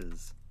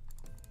boxes.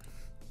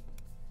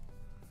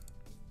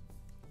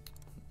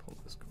 Pull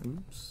this.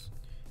 Oops.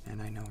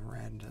 And I know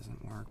red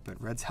doesn't work,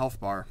 but red's health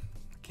bar.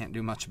 Can't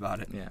do much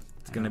about it. Yeah,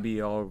 it's going to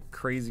be all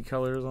crazy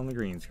colors on the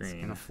green screen. It's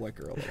going to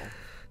flicker a little.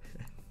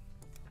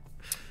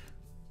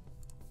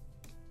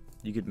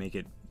 You could make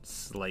it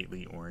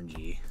slightly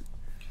orangey.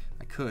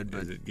 I could,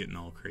 but is it getting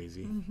all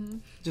crazy?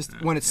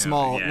 Just when it's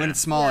small. Yeah. When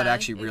it's small, it Yeah,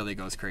 actually really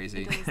goes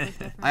crazy.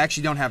 I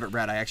actually don't have it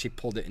red. I actually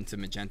pulled it into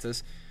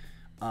magentas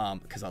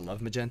because I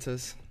love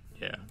magentas.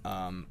 Yeah.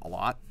 A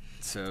lot.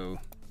 So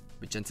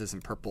magentas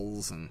and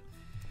purples and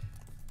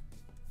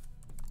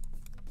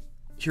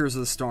Heroes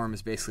of the Storm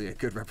is basically a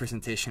good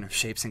representation of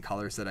shapes and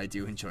colors that I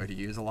do enjoy to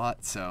use a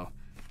lot. So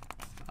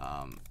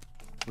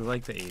We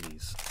like the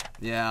 80s.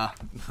 yeah.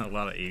 A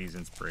lot of 80s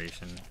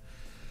inspiration.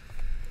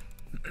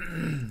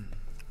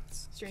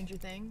 Stranger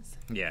Things.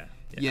 Yeah.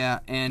 Yeah,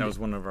 and that was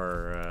one of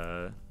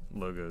our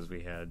logos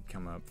we had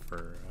come up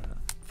for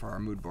our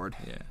mood board.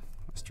 yeah.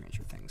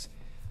 Stranger Things.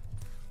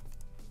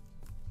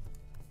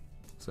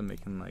 So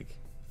making like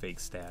fake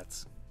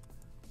stats.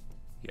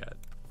 You got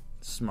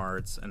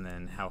smarts and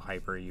then how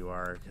hyper you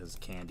are because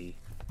candy.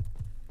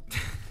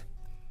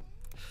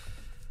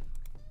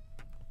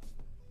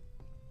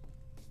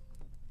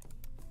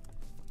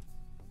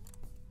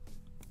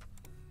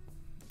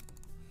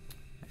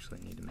 Actually,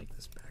 I need to make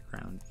this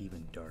background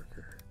even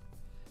darker.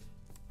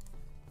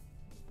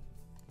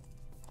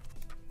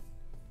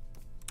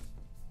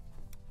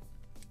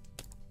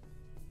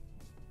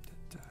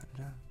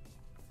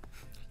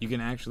 You can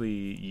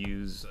actually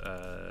use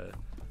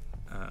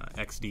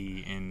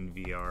XD in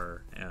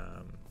VR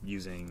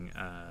using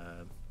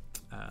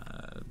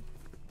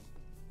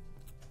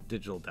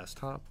digital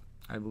desktop,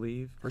 I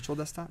believe. Virtual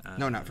desktop?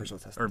 No, not virtual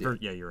desktop.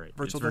 Yeah, you're right.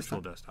 Virtual it's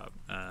virtual desktop.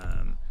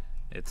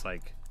 It's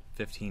like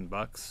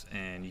 $15,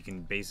 and you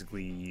can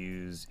basically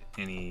use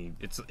any.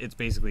 It's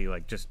basically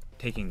like just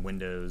taking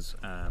Windows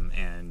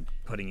and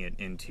putting it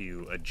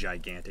into a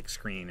gigantic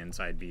screen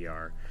inside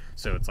VR.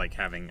 So it's like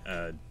having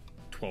a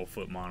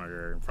 12-foot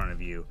monitor in front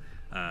of you,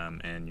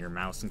 and your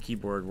mouse and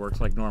keyboard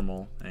works like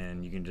normal,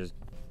 and you can just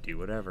do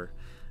whatever.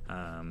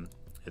 I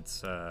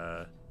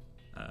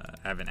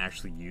haven't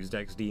actually used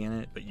XD in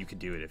it, but you could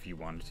do it if you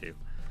wanted to.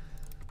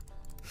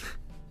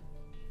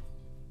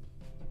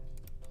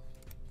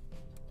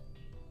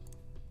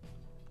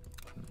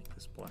 Make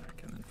this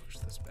black and then push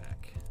this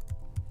back.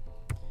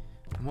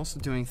 I'm also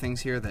doing things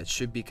here that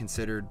should be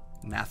considered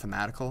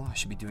mathematical. I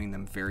should be doing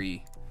them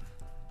very,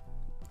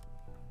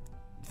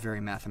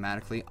 very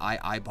mathematically. I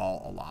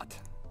eyeball a lot.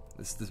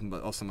 This is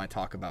also my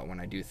talk about when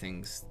I do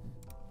things.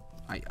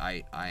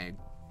 I'm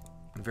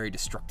very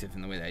destructive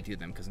in the way that I do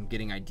them because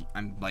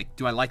I'm like,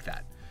 do I like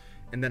that?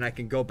 And then I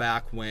can go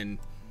back when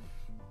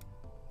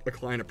the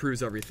client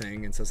approves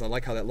everything and says, I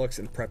like how that looks,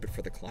 and prep it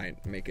for the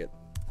client, make it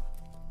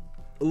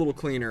a little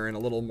cleaner and a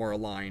little more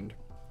aligned.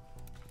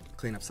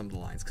 Clean up some of the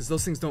lines because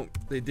those things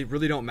they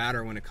really don't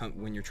matter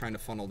when you're trying to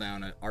funnel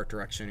down an art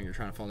direction or you're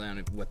trying to funnel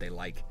down what they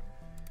like.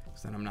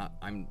 So then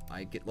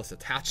I get less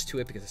attached to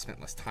it because I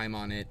spent less time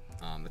on it.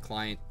 The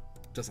client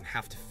doesn't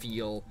have to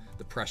feel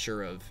the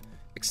pressure of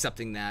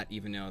accepting that,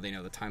 even though they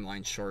know the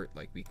timeline's short.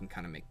 Like, we can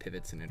kind of make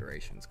pivots and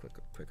iterations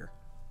quicker.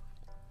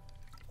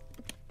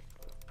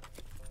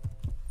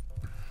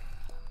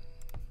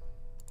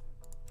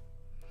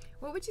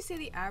 What would you say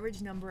the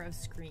average number of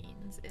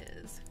screens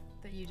is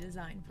that you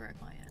design for a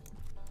client?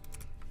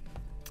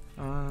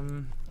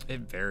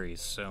 It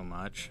varies so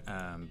much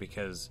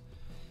because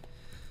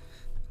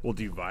we'll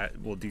do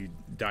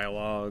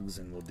dialogues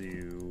and we'll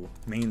do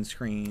main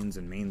screens,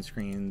 and main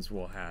screens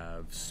will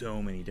have so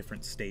many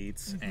different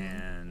states,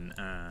 and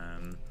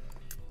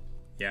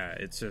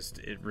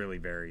it really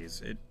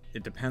varies.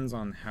 It depends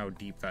on how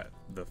deep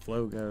the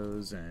flow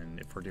goes, and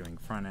if we're doing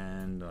front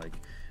end, like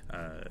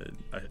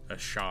a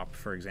shop,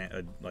 for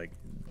example, like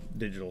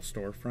digital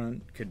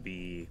storefront could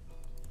be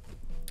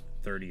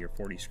 30 or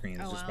 40 screens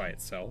just by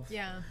itself.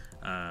 Yeah.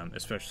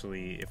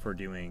 Especially if we're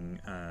doing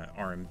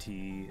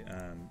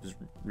RMT, just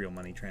real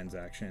money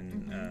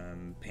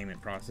transaction, payment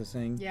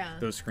processing. Yeah.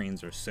 Those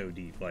screens are so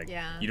deep. Like,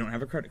 you don't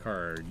have a credit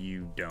card,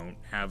 you don't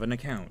have an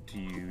account,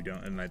 you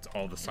don't, and that's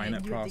all the sign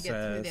up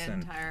process,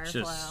 and it's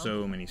just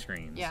so many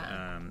screens.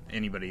 Yeah.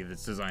 Anybody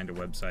that's designed a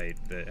website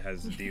that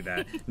has to do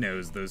that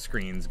knows those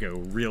screens go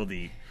real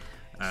deep.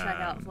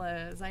 Checkout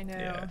flows. I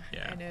know.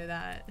 I know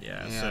that.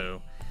 Yeah.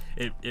 So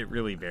it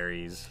really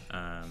varies.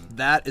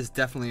 That is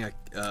definitely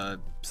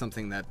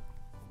something that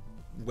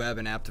web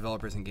and app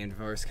developers and game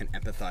developers can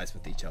empathize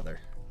with each other.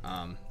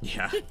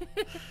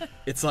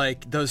 It's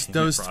like those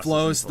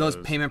flows, those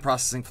payment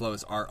processing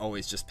flows are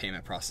always just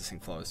payment processing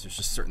flows. There's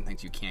just certain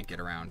things you can't get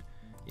around.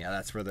 Yeah,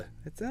 that's where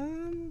it's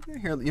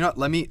here. You know what?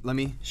 Let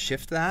me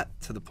shift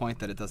that to the point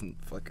that it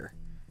doesn't flicker,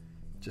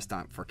 just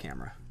on for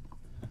camera.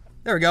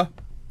 There we go.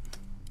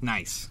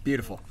 Nice.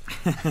 Beautiful.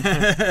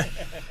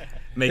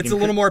 It's a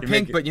little more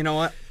pink, but you know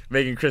what?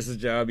 Making Chris's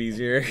job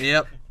easier.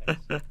 Yep.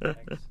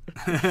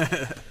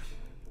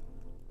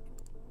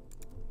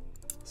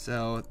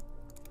 So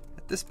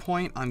at this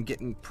point, I'm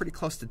getting pretty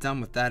close to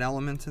done with that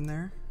element in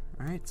there.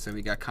 All right, so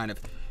we got kind of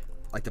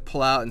like to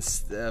pull out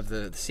of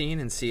the scene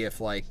and see if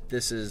like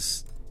this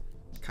is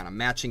kind of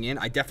matching in.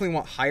 I definitely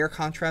want higher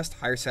contrast,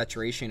 higher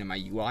saturation in my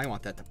UI. I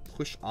want that to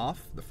push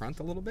off the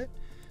front a little bit.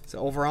 So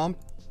overall, I'm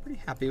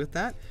pretty happy with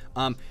that.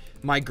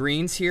 My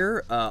greens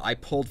here, I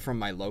pulled from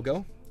my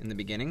logo in the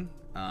beginning.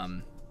 If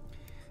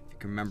you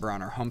can remember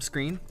on our home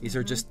screen, these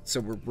are just, so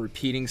we're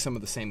repeating some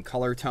of the same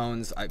color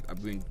tones.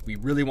 We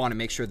really want to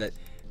make sure that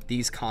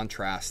these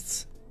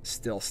contrasts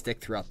still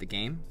stick throughout the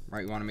game,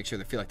 right? We want to make sure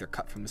they feel like they're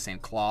cut from the same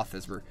cloth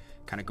as we're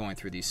kind of going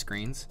through these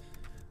screens.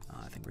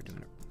 I think we're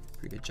doing a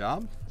pretty good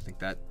job. I think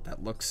that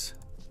looks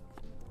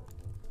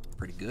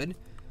pretty good.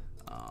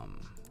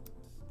 And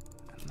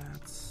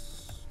that's...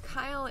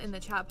 Kyle in the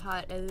chat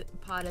pod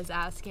is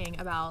asking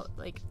about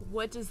like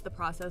what does the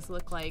process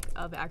look like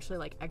of actually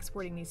like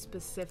exporting these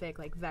specific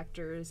like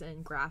vectors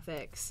and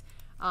graphics.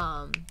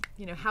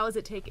 You know, how is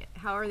it taken?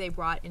 How are they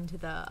brought into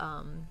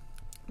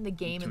the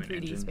game in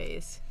 3D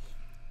space?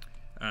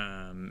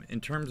 In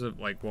terms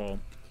of like, well,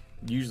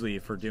 usually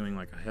if we're doing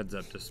like a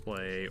heads-up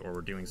display or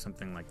we're doing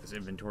something like this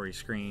inventory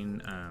screen,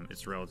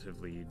 it's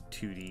relatively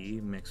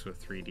 2D mixed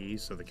with 3D,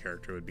 so the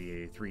character would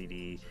be a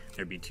 3D,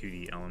 there'd be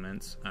 2D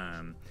elements.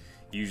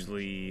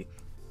 Usually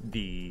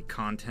the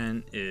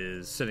content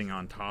is sitting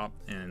on top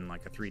in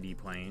like a 3D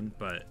plane,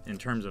 but in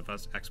terms of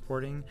us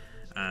exporting,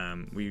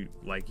 we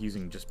like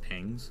using just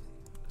pings.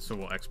 So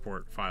we'll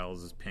export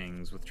files as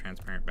pings with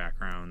transparent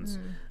backgrounds.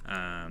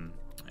 And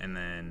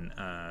then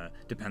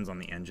depends on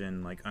the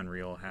engine. Like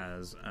Unreal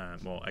has,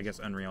 well, I guess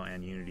Unreal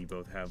and Unity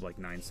both have like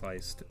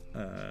 9-sliced,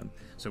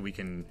 so we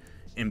can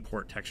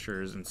import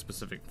textures in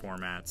specific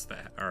formats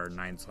that are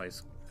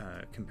 9-slice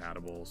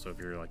compatible. So if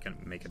you're like gonna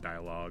make a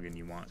dialogue and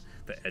you want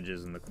the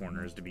edges and the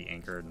corners to be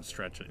anchored and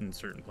stretch in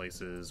certain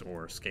places,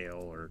 or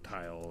scale or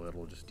tile,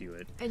 it'll just do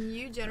it. And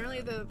you generally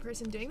the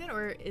person doing that,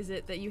 or is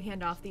it that you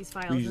hand off these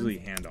files? We usually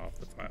hand off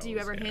the files. Do you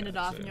ever hand it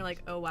off and you're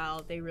like, oh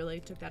wow, they really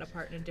took that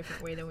apart in a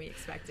different way than we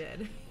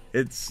expected?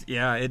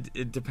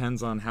 It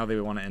depends on how they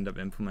want to end up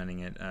implementing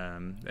it.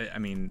 I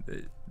mean,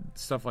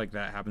 stuff like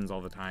that happens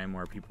all the time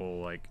where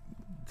people like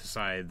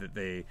decide that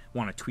they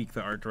want to tweak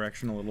the art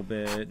direction a little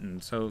bit,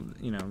 and so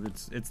you know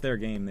it's their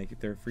game.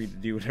 They're free to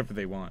do whatever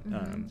they want.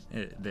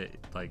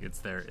 It's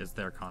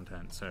their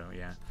content. So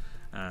yeah,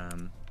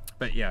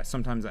 but yeah,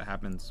 sometimes that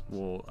happens.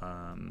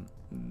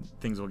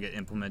 Things will get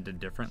implemented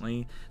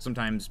differently.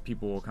 Sometimes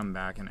people will come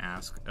back and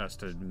ask us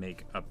to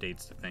make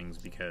updates to things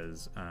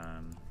because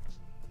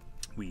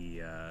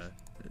we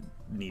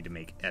need to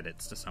make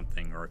edits to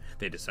something, or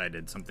they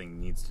decided something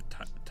needs to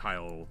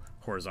tile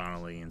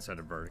horizontally instead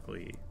of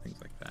vertically,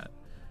 things like that.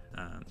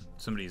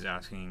 Somebody's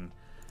asking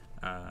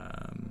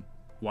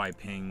why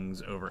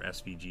pings over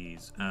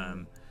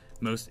SVGs.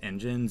 Most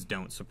engines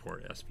don't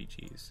support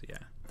SVGs. Yeah,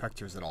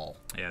 vectors at all.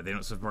 Yeah, they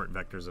don't support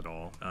vectors at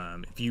all.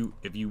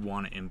 If you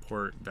want to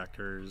import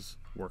vectors,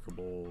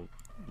 workable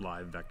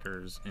live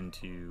vectors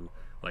into,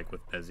 like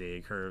with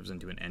Bezier curves,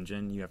 into an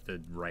engine, you have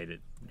to write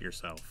it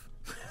yourself.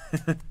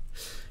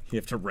 You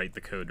have to write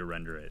the code to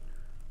render it.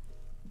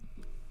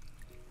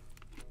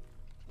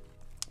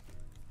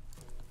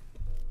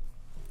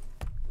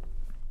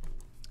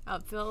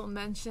 Phil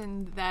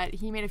mentioned that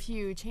he made a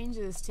few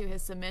changes to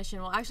his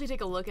submission. We'll actually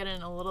take a look at it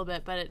in a little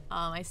bit, but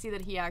I see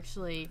that he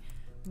actually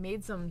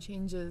made some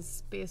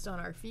changes based on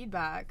our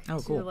feedback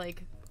to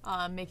like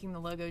making the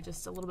logo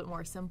just a little bit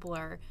more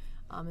simpler.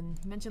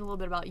 And mentioned a little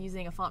bit about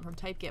using a font from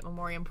Typekit,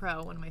 Memoriam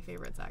Pro, one of my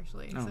favorites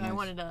actually. So nice. I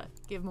wanted to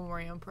give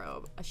Memoriam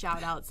Pro a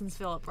shout out since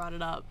Philip brought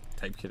it up.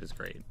 Typekit is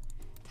great.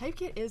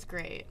 Typekit is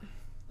great.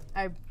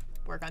 I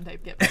work on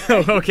Typekit.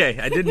 Oh, okay.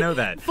 I didn't know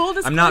that. Full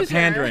disclosure. I'm not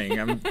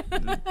pandering.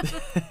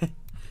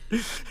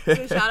 So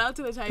shout out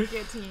to the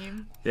Typekit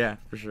team. Yeah,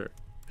 for sure.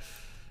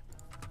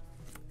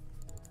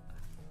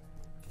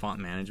 font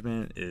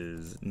management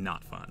is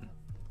not fun.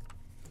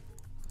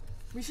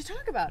 We should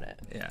talk about it.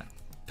 Yeah,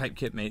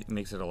 Typekit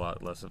makes it a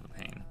lot less of a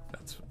pain.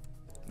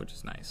 Which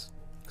is nice,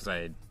 because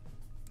I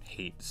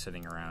hate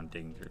sitting around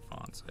digging through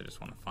fonts. I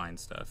just want to find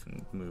stuff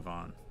and move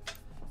on.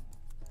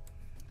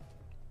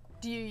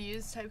 Do you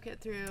use Typekit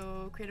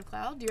through Creative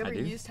Cloud? Do you ever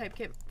use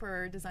Typekit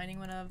for designing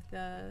one of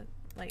the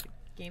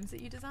games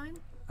that you design?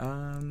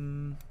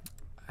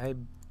 I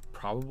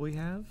probably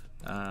have.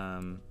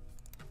 I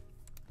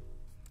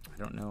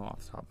don't know off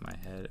the top of my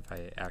head if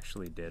I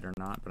actually did or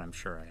not, but I'm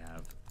sure I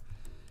have.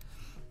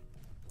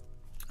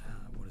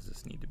 What does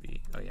this need to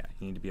be? Oh yeah,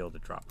 you need to be able to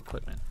drop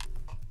equipment.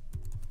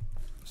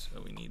 So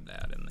we need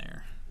that in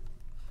there.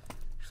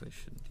 Actually, I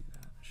shouldn't do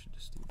that. I should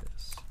just do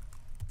this.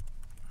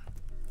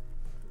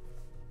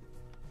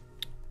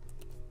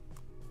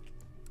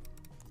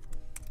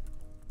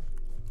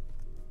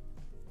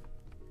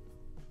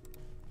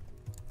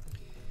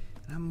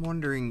 I'm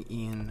wondering,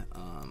 Ian,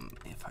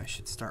 if I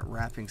should start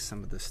wrapping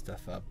some of this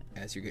stuff up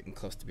as you're getting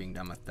close to being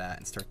done with that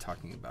and start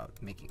talking about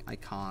making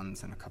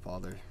icons and a couple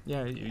other...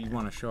 Yeah, you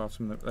want to show off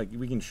some of the...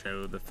 we can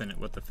show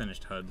what the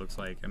finished HUD looks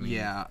like. I mean,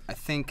 yeah, I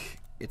think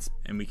it's...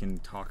 And we can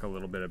talk a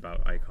little bit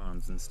about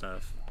icons and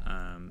stuff.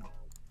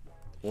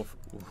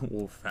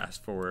 We'll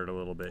fast forward a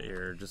little bit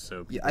here just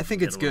so... Yeah, I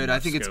think it's good. I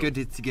think it's good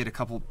to get a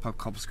couple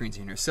screens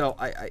in here. So,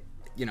 I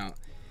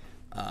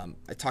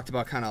talked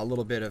about kind of a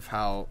little bit of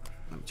how...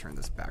 Let me turn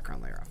this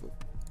background layer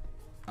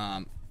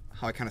off.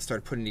 How I kind of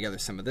started putting together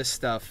some of this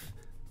stuff.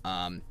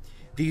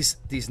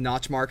 These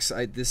notch marks.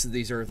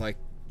 These are like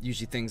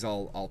usually things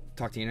I'll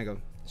talk to Ian and go,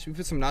 should we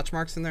put some notch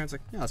marks in there? It's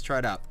like, yeah, let's try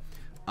it out.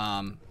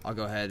 I'll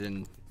go ahead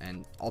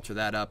and alter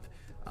that up.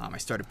 I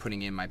started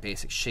putting in my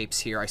basic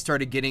shapes here. I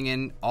started getting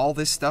in all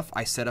this stuff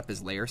I set up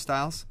as layer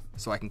styles,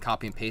 so I can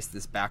copy and paste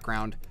this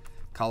background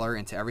color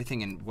into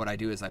everything. And what I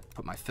do is I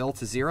put my fill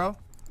to 0.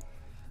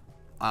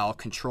 I'll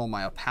control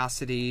my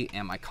opacity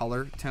and my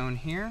color tone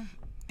here,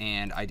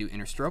 and I do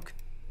inner stroke.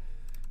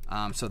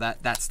 So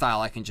that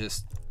style I can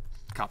just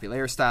copy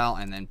layer style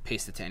and then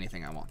paste it to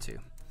anything I want to,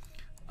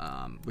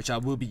 which I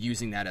will be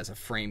using that as a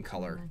frame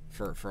color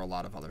for a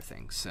lot of other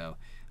things. So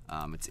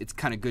it's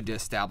kind of good to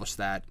establish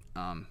that,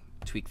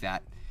 tweak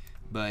that.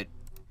 But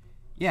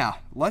yeah,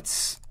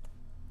 let's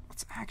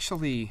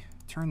actually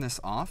turn this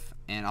off,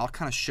 and I'll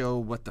kind of show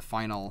what the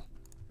final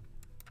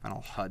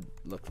HUD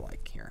looked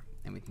like here.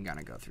 And we can kind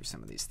of go through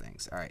some of these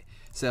things. All right.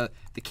 So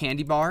the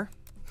candy bar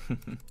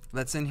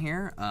that's in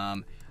here,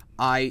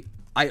 I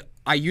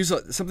use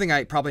something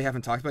I probably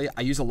haven't talked about yet.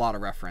 I use a lot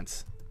of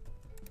reference,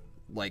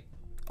 like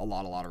a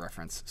lot of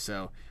reference.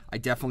 So I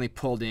definitely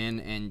pulled in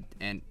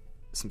and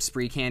some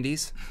spree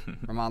candies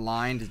from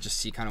online to just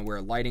see kind of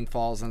where lighting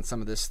falls on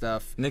some of this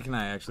stuff. Nick and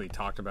I actually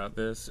talked about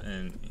this,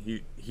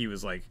 and he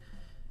was like,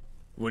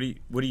 what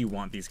do you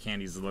want these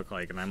candies to look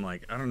like? And I'm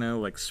like, I don't know,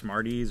 like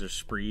Smarties or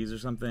Sprees or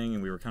something.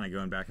 And we were kind of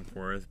going back and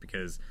forth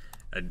because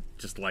I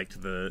just liked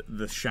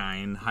the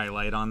shine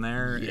highlight on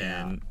there.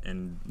 Yeah.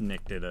 And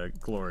Nick did a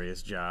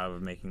glorious job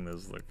of making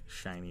those look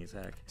shiny as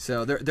heck.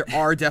 So there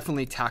are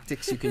definitely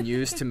tactics you can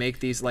use to make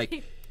these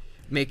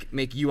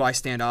make UI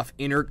stand off.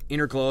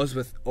 Inner glows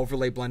with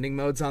overlay blending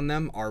modes on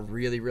them are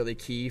really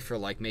key for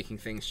making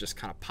things just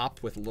kind of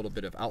pop with a little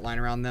bit of outline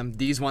around them.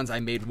 These ones I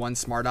made one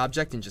smart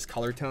object and just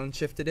color tone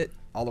shifted it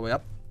all the way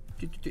up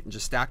and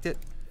just stacked it.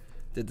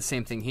 Did the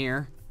same thing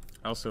here.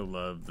 I also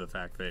love the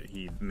fact that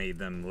he made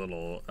them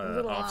little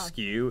off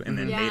skew and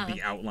then made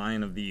the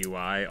outline of the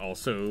UI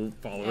also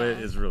follow it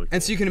is really cool.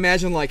 And so you can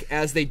imagine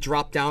as they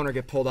drop down or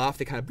get pulled off,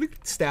 they kind of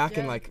stack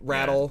and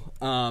rattle.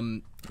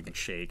 They can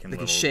shake and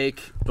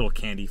little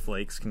candy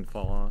flakes can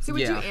fall off. So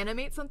would you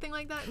animate something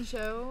like that and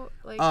show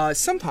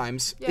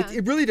sometimes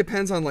it really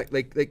depends on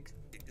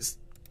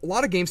a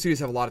lot of game studios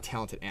have a lot of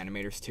talented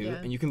animators too,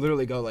 and you can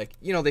literally go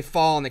they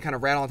fall and they kind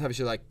of rattle on top of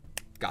you, like,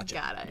 gotcha.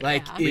 Got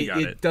it.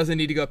 It doesn't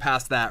need to go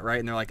past that, right?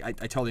 And they're like, I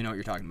totally know what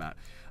you're talking about.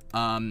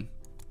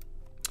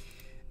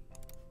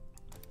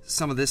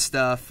 Some of this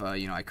stuff,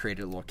 I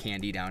created a little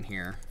candy down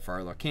here for our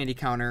little candy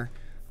counter.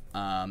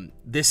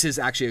 This is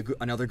actually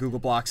another Google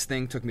Blocks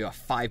thing. Took me about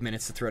 5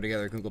 minutes to throw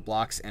together Google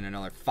Blocks and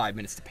another 5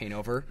 minutes to paint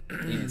over.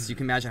 And so you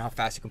can imagine how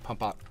fast you can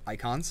pump out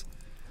icons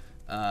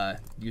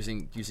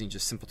using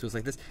just simple tools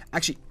like this.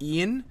 Actually,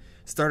 Ian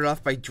started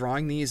off by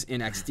drawing these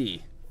in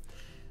XD,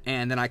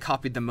 and then I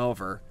copied them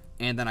over,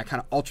 and then I kind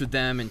of altered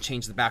them and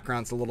changed the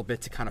backgrounds a little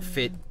bit to kind of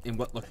fit in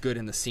what looked good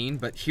in the scene.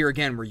 But here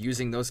again, we're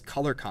using those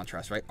color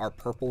contrasts, right? Our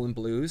purple and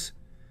blues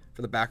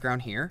for the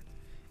background here,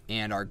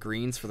 and our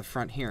greens for the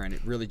front here, and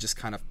it really just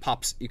kind of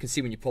pops. You can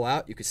see when you pull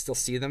out, you can still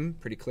see them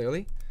pretty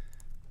clearly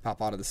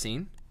pop out of the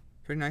scene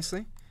pretty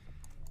nicely.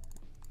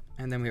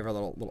 And then we have our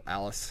little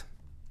Alice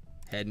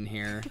head in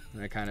here,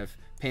 and I kind of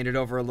painted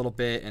over a little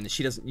bit, and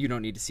you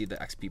don't need to see the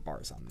XP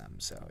bars on them,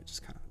 so it's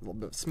just kind of a little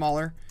bit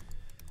smaller.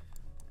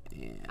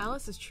 And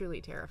Alice is truly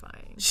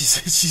terrifying.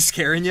 She's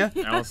scaring you?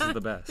 Alice is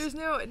the best. There's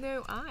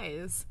no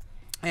eyes.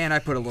 And I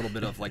put a little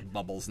bit of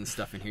bubbles and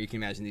stuff in here. You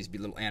can imagine these be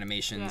little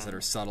animations that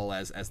are subtle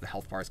as the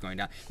health bar is going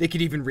down. They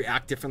could even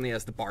react differently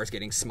as the bar's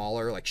getting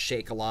smaller, like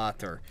shake a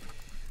lot or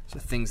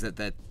things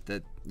that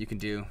you can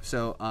do.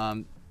 So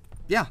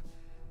yeah,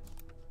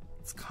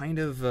 it's kind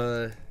of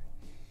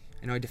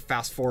I know I had to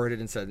fast forward it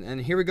and said,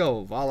 and here we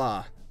go,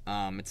 voila,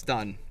 it's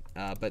done.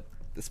 But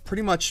it's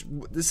pretty much,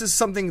 this is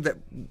something that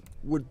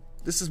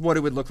this is what it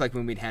would look like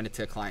when we'd hand it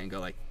to a client and go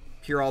like,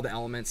 here are all the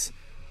elements.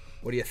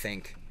 What do you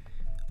think?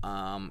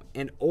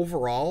 And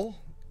overall,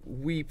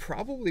 we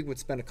probably would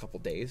spend a couple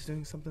days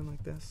doing something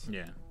like this.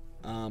 Yeah.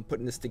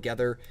 Putting this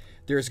together.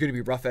 There's going to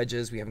be rough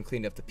edges. We haven't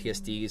cleaned up the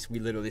PSDs. We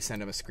literally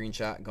send them a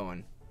screenshot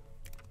going,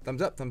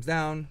 thumbs up, thumbs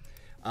down.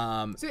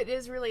 So it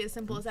is really as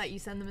simple as that. You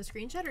send them a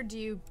screenshot, or do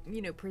you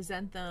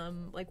present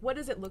them? Like, what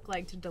does it look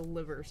like to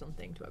deliver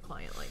something to a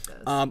client like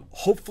this?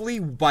 Hopefully,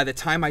 by the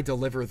time I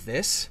deliver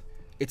this,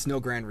 it's no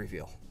grand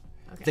reveal.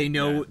 Okay. They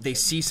know, they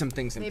see some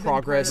things in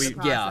progress.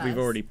 We've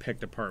already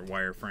picked apart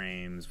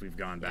wireframes. We've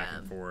gone back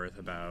and forth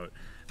about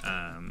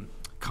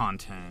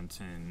content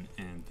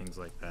and things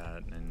like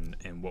that,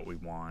 and what we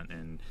want,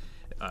 and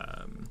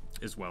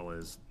as well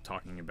as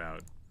talking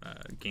about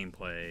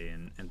gameplay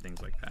and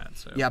things like that.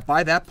 So yeah,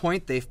 by that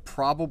point, they've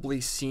probably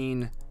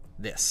seen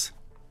this.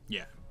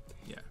 Yeah.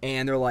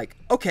 And they're like,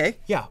 okay,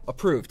 yeah,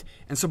 approved.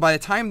 And so by the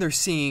time they're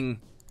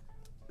seeing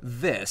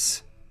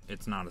this,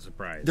 it's not a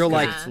surprise. They're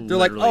like,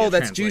 oh,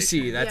 that's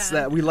juicy.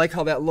 That we like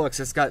how that looks.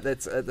 It's got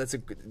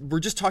we're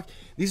just talking.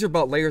 These are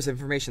about layers of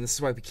information. This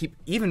is why we keep,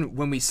 even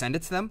when we send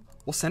it to them,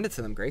 we'll send it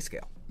to them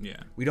grayscale. Yeah.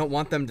 We don't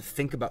want them to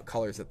think about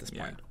colors at this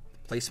point.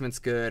 Placement's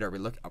good. Are we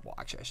look? Well,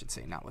 actually, I should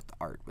say not with the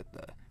art, with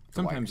the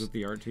sometimes wires. With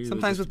the art too.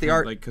 Sometimes with the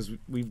art, like because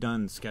we've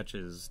done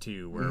sketches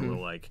too, where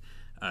we'll like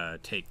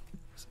take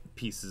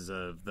pieces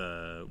of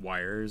the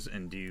wires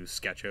and do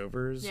sketch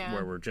overs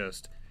where we're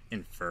just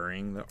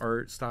inferring the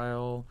art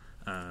style.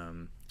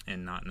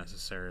 And not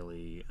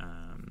necessarily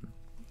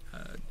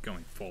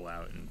going full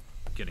out and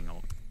getting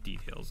all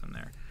details in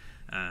there.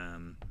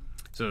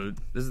 So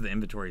this is the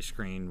inventory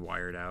screen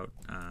wired out.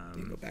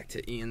 You go back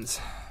to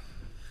Ian's.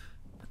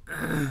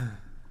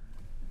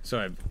 So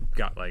I've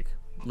got like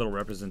little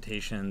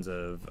representations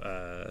of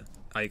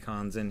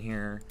icons in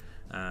here,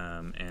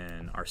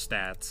 and our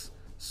stats,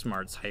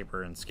 smarts,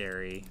 hyper, and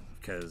scary,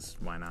 because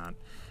why not?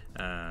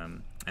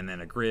 And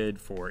then a grid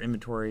for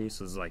inventory,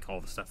 so this is like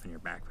all the stuff in your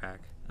backpack.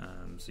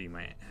 So you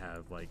might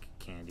have like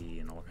candy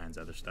and all kinds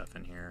of other stuff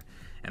in here,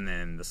 and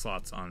then the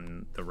slots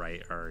on the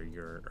right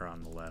are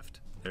on the left.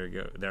 There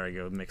you go. There I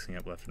go, mixing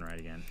up left and right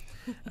again.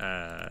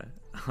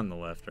 On the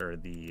left are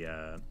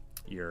the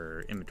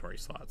your inventory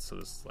slots. So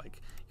this is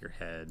like your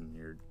head and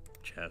your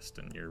chest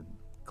and your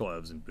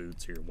gloves and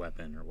boots or your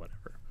weapon or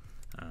whatever.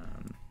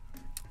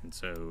 And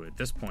so at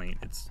this point,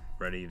 it's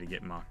ready to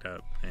get mocked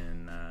up,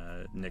 and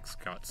Nick's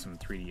got some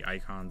 3D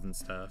icons and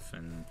stuff,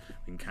 and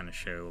we can kind of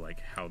show like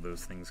how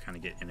those things kind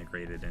of get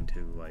integrated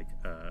into like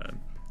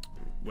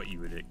what you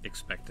would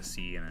expect to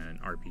see in an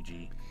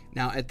RPG.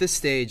 Now at this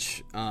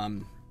stage,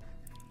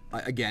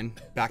 again,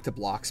 back to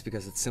blocks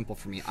because it's simple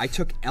for me. I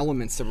took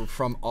elements that were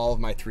from all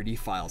of my 3D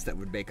files that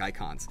would make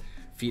icons.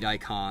 Feet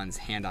icons,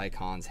 hand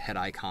icons, head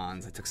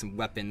icons. I took some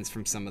weapons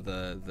from some of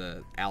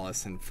the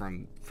Alice and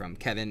from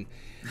Kevin.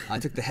 I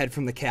took the head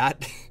from the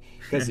cat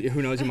because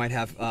who knows, you might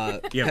have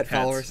pet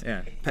followers.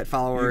 Yeah. Pet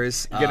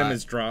followers. You get them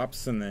as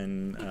drops, and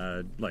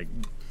then like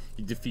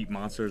you defeat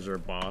monsters or a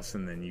boss,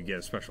 and then you get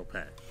a special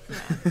pet.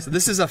 So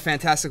this is a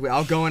fantastic way.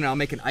 I'll go in and I'll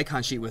make an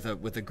icon sheet with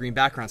a green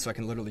background, so I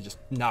can literally just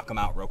knock them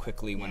out real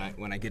quickly when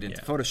I get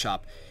into Photoshop,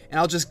 and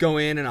I'll just go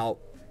in and I'll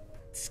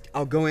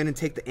go in and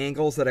take the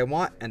angles that I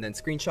want and then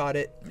screenshot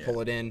it, pull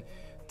it in,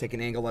 take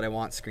an angle that I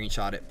want,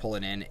 screenshot it, pull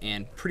it in,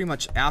 and pretty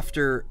much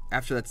after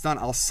that's done,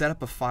 I'll set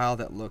up a file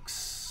that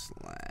looks,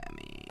 let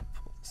me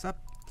pull this up,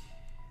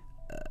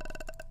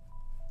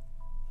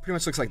 pretty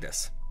much looks like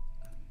this.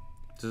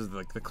 This is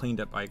like the cleaned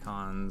up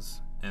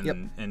icons,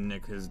 and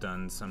Nick has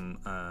done some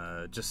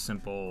just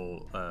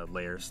simple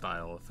layer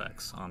style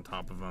effects on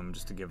top of them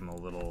just to give them a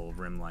little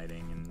rim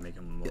lighting and make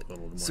them look a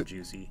little more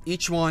juicy.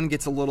 Each one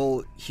gets a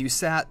little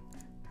HueSat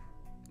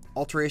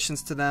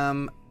alterations to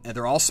them, and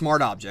they're all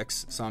smart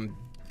objects, so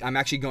I'm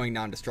actually going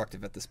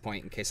non-destructive at this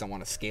point in case I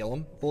want to scale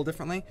them a little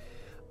differently.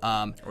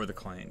 Or the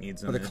client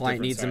needs them. Or the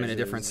client needs them in a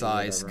different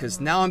size, because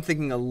now I'm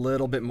thinking a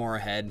little bit more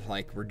ahead.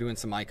 Like we're doing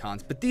some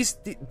icons, but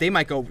they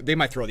might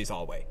throw these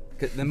all away.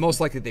 Then most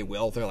likely they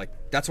will. They're like,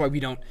 that's why we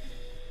don't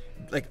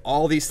like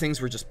all these things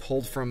were just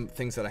pulled from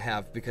things that I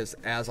have, because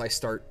as I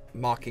start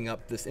mocking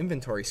up this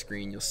inventory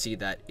screen, you'll see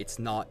that it's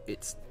not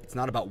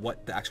about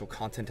what the actual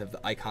content of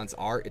the icons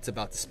are. It's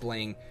about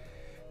displaying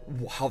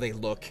how they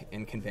look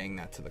and conveying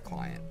that to the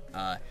client.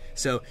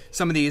 So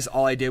some of these,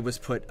 all I did was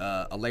put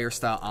a layer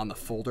style on the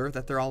folder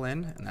that they're all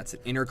in, and that's an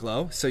inner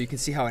glow. So you can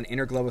see how an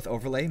inner glow with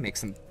overlay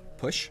makes them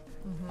push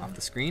off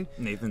the screen.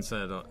 Nathan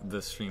said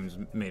this stream's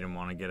made him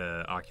want to get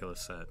an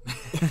Oculus set.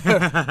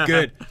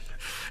 Good.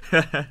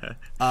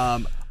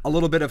 A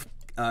little bit of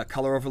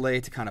color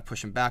overlay to kind of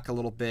push them back a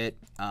little bit,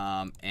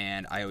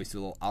 and I always do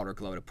a little outer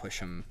glow to push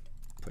them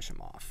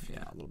off.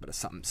 Yeah, a little bit of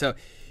something. So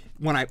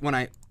when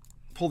I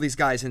pull these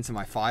guys into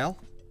my file,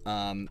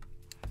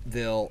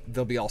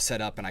 they'll be all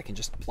set up, and I can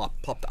just plop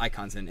the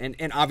icons in.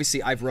 And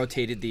obviously, I've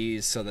rotated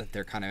these so that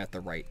they're kind of at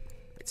the right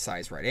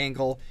size, right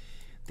angle.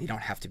 They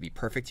don't have to be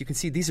perfect. You can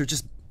see these are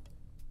just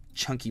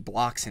chunky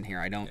blocks in here.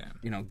 I don't,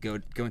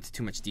 go into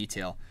too much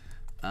detail.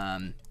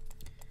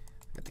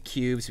 Got the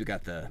cubes. We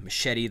got the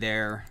machete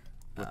there.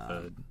 With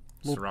the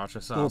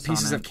sriracha sauce. Little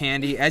pieces on of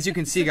candy. As you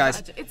can see, guys,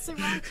 It's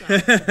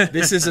sriracha.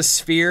 this is a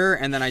sphere,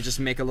 and then I just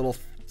make a little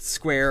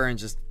square and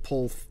just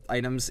pull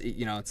items.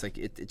 It's like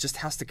it just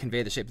has to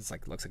convey the shape. It's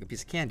like, it looks like a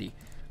piece of candy.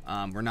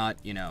 We're not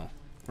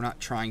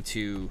trying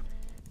to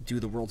do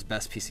the world's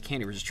best piece of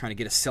candy. We're just trying to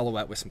get a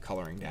silhouette with some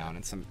coloring down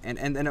and some,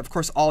 and of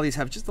course all these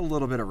have just a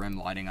little bit of rim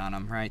lighting on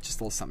them, right?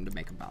 Just a little something to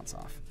make them bounce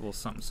off. A little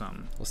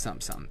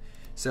something.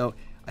 So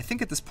I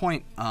think at this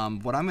point,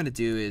 what I'm going to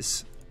do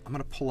is I'm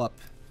going to pull up,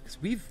 because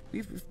we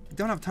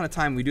don't have a ton of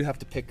time. We do have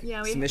to pick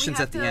submissions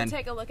at the end. We have to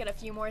take a look at a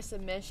few more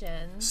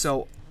submissions.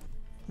 So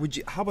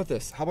how about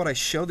this? How about I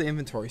show the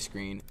inventory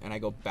screen and I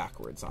go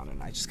backwards on it,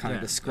 and I just kind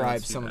of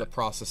describe some of the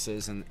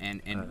processes and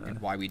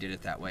why we did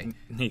it that way.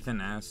 Nathan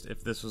asked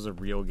if this was a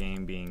real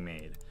game being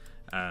made.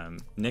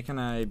 Nick and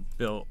I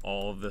built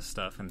all of this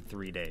stuff in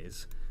 3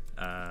 days.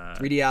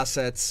 3D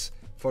assets,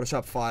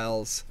 Photoshop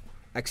files,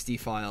 XD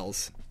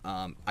files,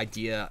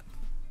 idea,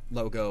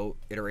 logo,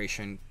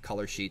 iteration,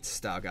 color sheets,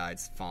 style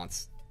guides,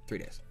 fonts. 3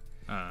 days.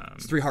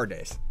 It's 3 hard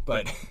days,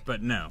 but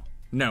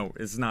no,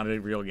 it's not a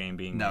real game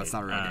being made. No, it's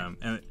not a real game.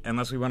 And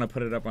unless we want to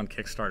put it up on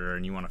Kickstarter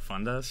and you want to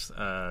fund us,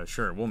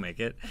 sure, we'll make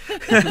it.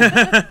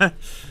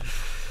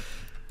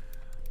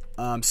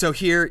 So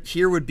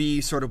here would be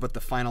sort of what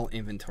the final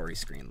inventory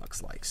screen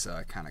looks like. So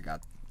I kind of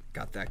got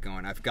that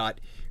going. I've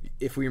got,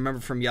 if we remember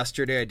from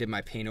yesterday, I did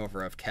my paint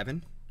over of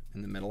Kevin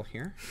in the middle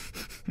here.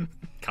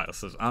 Kyle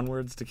says,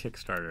 onwards to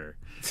Kickstarter.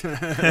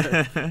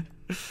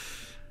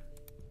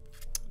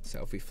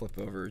 So if we flip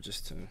over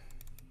just to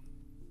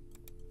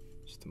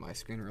my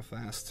screen real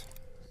fast,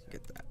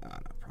 get that, no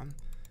problem.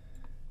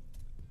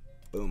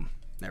 Boom,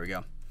 there we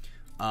go.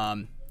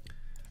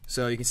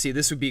 So you can see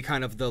this would be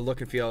kind of the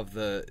look and feel of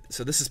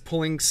so this is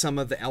pulling some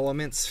of the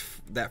elements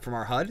that from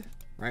our HUD,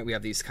 right? We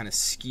have these kind of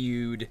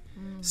skewed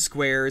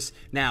squares.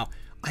 Now,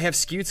 I have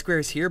skewed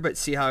squares here, but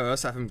see how I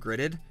also have them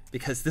gridded?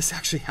 Because this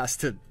actually has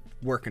to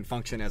work and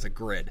function as a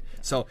grid.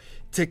 So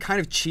to kind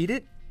of cheat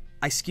it,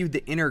 I skewed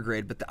the inner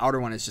grid, but the outer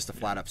one is just a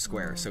flat up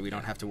square, so we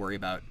don't have to worry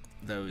about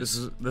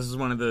those. This is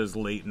one of those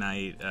late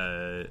night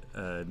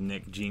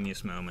Nick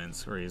genius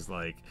moments where he's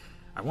like,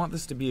 I want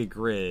this to be a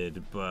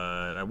grid,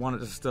 but I want it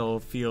to still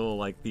feel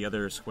like the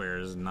other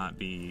squares and not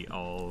be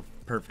all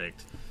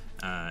perfect.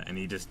 And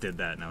he just did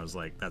that, and I was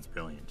like, that's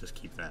brilliant. Just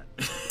keep that.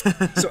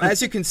 So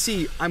as you can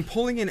see, I'm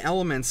pulling in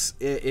elements.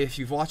 If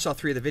you've watched all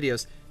 3 of the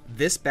videos,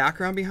 this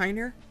background behind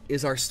here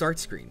is our start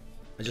screen.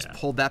 I just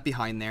pulled that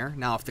behind there.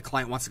 Now, if the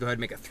client wants to go ahead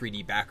and make a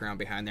 3D background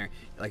behind there,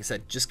 like I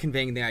said, just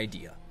conveying the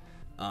idea.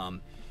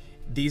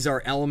 These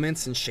are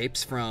elements and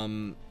shapes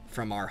from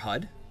our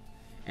HUD.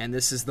 And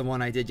this is the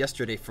one I did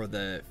yesterday for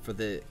the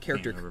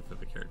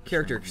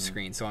character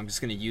screen. So I'm just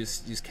going to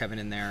use Kevin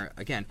in there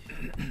again.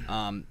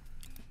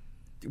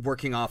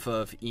 Working off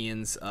of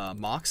Ian's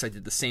mocks, I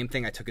did the same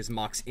thing. I took his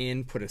mocks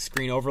in, put a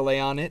screen overlay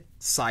on it,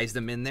 sized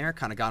them in there,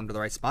 kind of got them to the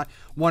right spot.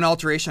 One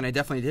alteration I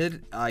definitely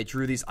did, I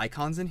drew these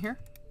icons in here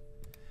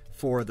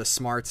for the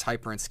smarts,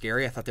 hyper, and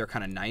scary. I thought they were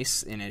kind of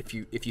nice. And if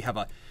you have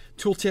a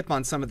tooltip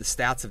on some of the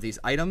stats of these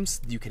items,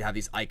 you could have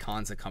these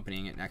icons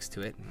accompanying it next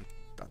to it. And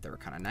I thought they were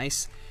kind of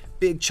nice.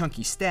 Big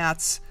chunky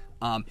stats.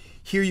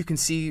 Here you can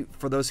see,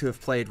 for those who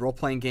have played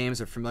role-playing games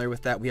or familiar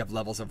with that, we have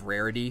levels of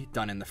rarity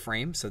done in the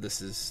frame. So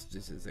this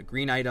is a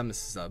green item.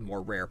 This is a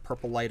more rare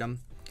purple item.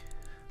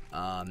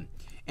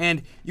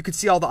 And you can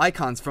see all the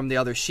icons from the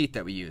other sheet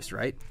that we used,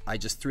 right? I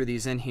just threw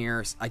these in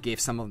here. I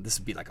gave some of them, this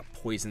would be like a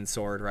poison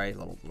sword, right? A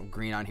little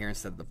green on here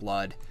instead of the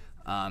blood.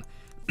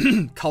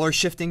 Color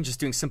shifting, just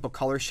doing simple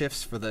color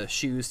shifts for the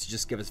shoes to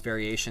just give us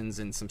variations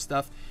and some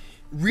stuff.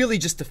 Really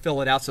just to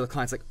fill it out so the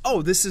client's like,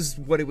 oh, this is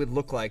what it would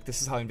look like.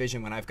 This is how I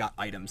envision when I've got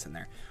items in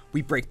there.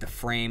 We break the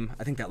frame.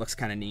 I think that looks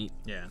kind of neat.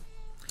 Yeah.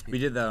 We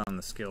did that on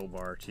the skill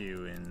bar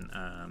too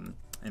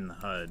in the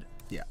HUD.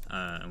 Yeah.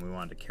 And we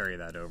wanted to carry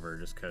that over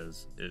just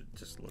because it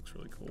just looks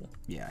really cool.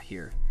 Yeah,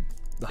 here.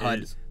 The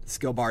HUD, the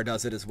skill bar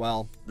does it as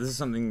well. This is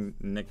something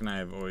Nick and I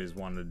have always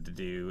wanted to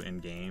do in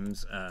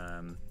games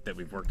that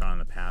we've worked on in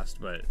the past,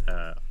 but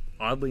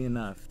oddly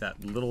enough,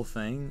 that little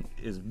thing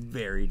is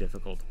very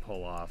difficult to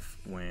pull off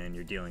when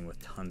you're dealing with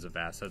tons of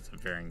assets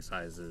of varying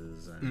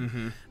sizes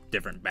and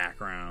different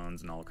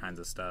backgrounds and all kinds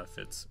of stuff.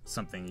 It's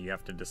something you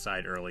have to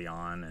decide early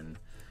on, and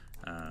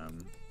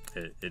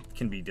it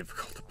can be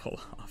difficult to pull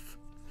off.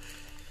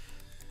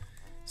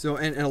 So,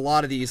 and a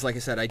lot of these, like I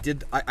said, I do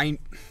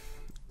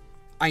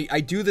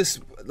this,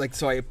 like,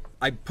 so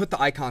I put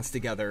the icons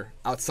together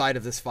outside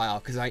of this file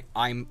because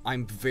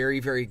I'm very,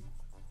 very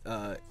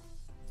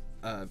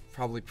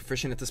probably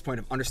proficient at this point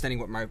of understanding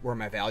where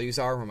my values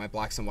are, where my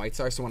blacks and whites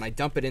are. So when I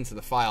dump it into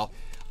the file,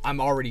 I'm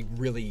already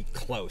really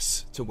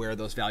close to where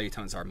those value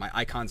tones are. My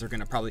icons are going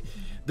to probably...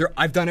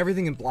 I've done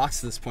everything in blocks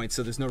to this point,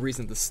 so there's no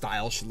reason the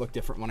style should look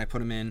different when I put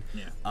them in.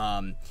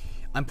 Yeah.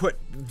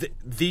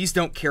 These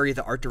don't carry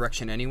the art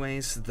direction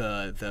anyways.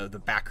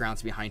 The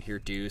backgrounds behind here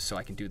do, so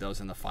I can do those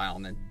in the file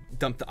and then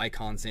dump the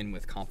icons in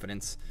with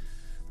confidence.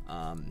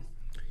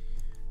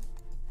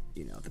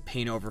 You know, the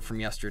paint over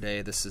from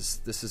yesterday, this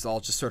is all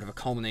just sort of a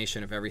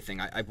culmination of everything.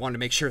 I wanted to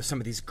make sure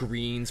some of these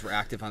greens were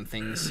active on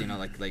things, you know,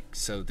 like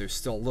so there's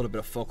still a little bit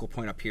of focal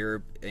point up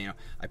here. You know,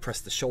 I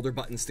pressed the shoulder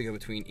buttons to go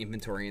between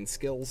inventory and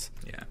skills.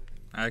 Yeah.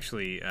 I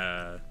actually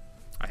I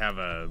have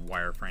a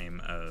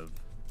wireframe of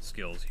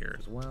skills here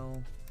as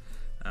well.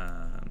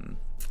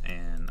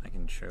 And I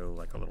can show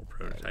like a little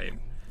prototype.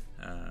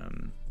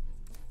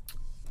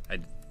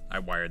 I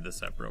wired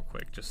this up real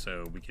quick just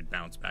so we could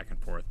bounce back and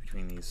forth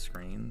between these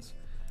screens.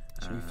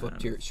 Should we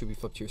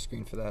flip to your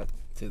screen for that,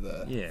 to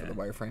the for the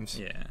wireframes?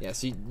 Yeah. Yeah.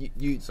 So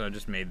So I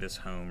just made this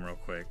home real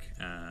quick,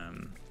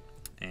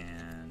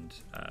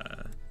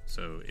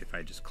 so if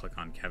I just click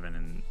on Kevin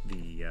and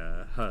the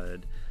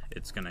HUD,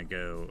 it's gonna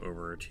go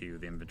over to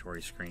the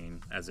inventory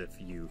screen as if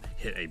you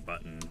hit a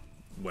button,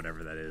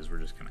 whatever that is. We're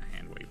just kind of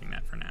hand waving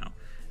that for now,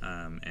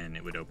 and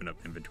it would open up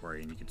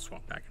inventory, and you could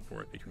swap back and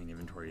forth between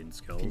inventory and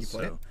skills. Can you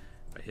play it?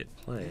 If I hit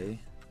play,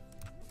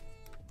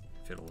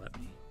 if it'll let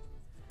me.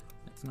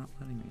 It's not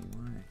letting me.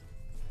 Why?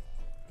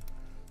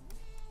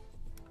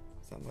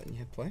 Is that letting you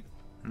hit play?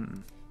 I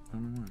don't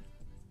know why.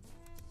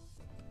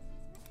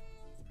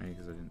 Maybe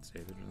because I didn't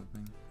save it or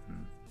something.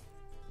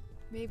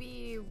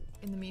 Maybe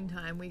in the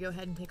meantime, we go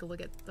ahead and take a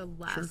look at the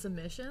last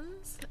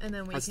submissions, and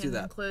then we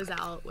can close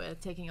out with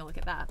taking a look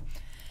at that.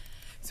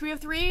 So we have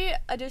 3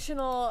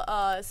 additional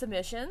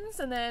submissions,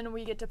 and then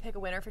we get to pick a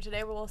winner for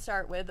today. We'll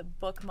start with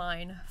Book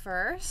Mine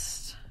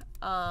first.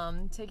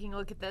 Taking a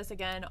look at this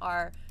again,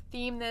 our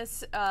theme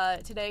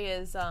today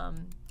is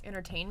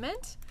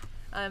entertainment,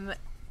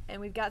 and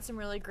we've got some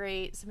really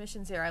great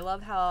submissions here. I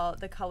love how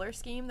the color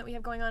scheme that we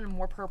have going on,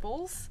 more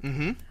purples.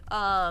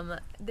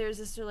 There's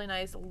this really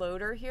nice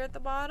loader here at the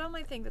bottom.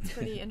 I think that's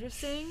pretty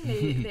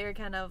interesting. They're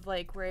kind of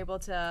like, we're able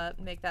to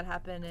make that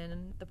happen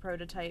in the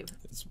prototype.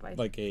 It's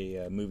like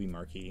a movie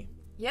marquee.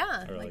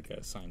 Yeah. Or like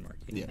a sign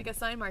marquee. Yeah. Like a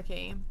sign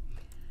marquee.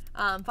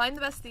 Find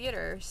the best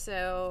theater.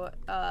 So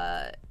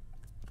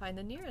find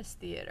the nearest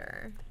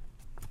theater.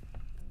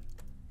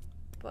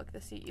 Book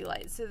the seat you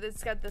like. So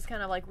it's got this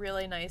kind of like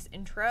really nice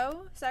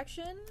intro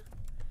section,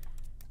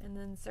 and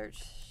then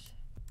search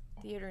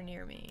theater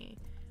near me.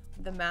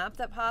 The map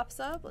that pops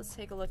up, let's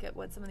take a look at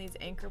what some of these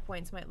anchor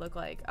points might look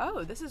like.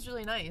 Oh, this is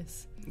really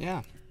nice.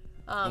 Yeah,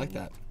 I like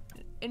that.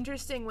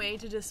 Interesting way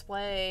to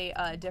display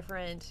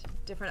different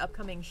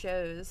upcoming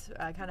shows,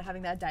 kind of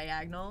having that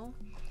diagonal.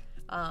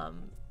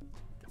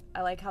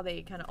 I like how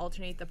they kind of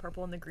alternate the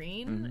purple and the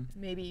green,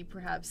 maybe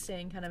perhaps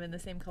staying kind of in the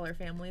same color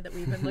family that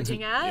we've been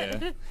looking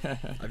at.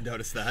 I've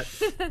noticed that.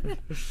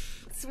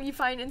 So you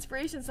find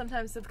inspiration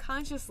sometimes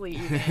subconsciously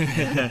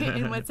even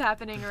in what's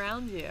happening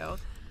around you.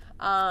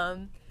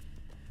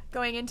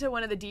 Going into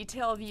one of the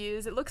detail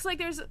views, it looks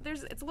like it's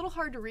a little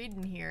hard to read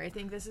in here. I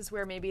think this is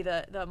where maybe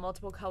the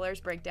multiple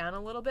colors break down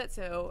a little bit.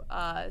 So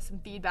some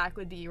feedback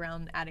would be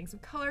around adding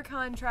some color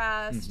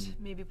contrast,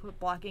 maybe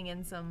blocking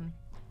in some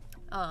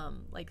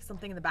like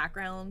something in the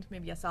background,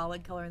 maybe a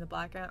solid color in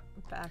the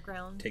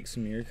background. Take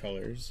some of your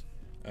colors,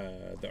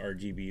 the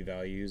RGB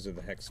values or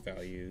the hex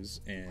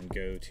values, and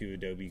go to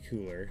Adobe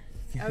Cooler,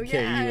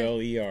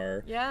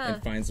 Kuler,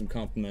 and find some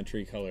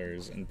complementary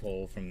colors and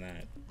pull from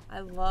that.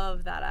 I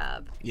love that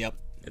app. Yep.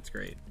 It's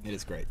great. It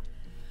is great.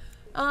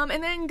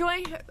 And then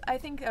I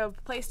think a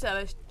place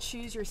to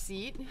choose your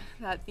seat,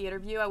 that theater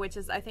view, which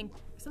is, I think,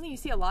 something you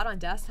see a lot on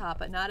desktop,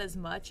 but not as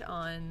much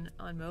on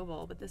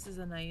mobile. But this is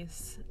a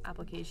nice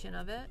application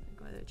of it.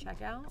 Go to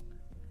checkout.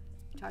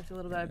 We talked a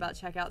little bit about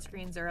checkout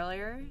screens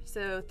earlier.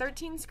 So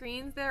 13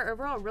 screens there.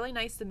 Overall, really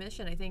nice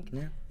submission. I think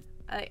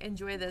I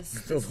enjoy this.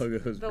 The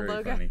logo is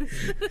very funny.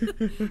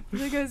 The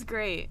logo is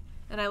great.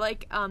 And I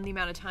like the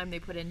amount of time they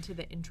put into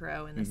the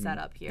intro and the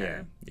setup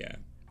here. Yeah.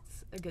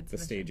 A good submission.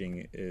 The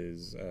staging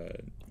is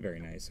very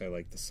nice. I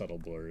like the subtle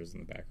blurs in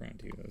the background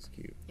too. That was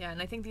cute. Yeah, and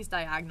I think these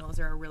diagonals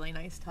are a really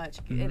nice touch.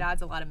 It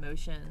adds a lot of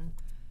motion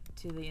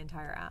to the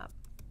entire app.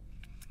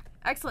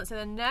 Excellent. So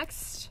the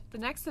next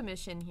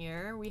submission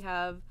here we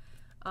have.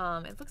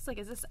 It looks like,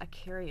 is this a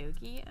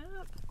karaoke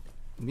app?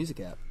 Music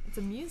app. It's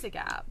a music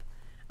app.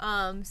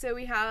 So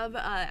we have.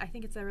 I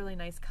think it's a really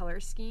nice color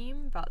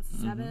scheme. About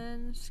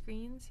 7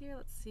 screens here.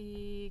 Let's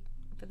see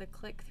for the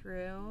click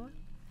through.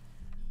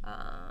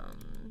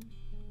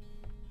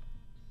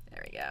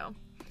 There we go.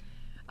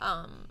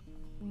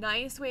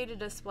 Nice way to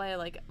display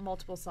like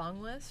multiple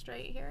song list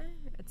right here.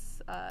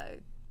 It's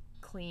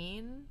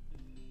clean.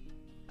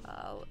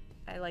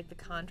 I like the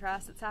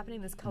contrast that's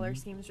happening. This color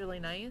scheme is really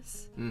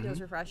nice. Feels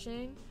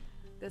refreshing.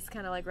 This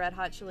kind of like Red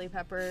Hot Chili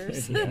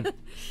Peppers,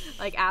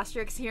 like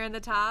asterisks here in the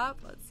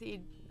top. Let's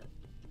see.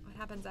 what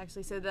happens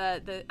actually? So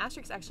the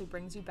asterisk actually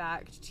brings you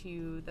back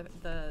to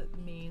the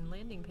main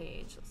landing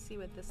page. Let's see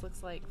what this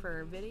looks like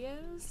for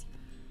videos,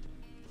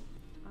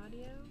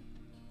 audio.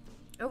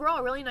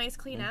 Overall, really nice,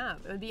 clean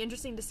app. It would be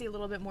interesting to see a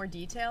little bit more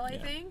detail, I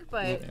think,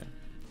 but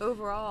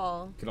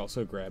overall... Could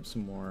also grab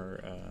some more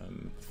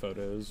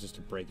photos just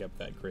to break up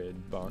that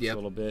grid box a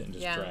little bit and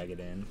just drag it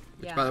in.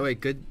 Which, by the way,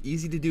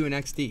 easy to do in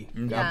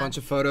XD. Got a bunch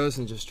of photos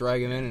and just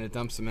drag them in and it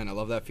dumps them in. I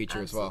love that feature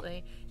as well.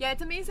 Yeah,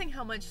 it's amazing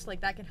how much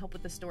like that can help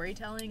with the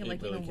storytelling and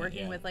like really even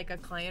working with like a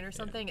client or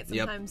something. It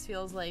sometimes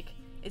feels like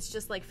it's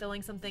just like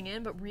filling something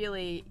in, but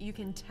really you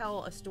can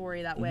tell a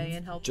story that way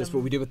and help just them.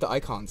 what we did with the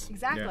icons.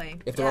 Exactly.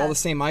 If they're all the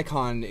same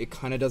icon, it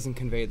kind of doesn't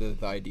convey the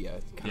idea.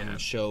 It kind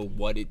of show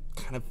what it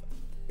kind of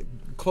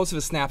close of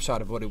a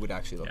snapshot of what it would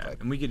actually look like.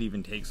 And we could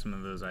even take some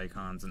of those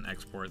icons and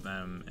export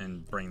them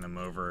and bring them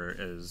over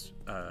as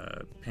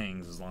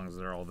pings as long as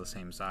they're all the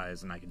same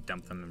size, and I could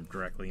dump them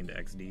directly into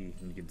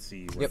XD and you could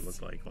see what it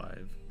looked like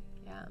live.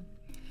 Yeah.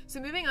 So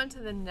moving on to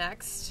the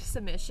next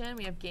submission,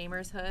 we have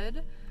Gamer's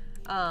Hood.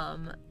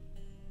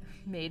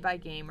 Made by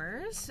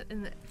gamers,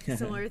 and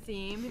similar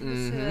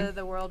theme to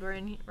the world we're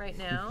in right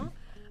now.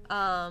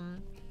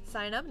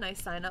 Sign up,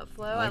 nice sign up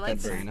flow. I like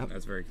that sign up.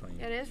 That's very clean.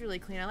 It is really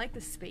clean. I like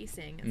the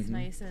spacing. It's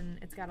nice and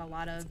it's got a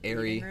lot of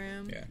airy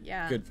room.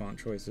 Yeah. Good font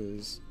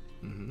choices.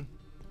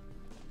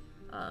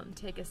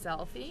 Take a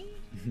selfie.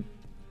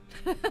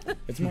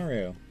 It's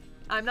Mario.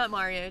 I'm not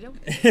Mario,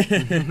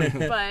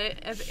 but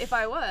if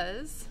I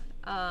was,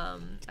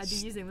 I'd be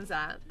using this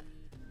app.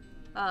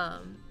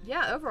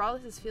 Yeah, overall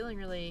this is feeling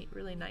really,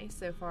 really nice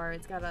so far.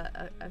 It's got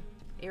a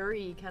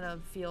airy kind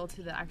of feel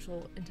to the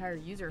actual entire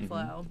user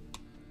flow.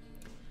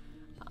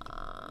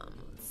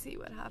 Let's see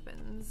what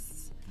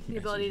happens. The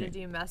ability to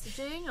do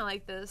messaging. I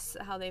like this,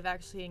 how they've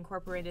actually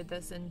incorporated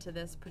this into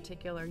this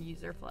particular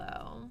user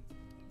flow.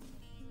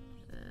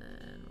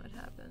 And what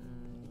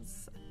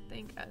happens? I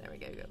think, oh, there we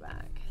go, go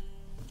back.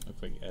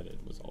 Looks like edit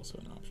was also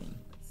an option.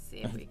 Let's see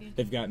if we can.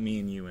 They've got me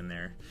and you in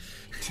there.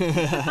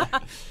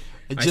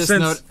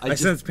 I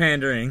sense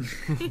pandering.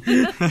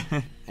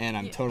 And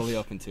I'm totally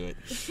open to it.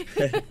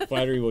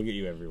 Flattery will get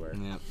you everywhere.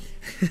 Yep.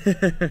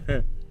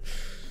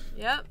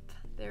 Yep.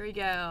 There we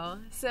go.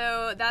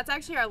 So that's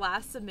actually our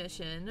last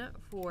submission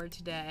for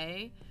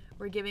today.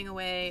 We're giving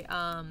away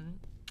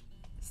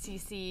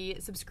CC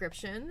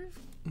subscription.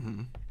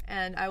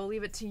 And I will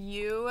leave it to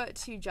you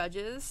two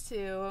judges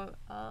to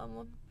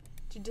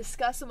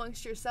discuss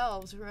amongst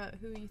yourselves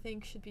who you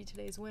think should be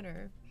today's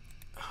winner.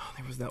 Oh,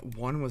 there was that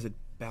one. Was it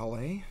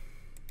Ballet?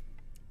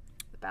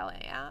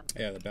 Ballet app.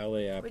 Yeah, the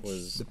Ballet app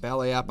was... The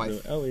Ballet app, he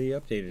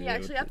updated it. He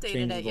actually updated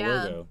changed it, the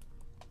logo.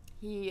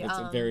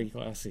 It's very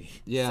classy.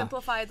 Yeah.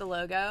 Simplified the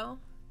logo,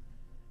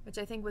 which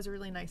I think was a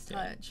really nice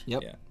touch.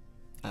 Yep. Yeah.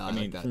 I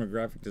mean, like that. from a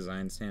graphic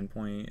design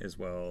standpoint, as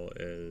well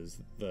as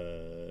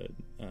the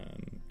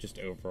just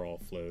overall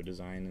flow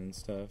design and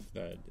stuff,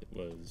 that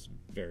was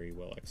very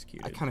well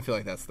executed. I kind of feel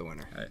like that's the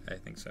winner. I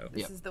think so.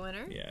 This is the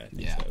winner? Yeah, I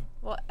think so.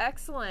 Well,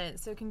 excellent.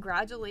 So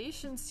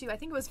congratulations to, I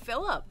think it was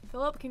Philip.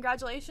 Philip,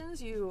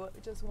 congratulations. You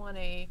just won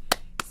a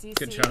CC.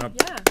 Good job.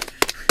 Yeah.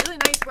 Really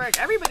nice work.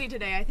 Everybody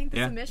today. I think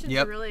the submissions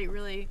are really,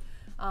 really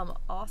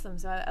awesome.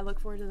 So I look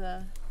forward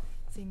to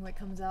seeing what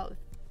comes out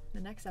the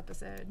next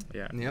episode.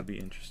 Yeah, it'll be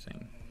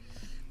interesting.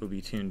 We'll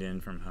be tuned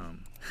in from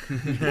home.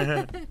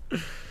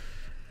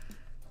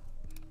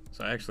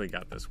 So I actually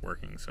got this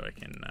working so I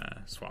can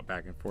swap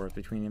back and forth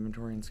between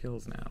inventory and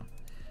skills now.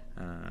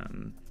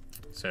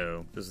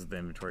 So this is the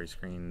inventory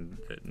screen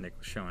that Nick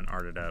was showing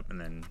arted up,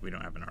 and then we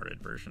don't have an arted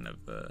version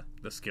of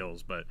the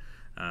skills, but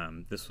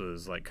this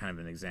was like kind of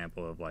an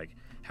example of like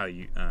how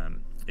you,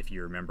 if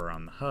you remember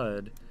on the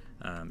HUD,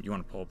 you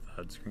want to pull up the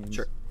HUD screens?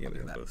 Sure. Yeah, we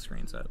have both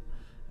screens up.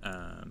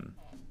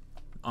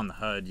 On the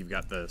HUD, you've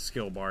got the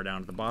skill bar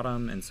down at the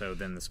bottom, and so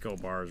then the skill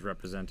bar is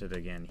represented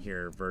again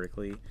here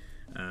vertically.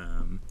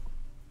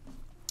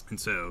 And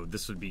so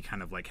this would be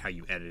kind of like how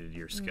you edited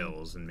your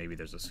skills, and maybe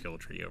there's a skill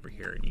tree over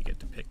here, and you get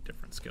to pick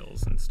different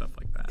skills and stuff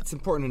like that. It's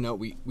important to note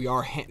we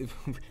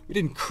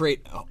didn't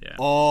create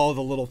all the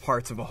little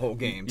parts of a whole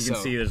game. You can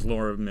see there's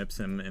lore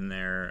Mipsum in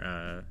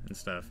there and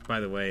stuff. By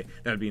the way,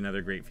 that would be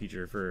another great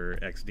feature for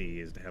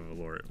XD, is to have a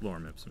lore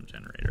Mipsum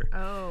generator.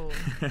 Oh.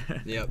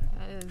 Yep.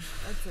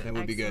 That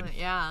would be good.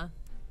 Yeah.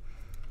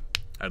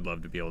 I'd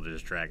love to be able to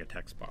just drag a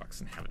text box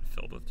and have it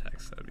filled with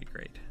text. That would be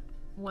great.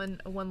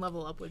 One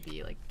level up would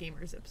be like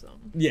Gamer's Ipsum.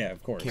 Yeah,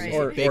 of course. Right.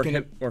 Or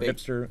Bacon,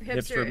 hipster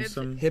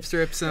Ipsum.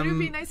 Hipster Ipsum. It would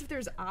be nice if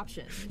there's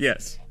options.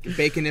 Yes.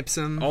 Bacon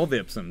Ipsum. All the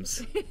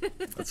Ipsums.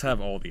 Let's have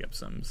all the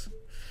Ipsums.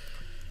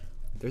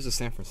 There's a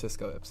San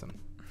Francisco Ipsum.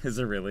 Is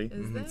there really?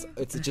 Is there?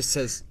 It just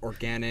says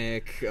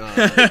organic.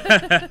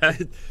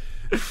 That's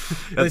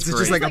it's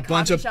just like a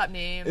bunch of shop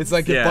names. It's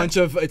like a bunch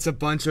of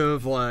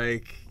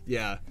like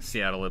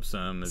Seattle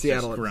Ipsum. It's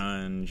Seattle just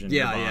grunge and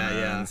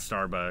yeah. and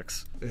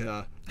Starbucks.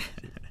 Yeah.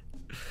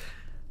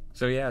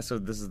 So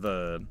this is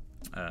the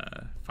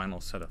final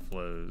set of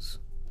flows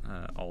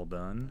all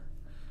done.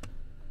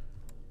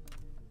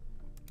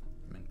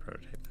 I'm in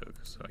prototype though,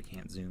 so I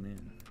can't zoom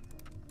in.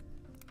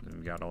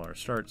 We've got all our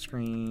start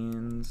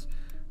screens,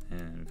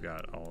 and we've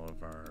got all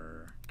of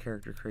our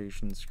character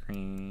creation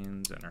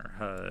screens, and our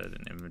HUD,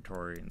 and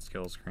inventory, and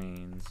skill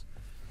screens,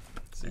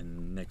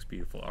 and Nick's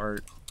beautiful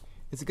art.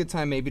 It's a good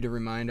time maybe to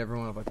remind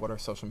everyone of like what our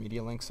social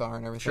media links are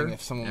and everything. Sure.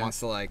 If someone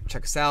wants to like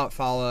check us out,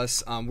 follow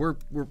us. We're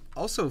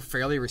also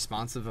fairly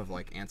responsive of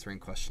like answering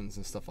questions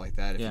and stuff like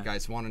that. If you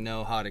guys want to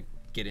know how to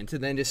get into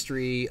the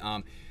industry,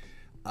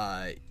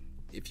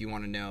 if you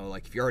want to know,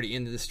 like, if you're already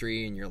in the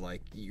industry and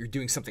you're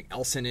doing something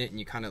else in it and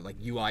you kind of like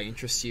UI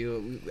interests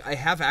you. I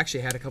have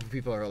actually had a couple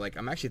people who are like,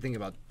 I'm actually thinking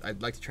about,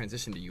 I'd like to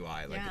transition to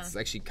UI. Like, it's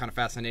actually kind of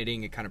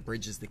fascinating. It kind of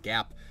bridges the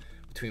gap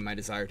between my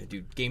desire to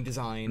do game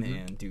design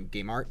and do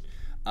game art.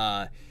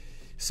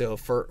 So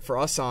for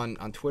us on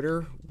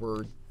Twitter,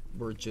 we're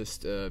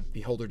just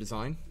Beholder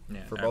Design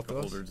for both of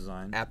us. Beholder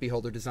Design. At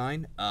Beholder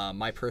Design.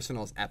 My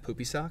personal is at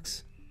Poopy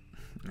Socks.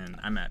 And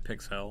I'm at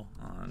Pixel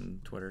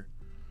on Twitter.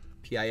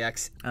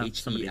 Pixhell.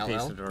 Somebody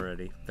pasted it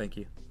already. Thank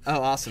you.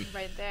 Oh, awesome.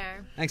 Right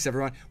there. Thanks,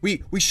 everyone.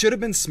 We should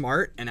have been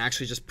smart and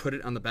actually just put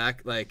it on the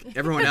back. Like,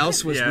 everyone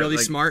else was really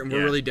smart and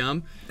we're really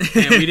dumb.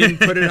 And we didn't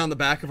put it on the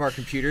back of our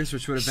computers,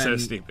 which would have been...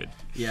 So stupid.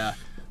 Yeah.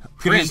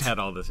 We just had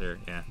all this here,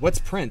 What's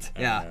print?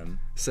 Yeah.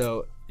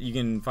 So... You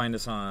can find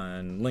us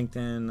on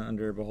LinkedIn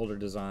under Beholder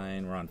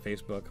Design. We're on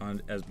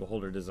Facebook as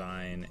Beholder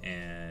Design,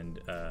 and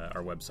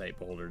our website,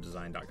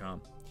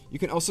 beholderdesign.com. You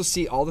can also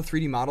see all the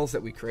 3D models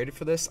that we created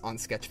for this on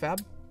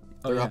Sketchfab.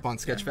 They're up on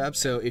Sketchfab.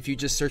 So if you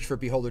just search for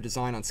Beholder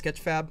Design on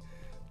Sketchfab,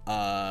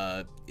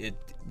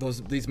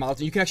 these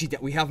models, you can actually,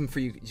 we have them for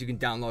you. You can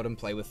download them,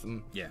 play with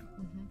them. Yeah.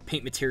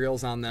 Paint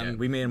materials on them. Yeah,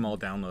 we made them all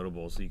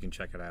downloadable, so you can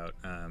check it out.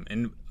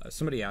 And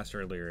somebody asked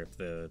earlier if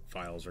the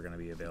files are going to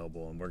be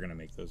available, and we're going to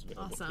make those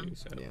available too.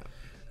 So.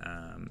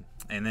 Yeah.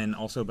 And then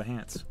also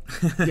Behance.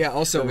 Yeah.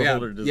 Also,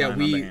 Beholder Design on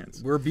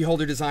Behance. We're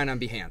Beholder Design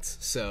on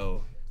Behance.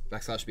 So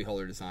 /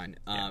 Beholder Design.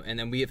 And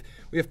then we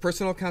have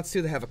personal accounts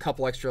too that have a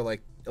couple extra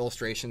like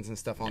illustrations and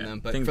stuff on them.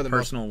 But things for the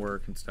personal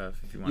work and stuff,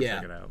 if you want to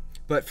check it out.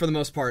 But for the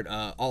most part,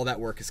 all that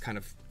work is kind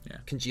of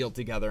congealed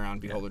together on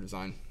Beholder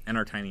Design. And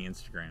our tiny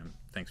Instagram.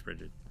 Thanks,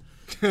 Bridget.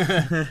 We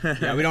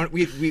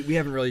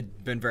haven't really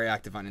been very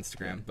active on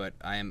Instagram, but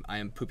I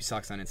am Poopy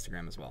Socks on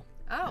Instagram as well.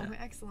 Oh,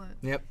 excellent.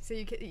 Yep. So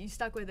you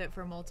stuck with it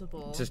for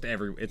multiple. Just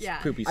it's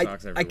Poopy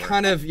Socks everywhere. I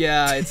kind of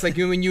it's like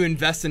when you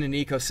invest in an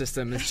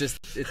ecosystem, it's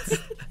just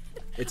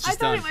I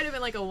thought it might have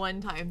been like a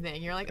one-time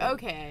thing. You're like,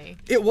 okay.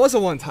 It was a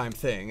one-time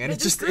thing, and it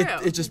just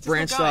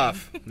branched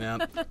off.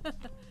 Yeah.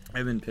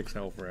 I've been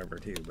Pixel forever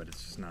too, but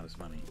it's just not as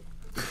funny.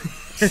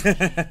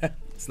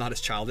 It's not as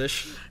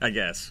childish, I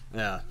guess.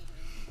 Yeah.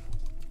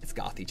 It's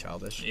gothy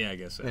childish. Yeah, I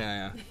guess so.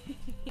 Yeah.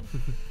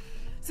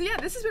 So yeah,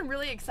 this has been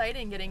really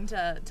exciting getting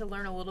to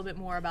learn a little bit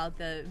more about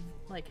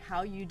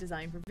how you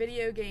design for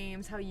video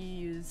games, how you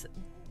use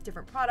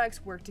different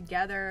products, work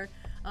together.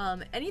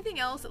 Anything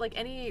else, like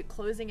any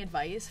closing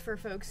advice for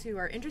folks who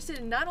are interested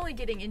in not only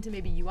getting into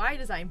maybe UI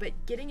design, but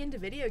getting into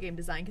video game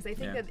design? Because I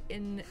think that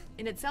in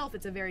itself,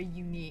 it's a very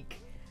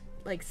unique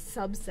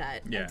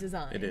subset of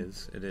design. It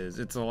is.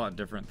 It's a lot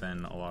different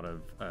than a lot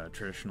of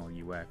traditional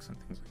UX and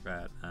things like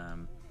that.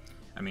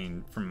 I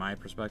mean, from my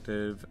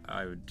perspective,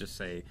 I would just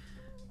say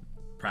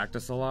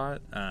practice a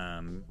lot,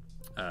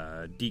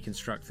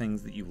 deconstruct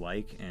things that you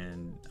like,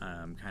 and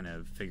kind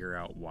of figure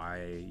out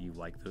why you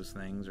like those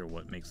things or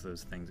what makes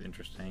those things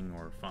interesting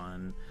or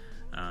fun.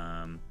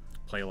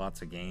 Play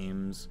lots of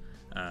games.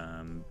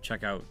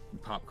 Check out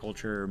pop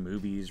culture,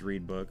 movies,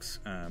 read books,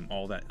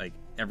 all that. Like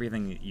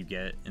everything that you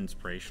get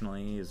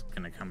inspirationally is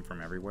going to come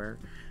from everywhere,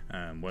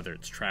 whether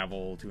it's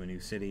travel to a new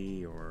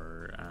city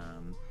or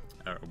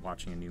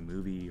watching a new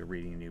movie or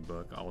reading a new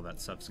book. All of that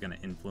stuff is going to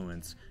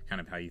influence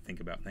kind of how you think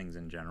about things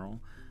in general.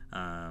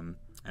 And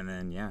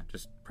then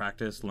just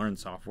practice, learn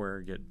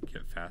software, get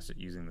fast at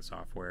using the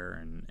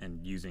software and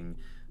using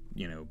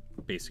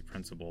basic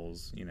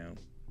principles,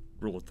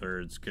 rule of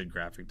thirds, good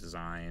graphic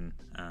design,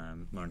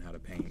 learn how to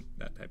paint,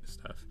 that type of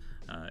stuff.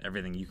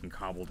 Everything you can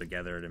cobble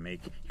together to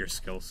make your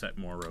skill set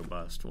more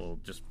robust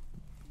will just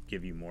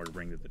give you more to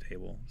bring to the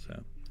table.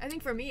 So I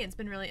think for me, it's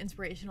been really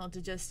inspirational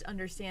to just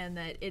understand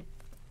that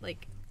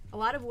a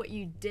lot of what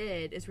you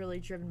did is really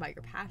driven by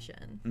your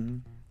passion. Mm-hmm.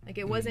 Like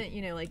it wasn't,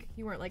 you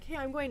weren't like, hey,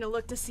 I'm going to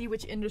look to see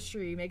which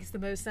industry makes the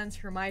most sense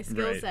for my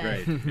skill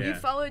set. Right, You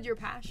followed your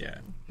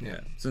passion. Yeah.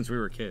 Since we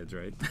were kids,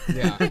 right?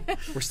 Yeah.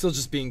 We're still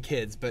just being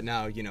kids, but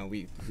now, we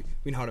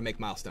know how to make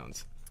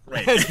milestones.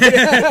 Right.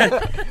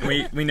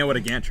 we know what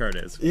a Gantt chart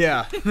is.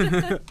 Yeah.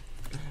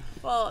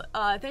 Well,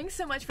 thanks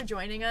so much for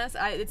joining us.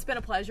 It's been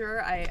a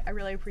pleasure. I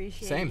really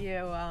appreciate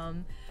you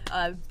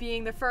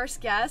being the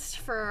first guest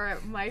for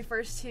my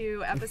first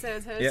 2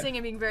 episodes hosting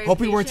and being very Hope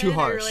patient. We weren't too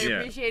harsh. I really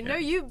appreciate it. No,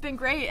 you've been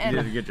great. And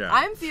you did a good job.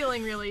 I'm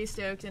feeling really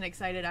stoked and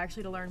excited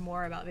actually to learn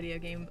more about video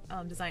game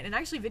design and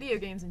actually video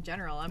games in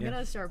general. I'm going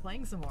to start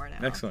playing some more now.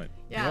 Excellent.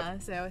 Yeah,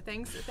 so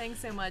thanks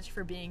so much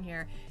for being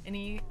here.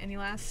 Any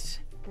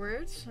last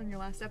words on your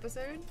last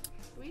episode?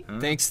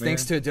 Thanks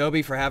to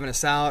Adobe for having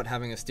us out,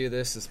 having us do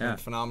this. It's been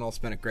phenomenal. It's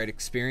been a great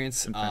experience.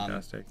 It's been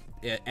fantastic.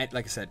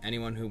 Like I said,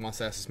 anyone who wants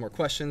to ask us more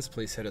questions,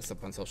 please hit us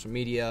up on social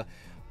media.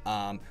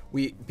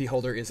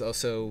 Beholder is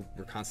also,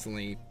 we're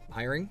constantly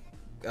hiring.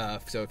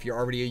 So if you're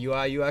already a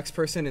UI UX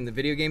person in the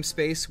video game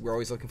space, we're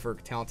always looking for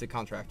talented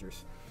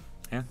contractors.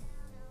 Yeah.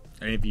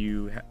 And if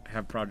you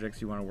have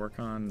projects you want to work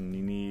on and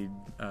you need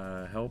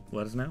help,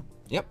 let us know.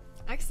 Yep.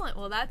 Excellent.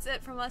 Well, that's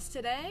it from us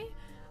today.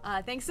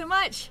 Thanks so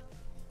much.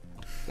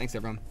 Thanks,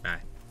 everyone.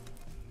 Bye.